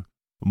triumph too,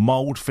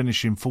 Molde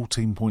finishing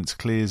 14 points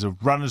clear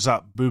of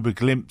runners-up Bubba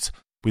Glimt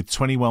with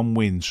 21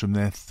 wins from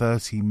their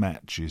 30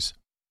 matches.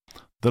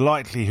 The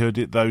likelihood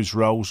that those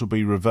roles will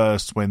be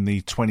reversed when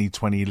the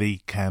 2020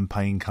 league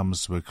campaign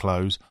comes to a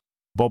close.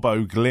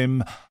 Bobo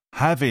Glim,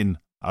 having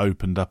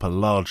opened up a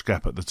large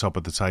gap at the top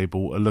of the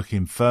table, are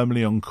looking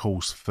firmly on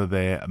course for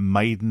their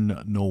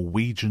maiden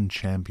Norwegian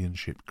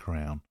Championship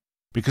crown.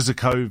 Because of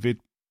COVID,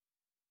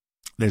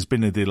 there's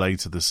been a delay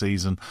to the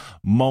season.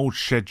 Molde's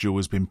schedule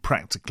has been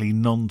practically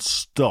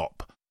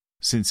non-stop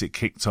since it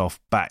kicked off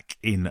back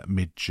in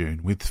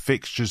mid-June, with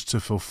fixtures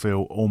to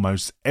fulfil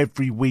almost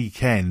every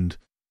weekend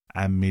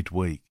and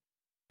midweek.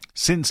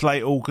 Since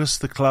late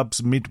August, the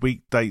club's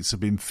midweek dates have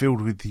been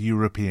filled with the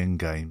European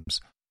games.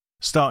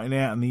 Starting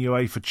out in the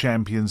UEFA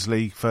Champions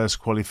League first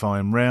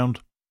qualifying round,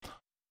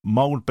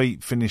 Molde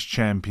beat Finnish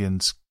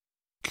champions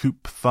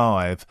Coupe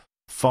 5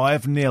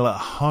 5-0 at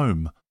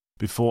home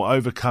before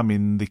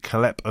overcoming the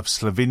Kalep of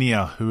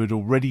Slovenia, who had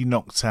already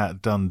knocked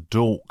out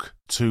Dundalk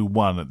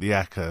 2-1 at the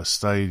Akkar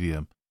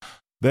Stadium.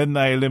 Then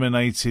they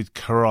eliminated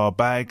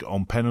Karabag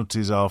on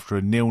penalties after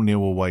a 0-0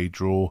 away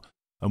draw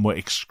and were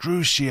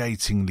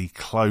excruciatingly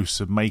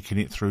close of making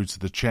it through to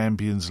the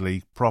Champions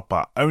League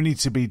proper, only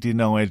to be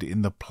denied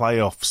in the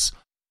playoffs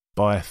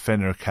by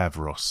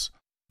Fenerbahce,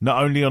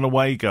 not only on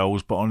away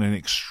goals but on an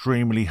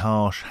extremely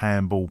harsh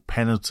handball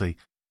penalty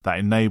that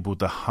enabled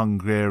the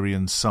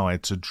Hungarian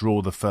side to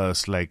draw the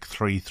first leg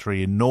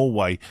 3-3 in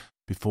Norway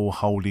before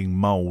holding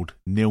Molde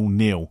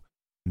 0-0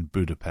 in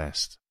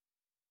Budapest.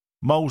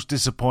 Molde's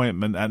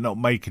disappointment at not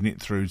making it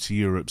through to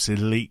Europe's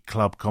elite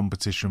club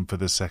competition for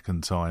the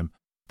second time.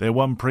 Their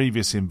one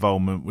previous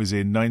involvement was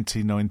in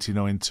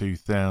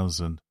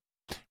 1999-2000.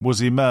 It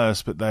was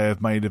immersed, but they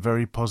have made a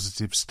very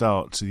positive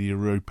start to the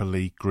Europa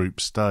League group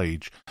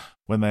stage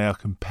when they are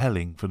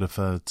compelling for the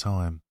third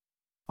time.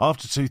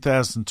 After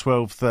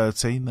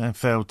 2012-13, they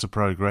failed to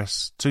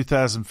progress.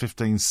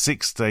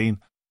 2015-16,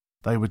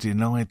 they were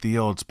denied the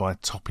odds by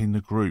topping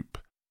the group,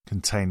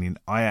 containing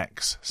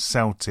Ajax,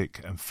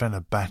 Celtic and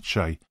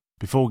Fenerbahce,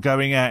 before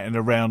going out in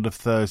a round of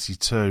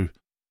 32.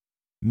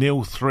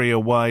 0-3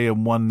 away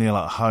and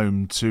 1-0 at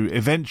home to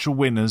eventual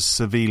winners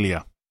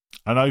Sevilla.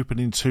 An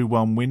opening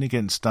 2-1 win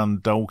against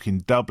Dundalk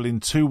in Dublin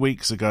 2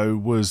 weeks ago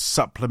was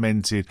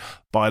supplemented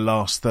by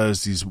last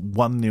Thursday's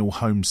 1-0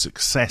 home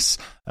success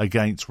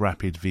against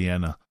Rapid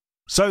Vienna.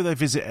 So they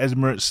visit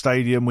Emirates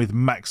Stadium with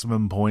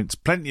maximum points,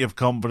 plenty of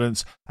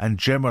confidence and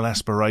general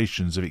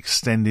aspirations of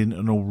extending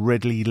an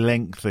already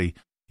lengthy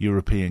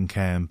European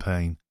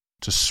campaign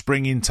to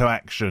spring into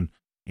action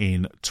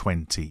in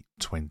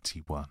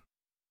 2021.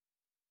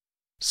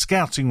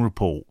 Scouting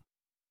Report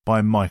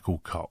by Michael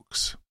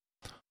Cox.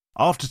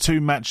 After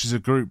 2 matches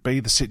of Group B,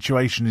 the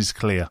situation is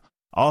clear.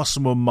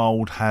 Arsenal and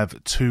Molde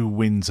have 2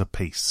 wins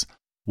apiece.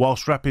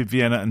 Whilst Rapid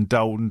Vienna and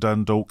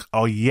Dundalk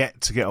are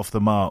yet to get off the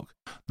mark,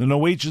 the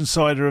Norwegian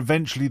side are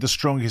eventually the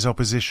strongest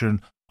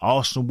opposition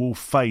Arsenal will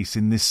face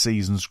in this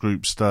season's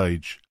group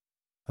stage,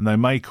 and they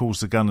may cause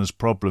the Gunners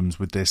problems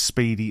with their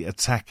speedy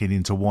attacking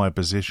into wide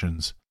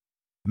positions.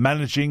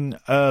 Managing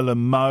Erlen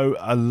Moe,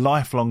 a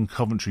lifelong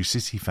Coventry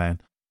City fan,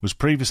 was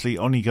previously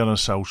Ole Gunnar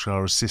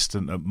Solskjaer's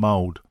assistant at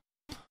Molde,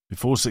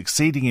 before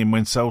succeeding him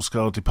when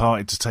Solskjaer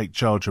departed to take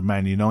charge of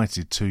Man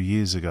United 2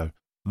 years ago.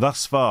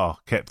 Thus far,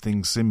 kept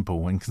things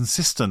simple and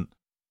consistent,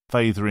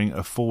 favouring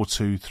a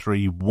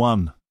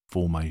 4-2-3-1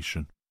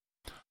 formation.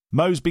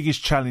 Mo's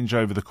biggest challenge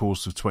over the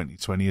course of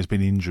 2020 has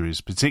been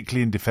injuries,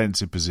 particularly in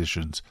defensive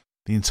positions.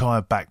 The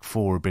entire back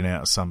four have been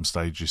out at some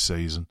stage this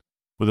season.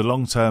 With a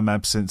long-term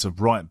absence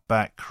of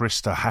right-back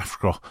Krista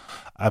Hafro,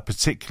 a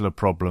particular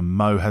problem,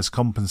 Mo has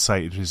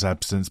compensated his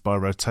absence by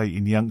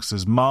rotating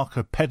youngsters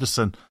Marco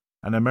Pedersen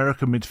and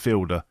American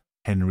midfielder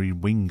Henry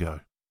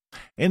Wingo.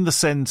 In the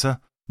centre,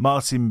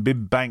 Martin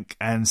Bibbank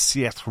and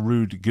Siet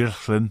Ruud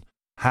Gürtlen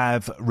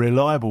have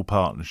reliable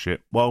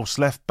partnership, whilst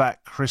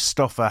left-back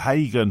Christopher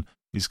Hagen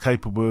is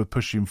capable of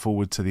pushing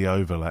forward to the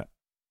overlap.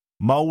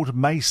 Molde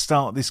may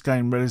start this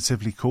game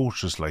relatively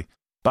cautiously,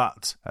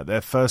 but at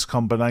their first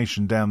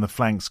combination down the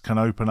flanks can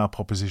open up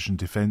opposition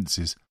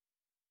defences.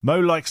 Mo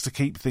likes to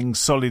keep things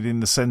solid in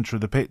the centre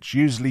of the pitch,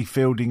 usually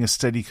fielding a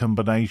steady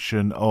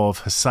combination of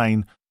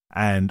Hussein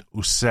and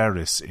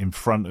Usaris in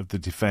front of the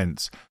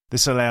defence.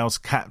 This allows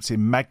captain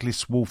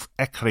Maglis Wolf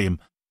Ekrim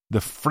the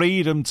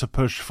freedom to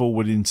push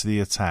forward into the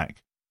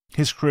attack.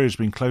 His career has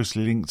been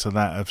closely linked to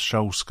that of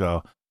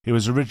Solskjaer. He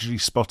was originally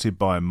spotted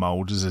by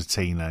Molde as a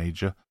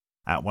teenager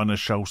at one of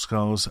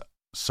Solskjaer's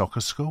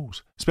soccer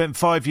schools. Spent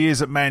 5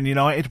 years at Man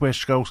United, where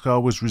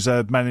Solskjaer was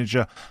reserve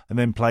manager, and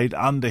then played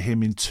under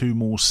him in 2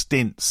 more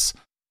stints,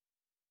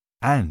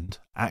 and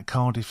at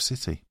Cardiff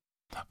City.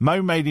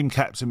 Mo made him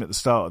captain at the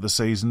start of the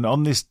season.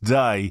 On this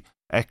day,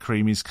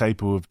 Ekrim is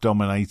capable of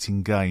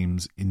dominating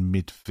games in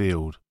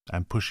midfield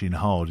and pushing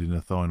hard in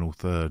the final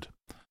third.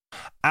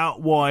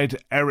 Out wide,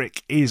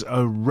 Eric is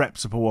a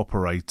reputable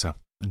operator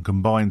and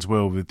combines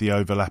well with the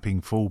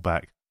overlapping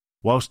fullback.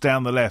 Whilst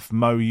down the left,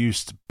 Mo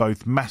used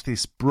both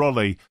Mathis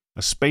Brolly,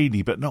 a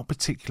speedy but not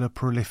particularly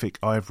prolific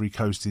Ivory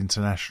Coast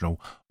international,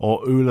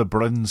 or Ula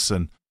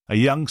Brunson, a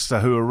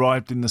youngster who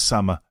arrived in the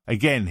summer.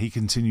 Again, he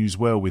continues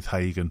well with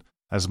Hagen,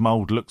 as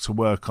Molde look to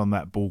work on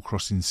that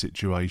ball-crossing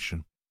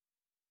situation.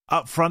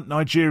 Up front,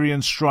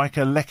 Nigerian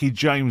striker Lekki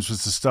James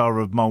was the star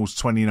of Molde's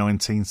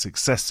 2019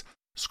 success,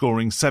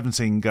 scoring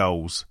 17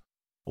 goals.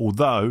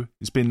 Although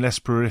he's been less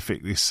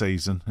prolific this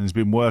season and has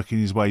been working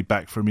his way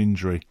back from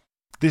injury.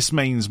 This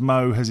means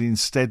Mo has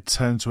instead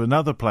turned to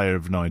another player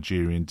of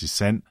Nigerian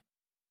descent,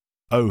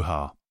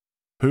 Oha,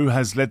 who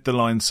has led the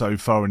line so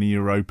far in the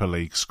Europa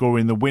League,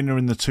 scoring the winner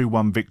in the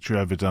 2-1 victory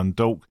over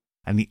Dundalk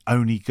and the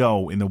only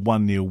goal in the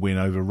 1-0 win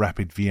over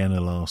Rapid Vienna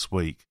last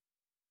week.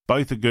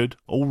 Both are good,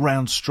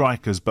 all-round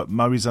strikers, but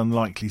Mo is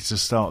unlikely to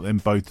start them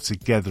both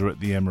together at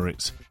the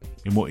Emirates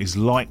in what is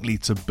likely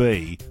to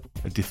be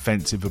a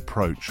defensive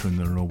approach from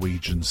the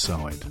Norwegian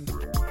side.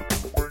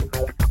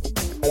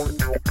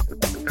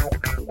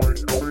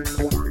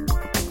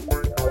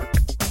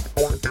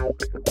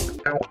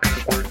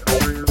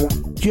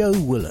 Joe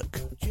Willock,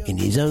 in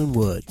his own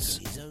words.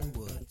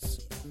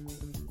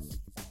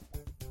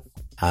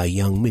 Our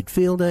young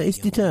midfielder is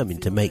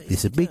determined to make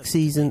this a big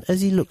season as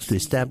he looks to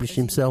establish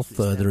himself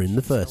further in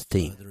the first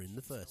team.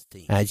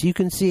 As you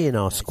can see in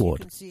our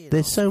squad,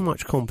 there's so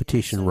much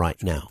competition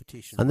right now,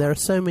 and there are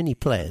so many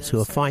players who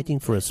are fighting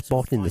for a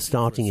spot in the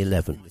starting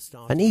 11,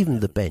 and even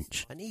the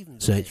bench,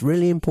 so it's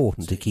really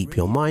important to keep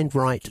your mind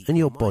right and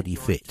your body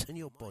fit.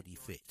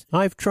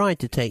 I've tried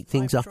to take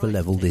things up a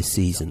level this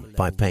season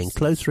by paying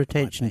closer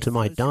attention to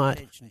my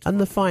diet and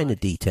the finer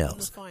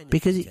details,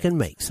 because it can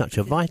make such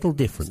a vital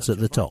difference at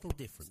the top.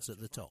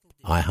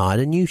 I hired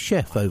a new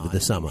chef over the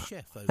summer,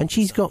 and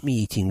she's got me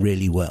eating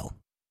really well.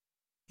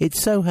 It's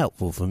so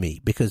helpful for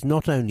me because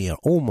not only are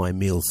all my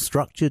meals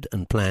structured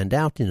and planned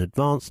out in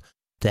advance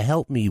to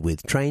help me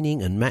with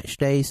training and match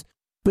days,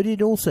 but it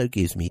also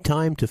gives me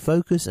time to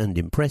focus and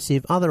impress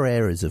other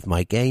areas of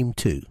my game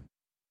too.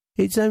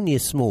 It's only a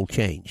small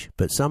change,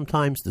 but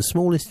sometimes the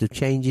smallest of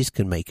changes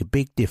can make a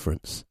big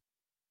difference.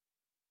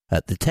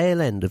 At the tail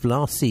end of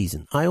last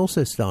season, I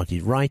also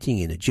started writing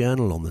in a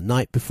journal on the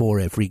night before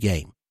every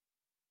game.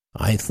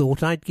 I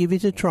thought I'd give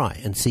it a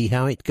try and see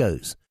how it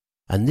goes,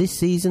 and this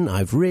season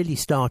I've really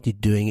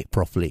started doing it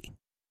properly.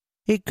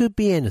 It could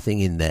be anything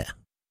in there.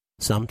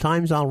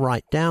 Sometimes I'll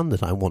write down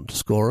that I want to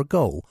score a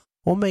goal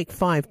or make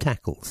 5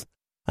 tackles,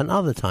 and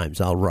other times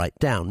I'll write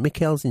down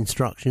Mikel's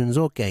instructions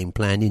or game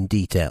plan in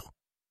detail.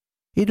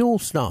 It all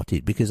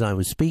started because I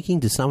was speaking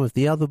to some of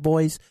the other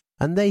boys,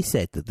 and they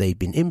said that they'd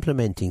been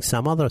implementing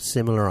some other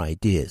similar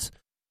ideas,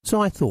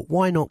 so I thought,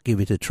 why not give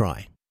it a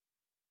try?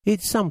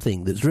 It's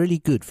something that's really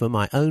good for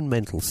my own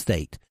mental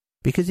state,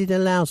 because it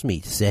allows me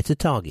to set a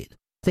target,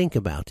 think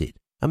about it,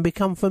 and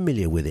become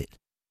familiar with it.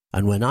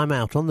 And when I'm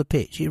out on the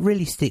pitch, it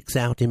really sticks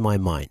out in my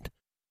mind,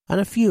 and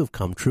a few have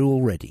come true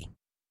already.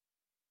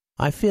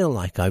 I feel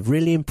like I've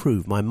really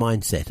improved my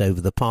mindset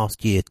over the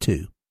past year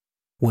too.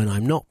 When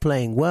I'm not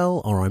playing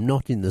well or I'm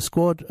not in the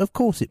squad, of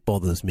course it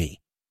bothers me,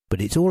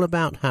 but it's all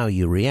about how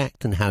you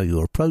react and how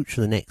you approach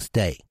the next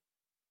day.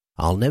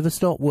 I'll never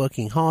stop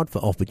working hard for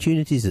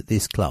opportunities at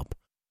this club,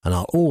 and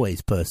I'll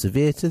always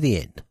persevere to the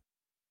end.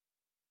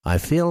 I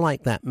feel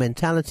like that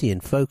mentality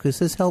and focus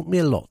has helped me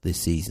a lot this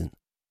season,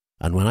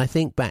 and when I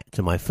think back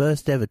to my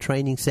first ever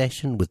training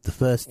session with the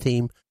first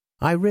team,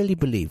 I really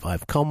believe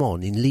I've come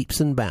on in leaps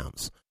and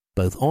bounds,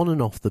 both on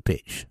and off the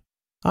pitch.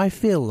 I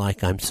feel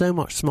like I'm so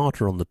much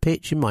smarter on the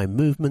pitch in my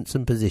movements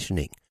and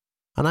positioning,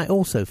 and I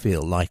also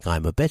feel like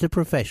I'm a better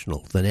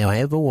professional than I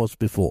ever was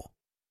before.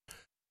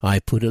 I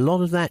put a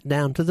lot of that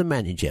down to the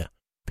manager,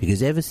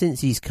 because ever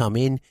since he's come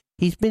in,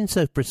 he's been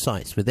so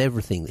precise with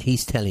everything that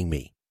he's telling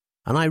me,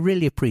 and I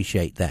really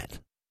appreciate that.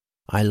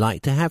 I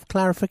like to have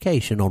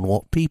clarification on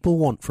what people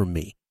want from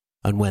me,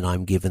 and when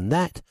I'm given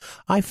that,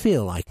 I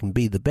feel I can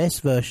be the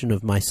best version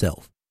of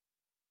myself.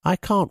 I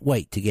can't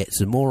wait to get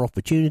some more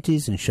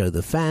opportunities and show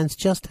the fans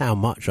just how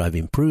much I've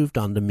improved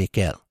under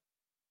Mikel.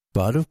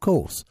 But of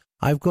course,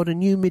 I've got a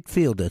new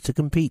midfielder to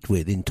compete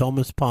with in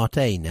Thomas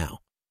Partey now.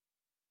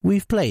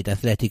 We've played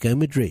Atletico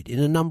Madrid in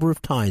a number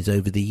of times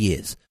over the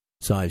years,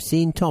 so I've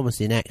seen Thomas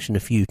in action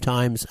a few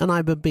times and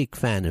I'm a big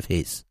fan of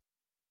his.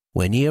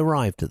 When he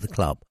arrived at the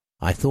club,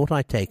 I thought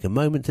I'd take a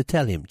moment to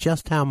tell him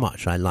just how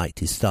much I liked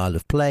his style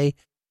of play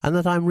and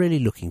that I'm really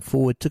looking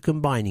forward to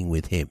combining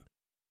with him.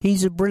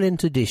 He's a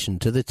brilliant addition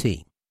to the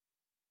team.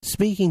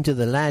 Speaking to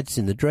the lads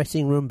in the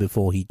dressing room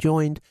before he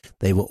joined,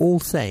 they were all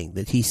saying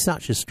that he's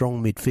such a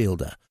strong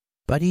midfielder,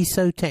 but he's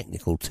so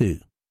technical too.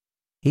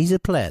 He's a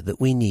player that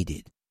we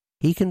needed.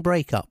 He can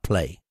break up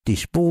play,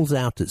 dish balls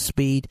out at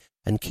speed,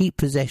 and keep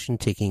possession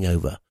ticking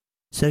over.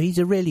 So he's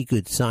a really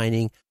good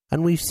signing,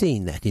 and we've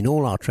seen that in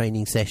all our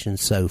training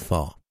sessions so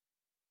far.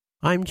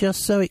 I'm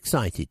just so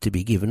excited to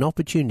be given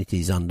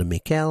opportunities under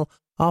Mikel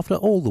after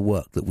all the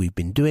work that we've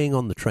been doing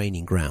on the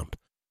training ground.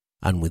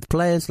 And with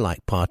players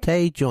like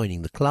Partey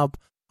joining the club,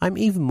 I'm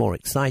even more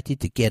excited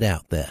to get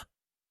out there.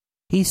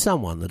 He's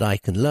someone that I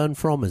can learn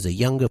from as a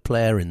younger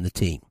player in the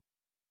team.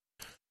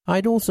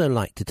 I'd also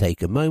like to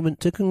take a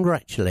moment to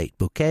congratulate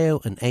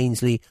Bukayo and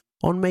Ainsley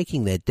on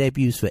making their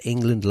debuts for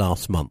England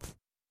last month.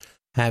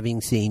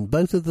 Having seen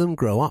both of them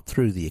grow up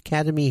through the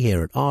academy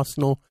here at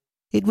Arsenal,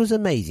 it was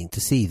amazing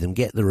to see them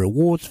get the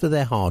rewards for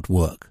their hard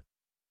work.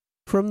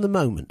 From the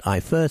moment I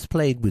first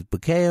played with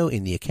Bukayo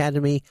in the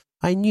academy,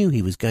 I knew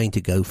he was going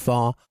to go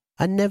far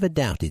and never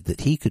doubted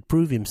that he could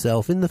prove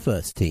himself in the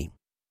first team.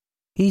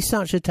 He's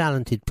such a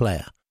talented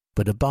player,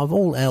 but above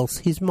all else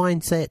his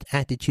mindset,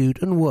 attitude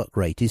and work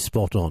rate is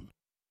spot on.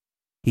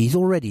 He's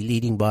already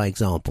leading by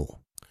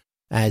example.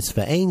 As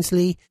for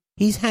Ainsley,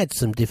 he's had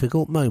some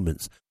difficult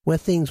moments where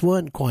things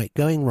weren't quite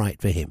going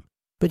right for him,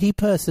 but he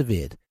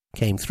persevered,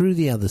 came through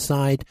the other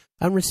side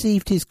and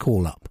received his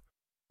call-up,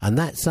 and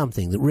that's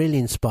something that really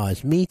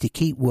inspires me to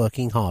keep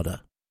working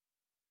harder.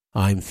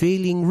 I'm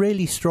feeling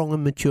really strong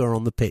and mature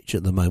on the pitch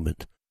at the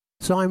moment,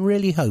 so I'm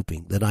really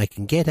hoping that I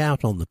can get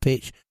out on the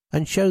pitch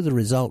and show the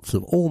results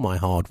of all my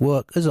hard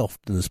work as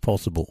often as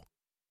possible.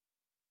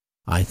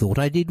 I thought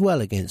I did well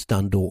against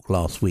Dundalk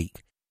last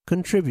week,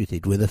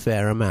 contributed with a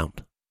fair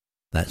amount.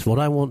 That's what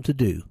I want to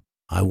do.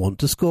 I want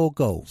to score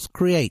goals,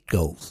 create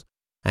goals,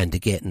 and to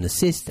get an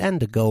assist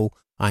and a goal,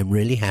 I'm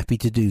really happy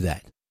to do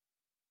that.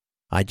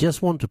 I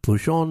just want to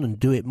push on and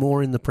do it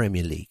more in the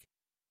Premier League.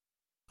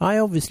 I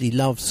obviously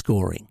love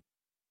scoring.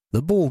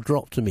 The ball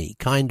dropped to me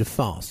kind of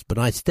fast, but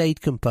I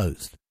stayed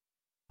composed.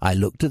 I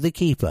looked at the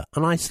keeper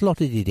and I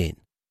slotted it in.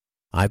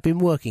 I've been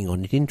working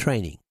on it in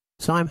training,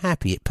 so I'm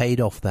happy it paid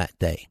off that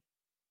day.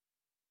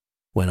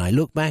 When I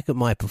look back at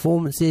my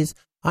performances,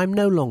 I'm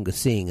no longer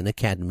seeing an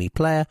academy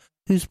player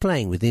who's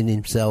playing within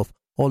himself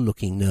or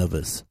looking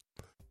nervous.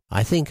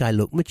 I think I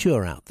look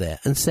mature out there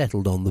and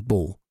settled on the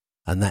ball,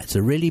 and that's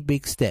a really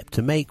big step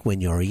to make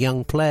when you're a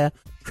young player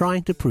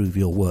trying to prove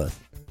your worth.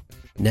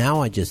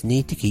 Now I just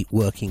need to keep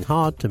working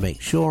hard to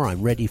make sure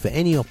I'm ready for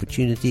any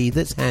opportunity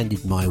that's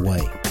handed my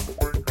way.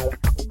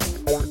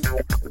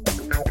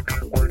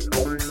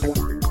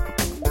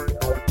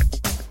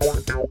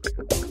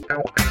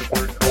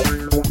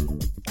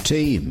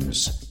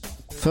 Teams.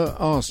 For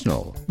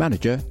Arsenal,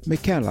 manager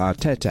Mikel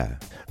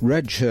Arteta.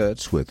 Red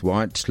shirts with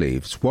white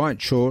sleeves,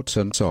 white shorts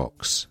and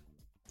socks.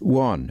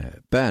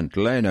 1. Bernd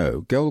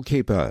Leno,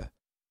 goalkeeper.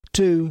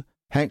 2.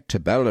 Hector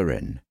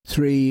Bellerin.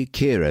 3.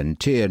 Kieran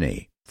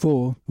Tierney.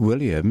 4.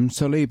 William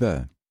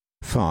Saliba.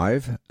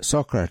 5.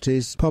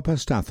 Socrates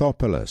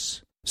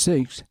Papastathopoulos.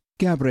 6.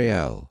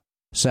 Gabriel.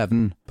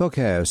 7.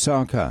 Bukayo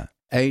Saka.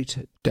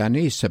 8.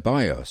 Dani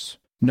Ceballos.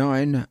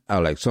 9.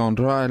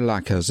 Alexandre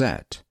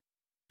Lacazette.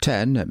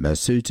 10.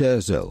 Mesut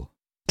Ozil.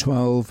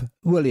 12.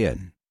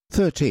 Willian.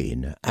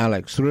 13.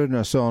 Alex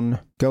Runarsson,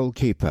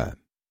 goalkeeper.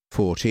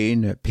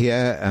 14.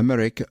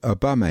 Pierre-Emerick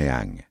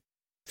Aubameyang.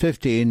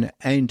 15.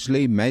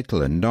 Ainsley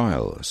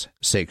Maitland-Niles.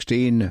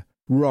 16.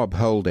 Rob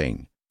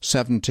Holding.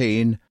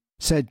 17.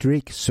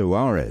 Cedric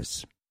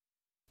Suarez.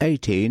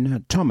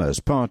 18. Thomas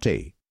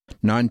Partey.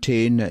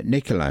 19.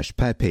 Nicolas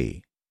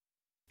Pepe.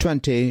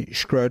 20.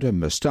 Schroeder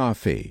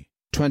Mustafi.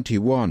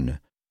 21.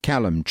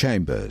 Callum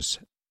Chambers.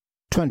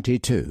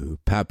 22.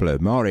 Pablo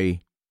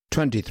Mori.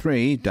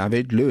 23.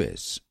 David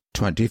Luiz.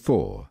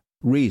 24.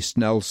 Reece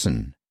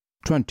Nelson.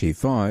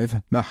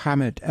 25.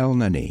 Mohamed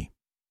Elneny.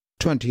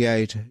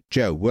 28.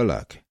 Joe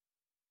Willock.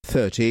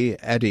 30.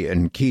 Eddie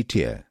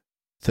Nketiah.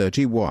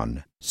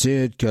 31.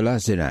 Sead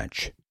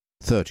Kolasinac.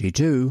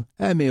 32.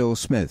 Emile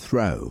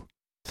Smith-Rowe.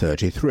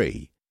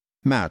 33.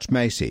 Matt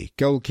Macy,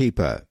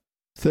 goalkeeper.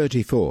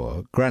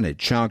 34. Granit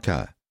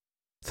Xhaka.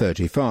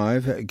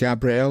 35.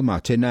 Gabriel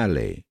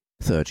Martinelli.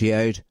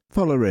 38.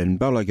 Folarin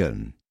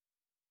Balogun.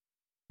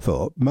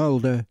 For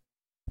Molde,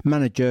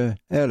 manager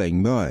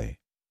Erling Moy.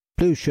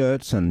 Blue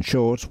shirts and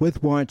shorts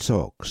with white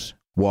socks.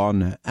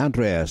 1.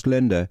 Andreas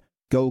Linde,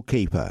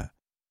 goalkeeper.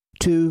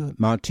 2.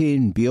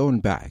 Martin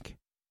Bjornbach.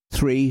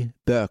 3.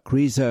 Berk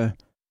Riese.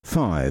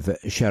 5.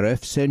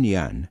 Sheriff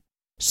Sinyan.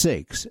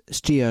 6.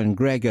 Stian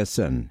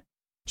Gregersen.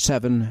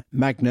 7.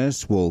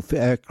 Magnus Wolf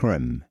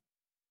Ekrim.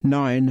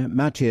 9.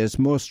 Matthias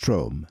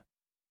Morstrom.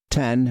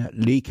 10.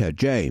 Lika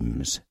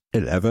James.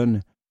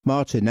 11.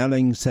 Martin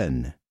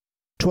Ellingsen.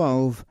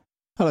 12.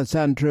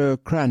 Alessandro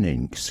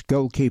Kranings,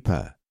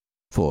 goalkeeper.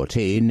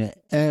 14.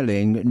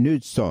 Erling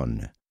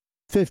Knudson.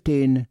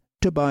 15.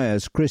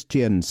 Tobias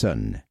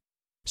Christiansen.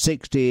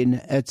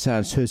 16.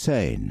 Etsas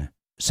Hussein.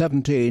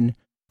 17.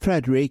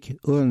 Fredrik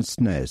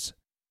Unsnes.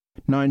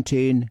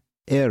 19.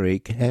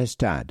 Erik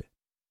Hestad.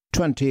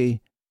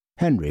 20.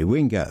 Henry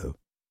Wingo.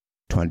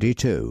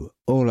 22.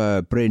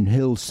 Ola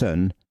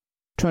Brynhilsson.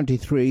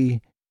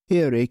 23.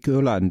 Erik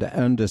Uland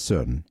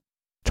Andersson.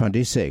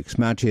 26.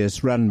 Matthias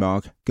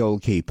Ranmark,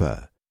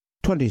 goalkeeper.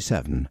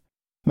 27.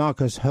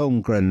 Marcus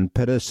Holmgren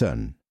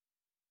Pedersen.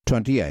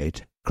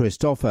 28.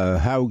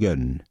 Christopher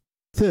Haugen.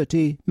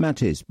 30.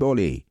 Mattis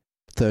Bolli.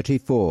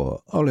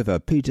 34. Oliver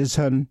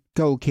Peterson,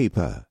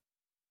 goalkeeper.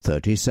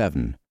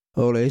 37.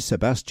 Ole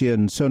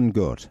Sebastian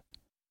Sundgut.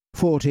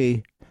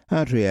 40.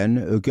 Adrian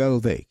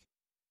Ugelvik.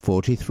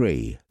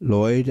 43.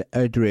 Lloyd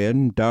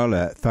Adrian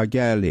Dala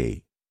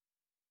Fagerli.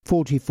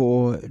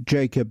 44.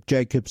 Jacob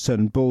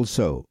Jacobson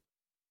Bolso.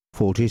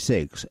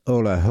 46.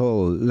 Ola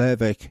Hol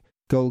Levik,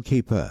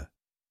 goalkeeper.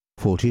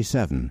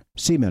 47.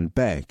 Simon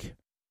Beck.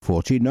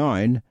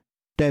 49.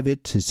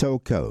 David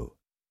Sissoko.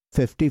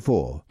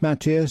 54.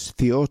 Matthias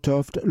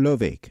Fjortoft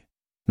Lovik.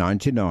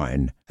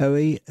 99.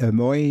 Oe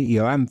Amoy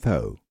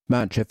Yoamfo.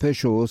 Match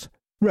officials.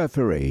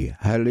 Referee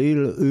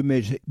Halil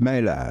Umid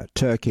Mela,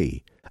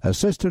 Turkey.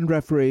 Assistant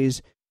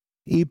referees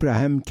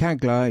Ibrahim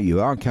Kagla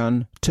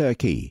Yuarkan,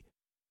 Turkey.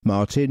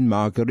 Martin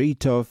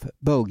Margaritov,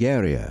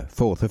 Bulgaria.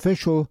 Fourth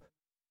official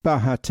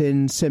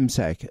Bahatin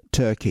Simsek,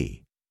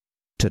 Turkey.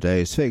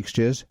 Today's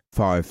fixtures,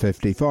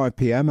 5:55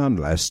 p.m.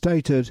 unless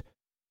stated.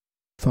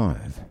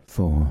 5,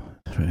 4,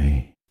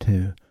 3,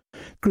 2.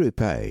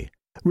 Group A.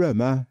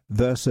 Roma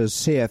versus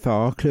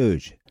CFR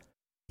Cluj.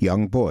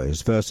 Young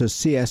Boys versus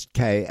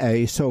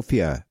CSKA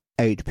Sofia,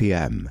 8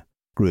 p.m.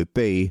 Group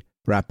B.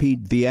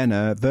 Rapid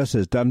Vienna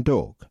versus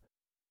Dundalk.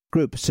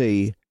 Group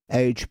C.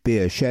 H.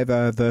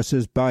 Beersheva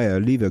versus Bayer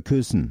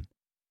Leverkusen.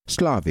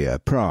 Slavia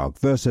Prague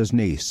versus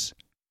Nice.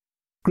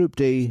 Group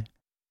D.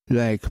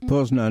 Lech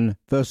Poznan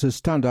versus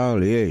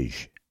Standard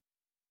Liège.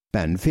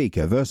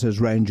 Benfica versus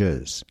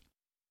Rangers.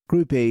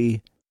 Group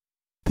E.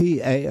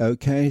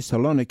 PAOK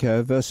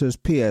Salonika versus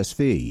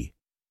PSV.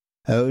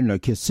 O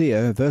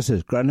Nicosia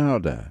versus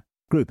Granada.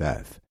 Group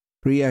F.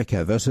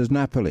 Rijeka vs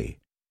Napoli,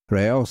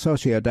 Real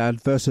Sociedad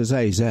vs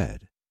AZ.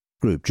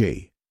 Group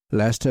G,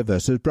 Leicester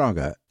vs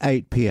Braga,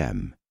 8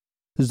 p.m.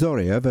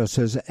 Zorya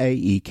vs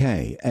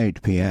AEK,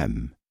 8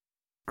 p.m.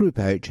 Group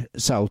H,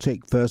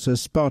 Celtic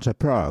vs Sparta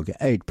Prague,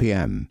 8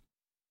 p.m.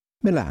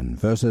 Milan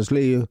vs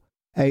Lille,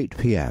 8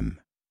 p.m.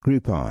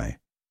 Group I,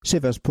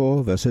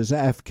 Sivasspor vs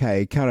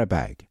FK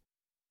Karabakh,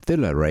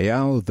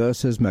 Villarreal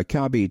vs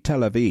Maccabi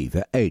Tel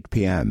Aviv, 8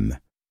 p.m.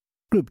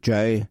 Group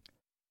J,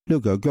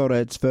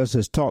 Ludogorets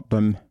vs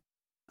Tottenham,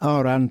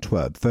 R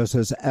Antwerp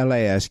vs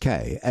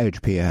LASK,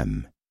 8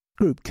 p.m.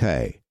 Group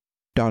K,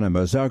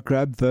 Dynamo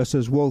Zagreb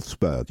vs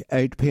Wolfsburg,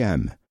 8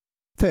 p.m.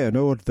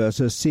 Feyenoord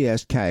vs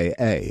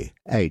CSKA,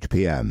 8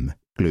 p.m.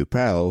 Group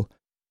L,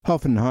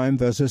 Hoffenheim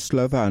vs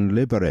Slovan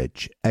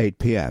Liberec, 8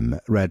 p.m.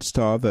 Red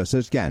Star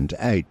vs Ghent,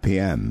 8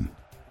 p.m.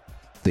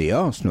 The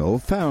Arsenal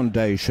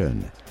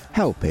Foundation,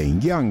 helping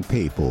young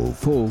people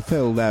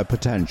fulfil their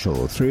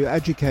potential through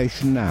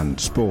education and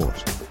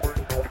sport.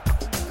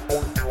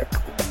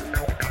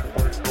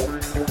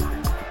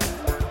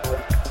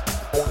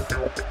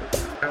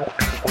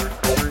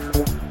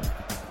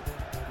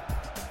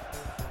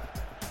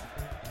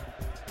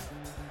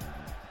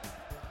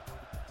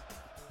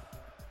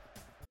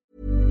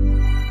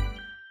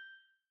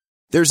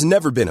 There's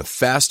never been a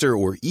faster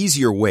or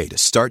easier way to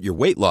start your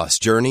weight loss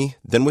journey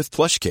than with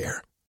PlushCare.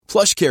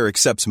 PlushCare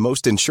accepts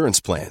most insurance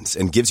plans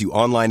and gives you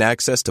online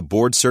access to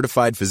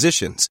board-certified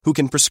physicians who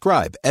can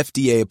prescribe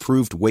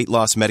FDA-approved weight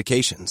loss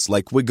medications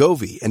like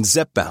Wegovy and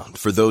Zepbound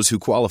for those who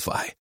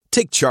qualify.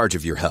 Take charge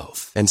of your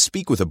health and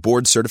speak with a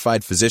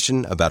board-certified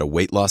physician about a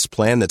weight loss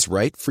plan that's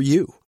right for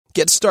you.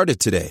 Get started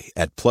today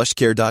at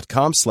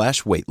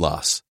plushcare.com/weight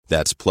loss.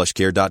 That's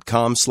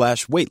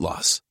plushcare.com/weight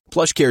loss.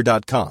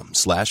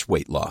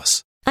 plushcare.com/weight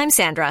loss. I'm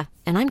Sandra,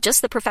 and I'm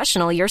just the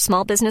professional your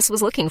small business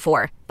was looking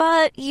for.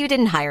 But you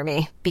didn't hire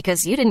me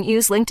because you didn't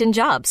use LinkedIn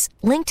Jobs.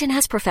 LinkedIn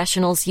has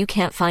professionals you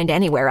can't find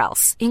anywhere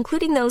else,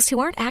 including those who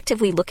aren't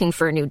actively looking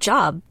for a new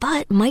job,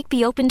 but might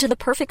be open to the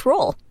perfect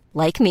role,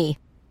 like me.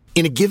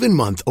 In a given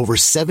month, over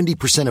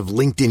 70% of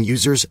LinkedIn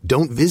users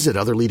don't visit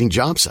other leading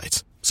job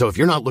sites. So if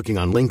you're not looking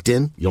on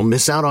LinkedIn, you'll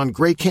miss out on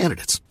great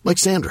candidates, like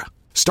Sandra.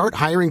 Start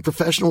hiring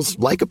professionals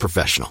like a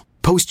professional.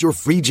 Post your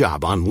free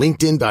job on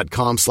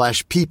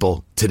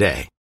linkedin.com/people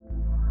today.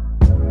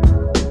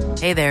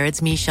 Hey there,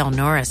 it's Michelle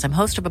Norris. I'm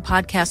host of a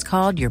podcast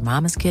called Your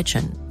Mama's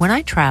Kitchen. When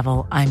I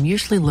travel, I'm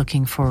usually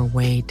looking for a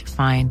way to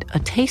find a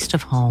taste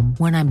of home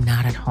when I'm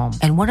not at home.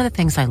 And one of the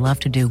things I love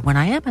to do when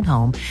I am at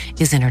home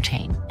is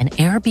entertain. And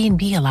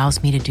Airbnb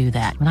allows me to do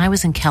that. When I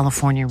was in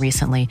California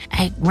recently,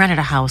 I rented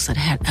a house that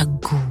had a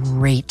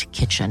great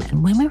kitchen.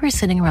 And when we were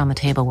sitting around the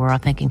table, we're all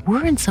thinking,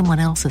 we're in someone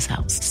else's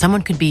house.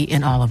 Someone could be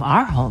in all of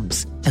our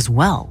homes as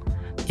well.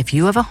 If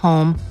you have a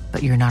home,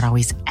 but you're not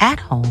always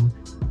at home,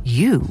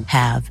 you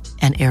have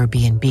an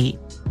Airbnb.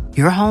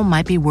 Your home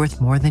might be worth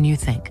more than you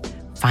think.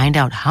 Find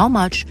out how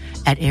much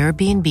at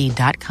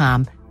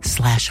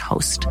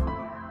airbnb.com/host.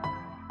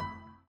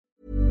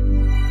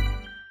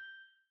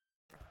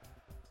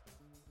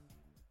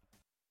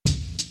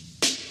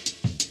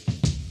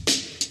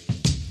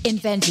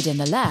 Invented in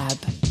the lab,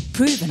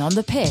 proven on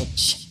the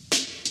pitch.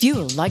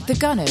 Fuel like the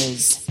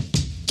Gunners.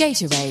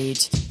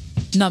 Gatorade,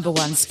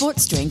 #1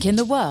 sports drink in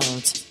the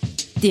world.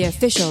 The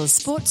official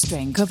sports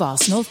drink of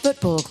Arsenal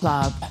Football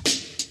Club.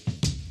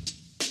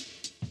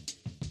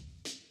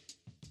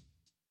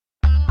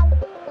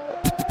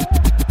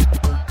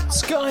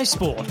 Sky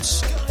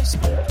Sports.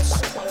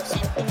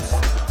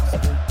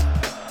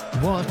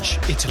 Watch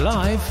it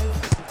live.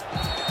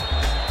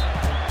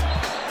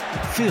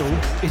 Feel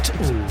it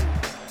all.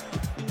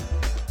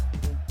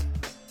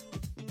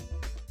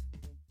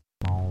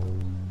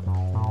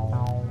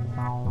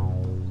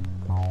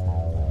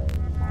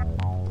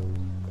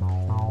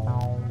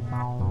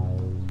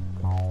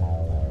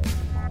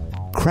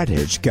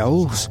 Credit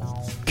goals?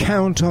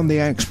 Count on the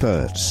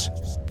experts.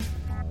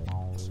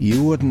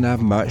 You wouldn't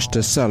have much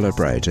to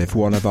celebrate if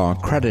one of our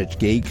credit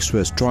geeks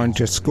was trying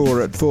to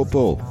score at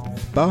football.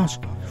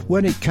 But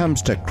when it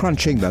comes to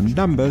crunching the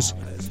numbers,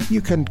 you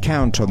can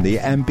count on the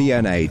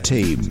MBNA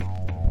team.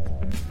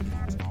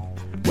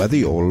 Whether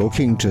you're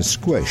looking to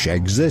squish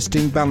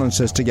existing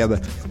balances together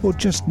or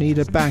just need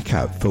a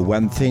backup for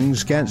when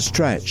things get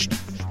stretched,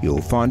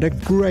 you'll find a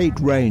great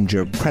range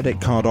of credit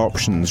card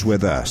options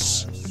with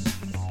us.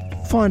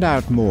 Find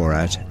out more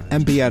at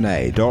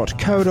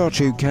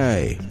mbna.co.uk.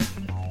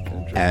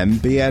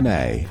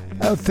 MBNA,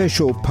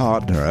 official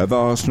partner of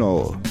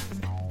Arsenal.